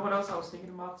 You know what else I was thinking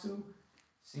about too?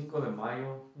 Cinco de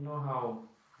Mayo. You know how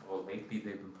lately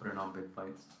they've been putting on big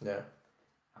fights. Yeah.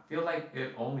 I feel like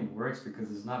it only works because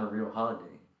it's not a real holiday.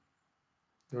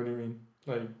 What do you mean?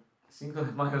 Like, Cinco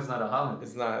de Mayo is not a holiday.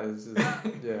 it's not. It's just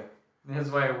yeah. That's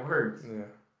why it works. Yeah.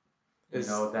 You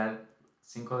know that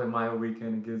Cinco de Mayo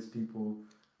weekend gives people,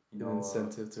 an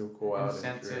incentive to go out and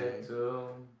drink. incentive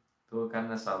to a carne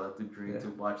asada, to drink, to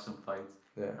watch some fights.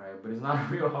 Yeah. Right, but it's not a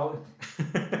real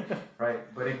holiday.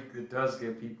 Right, but it does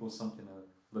give people something to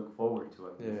look forward to.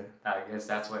 I guess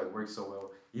that's why it works so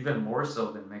well, even more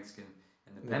so than Mexican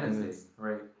Independence Day,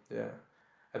 right? Yeah,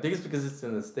 I think it's because it's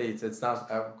in the States. It's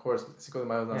not, of course, Cinco de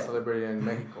Mayo is not celebrated in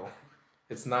Mexico.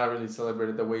 It's not really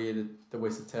celebrated the way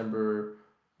September,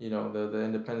 the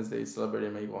Independence Day is celebrated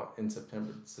in Mexico in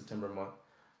September month.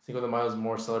 Cinco de Mayo is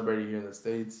more celebrated here in the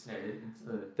States. Yeah,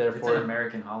 Therefore, it's an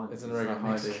American holiday. It's an American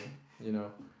holiday,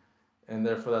 and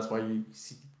therefore that's why you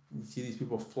see these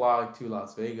people flock to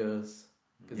Las Vegas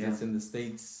because it's in the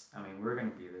States. I mean, we're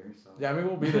gonna be there, so. Yeah, I mean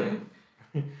we'll be there.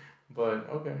 But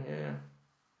okay, yeah.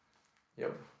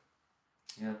 Yep.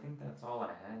 Yeah, I think that's all I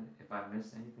had. If I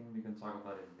missed anything, we can talk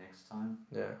about it next time.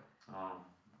 Yeah.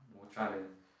 We'll try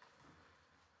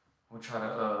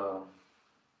to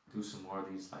do some more of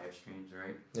these live streams,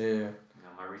 right? Yeah.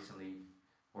 I recently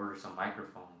ordered some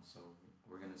microphones, so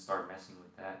we're gonna start messing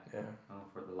with that. Yeah.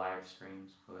 For the live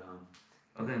streams, but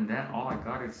other than that, all I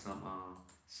got is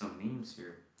some memes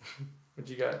here. What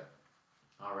you got?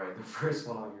 All right, the first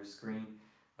one on your screen.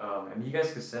 And you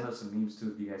guys could send us some memes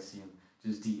too if you guys see them.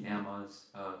 Just DM us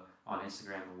on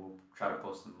Instagram and we'll try to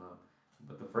post them up.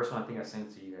 But the first one, I think I sent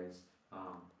it to you guys.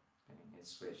 It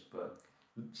switched, but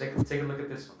take a look at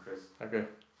this one, Chris. Okay.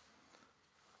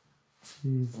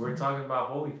 Jeez. We're talking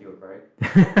about Holyfield, right?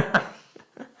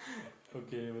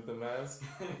 Okay, with the mask.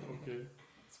 Okay,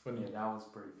 it's funny. Yeah, that was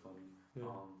pretty funny. Yeah.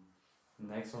 The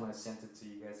next one I sent it to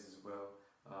you guys as well.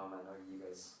 I know you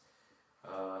guys,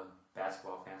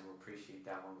 basketball fans will appreciate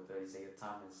that one with Isaiah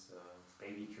Thomas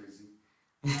baby jersey.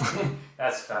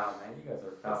 That's foul, man. You guys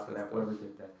are foul for that. Whoever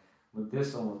did that. But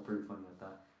this one was pretty funny, I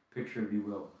thought. Picture, if you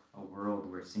will, a world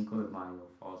where Cinco de Mayo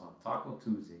falls on Taco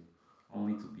Tuesday,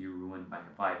 only to be ruined by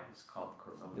a virus called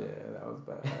Corona. Yeah, that was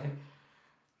bad.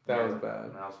 That was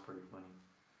bad. That was pretty funny.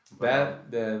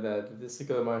 That this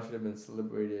Cinco de Mayo should have been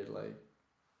celebrated like.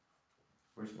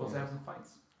 We're supposed to have some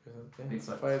fights. Big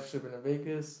fights should have been in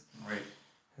Vegas. Right.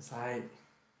 It's hype.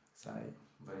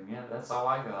 But yeah, that's all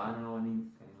I got. I don't know any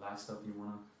last stuff you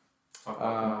wanna talk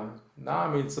about.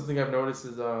 I mean something I've noticed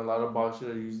is a lot of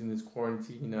boxers are using this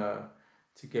quarantine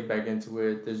to get back into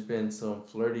it. There's been some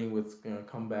flirting with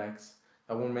comebacks.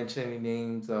 I won't mention any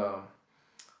names,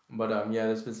 but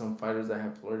there's been some fighters that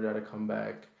have flirted at a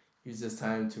comeback. Use this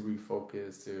time to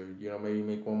refocus, to maybe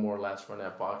make one more last run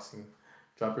at boxing.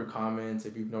 Drop your comments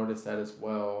if you've noticed that as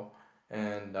well.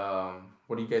 And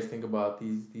what do you guys think about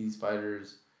these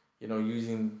fighters?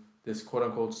 Using this quote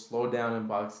unquote slow down in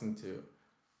boxing to,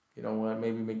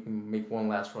 maybe make one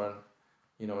last run,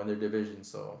 in their division.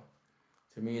 So,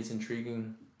 to me, it's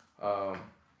intriguing.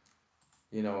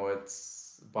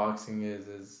 It's boxing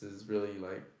is really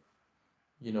like,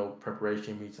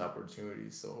 preparation meets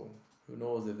opportunity. So who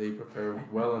knows, if they prepare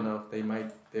well enough, they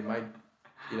might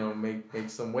make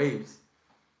some waves.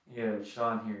 Yeah,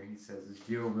 Sean here, he says, is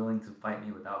Gio willing to fight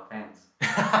me without fans?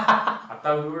 I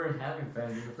thought we weren't having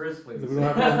fans in the first place. We don't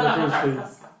have fans in the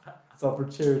first place. It's all for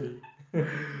charity.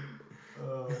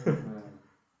 Oh, man.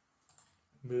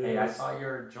 Hey, I saw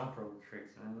your jump rope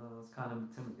tricks, and I was kind of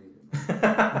intimidated.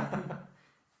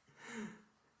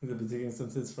 He's been taking some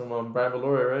tips from Brian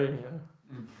Valore, right?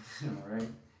 Yeah. Right?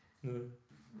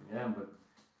 Yeah, but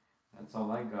that's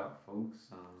all I got, folks.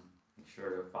 Make sure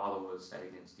to follow us at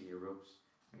Against the Ropes.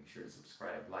 Make sure to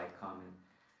subscribe, like, comment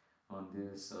on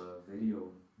this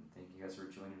video. And thank you guys for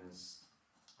joining us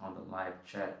on the live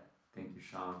chat. Thank you,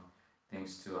 Sean.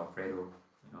 Thanks to Alfredo.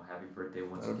 Happy birthday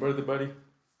once again. Happy birthday, buddy.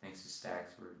 Thanks to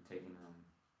Stacks for taking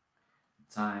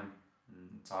time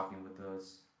and talking with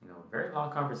us. Very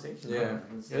long conversation. Yeah,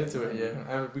 get into it. Yeah,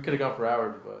 I mean, we could have gone for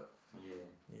hours, but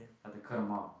yeah, had to cut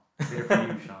them off. Did it for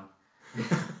you, Sean.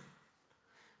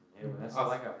 But that's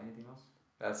all I got. Anything else?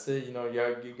 That's it.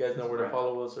 You guys know where to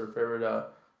follow us, our favorite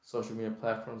social media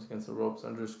platforms, Against the Ropes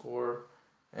 _,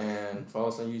 and follow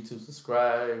us on YouTube.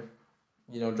 Subscribe.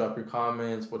 Drop your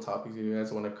comments. What topics you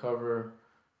guys want to cover?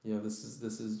 This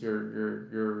is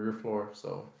your floor.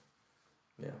 So,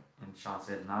 yeah. And Sean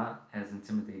said, not as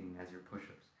intimidating as your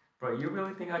push-ups. Bro, you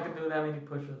really think I can do that many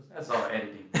push-ups? That's all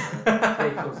editing.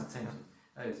 Pay close attention.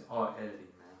 That is all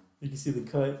editing, man. You can see the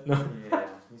cut. No. Yeah,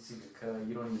 you see the cut.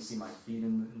 You don't even see my feet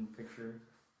in the picture.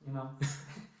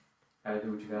 Gotta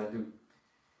do what you gotta do.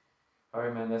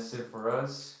 Alright, man, that's it for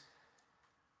us.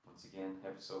 Once again,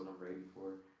 episode number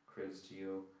 84. Chris,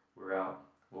 Gio, we're out.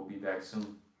 We'll be back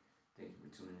soon. Thank you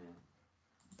for tuning in.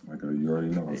 You already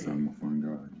know I'm a fun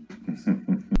guy.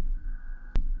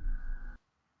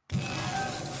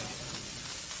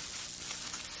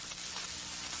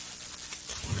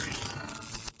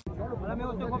 Hola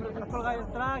amigos, soy Juan Francisco Gallo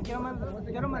Estrada. Quiero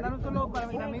mandar un saludo para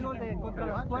mis amigos de Contra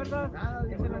las Cuerdas.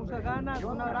 Que se les muchas ganas.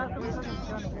 Un abrazo, muchas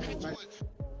bendiciones.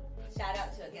 Shout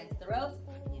out to Against the Ropes.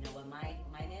 You know what mine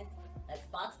is? Let's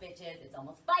box, bitches. It's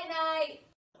almost fight night.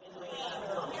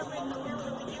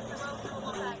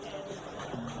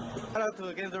 Shout out to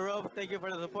Against the Ropes. Thank you for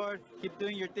the support. Keep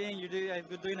doing your thing. You're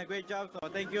doing a great job. So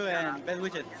thank you and best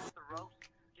wishes. Against the Ropes.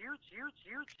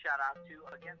 Huge shout out to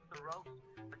Against the Ropes.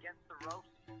 Against the Ropes.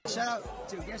 Shout out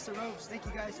to Against the Ropes. Thank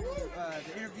you guys for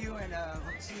the interview and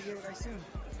hope to see you guys soon.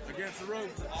 Against the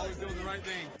Ropes, always doing the right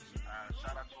thing.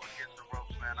 Shout out to Against the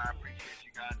Ropes, man. I appreciate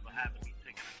you guys for having me,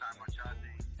 taking the time out y'all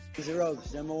day. Against the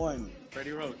Ropes, #1.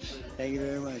 Freddie Roach. Thank you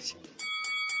very much.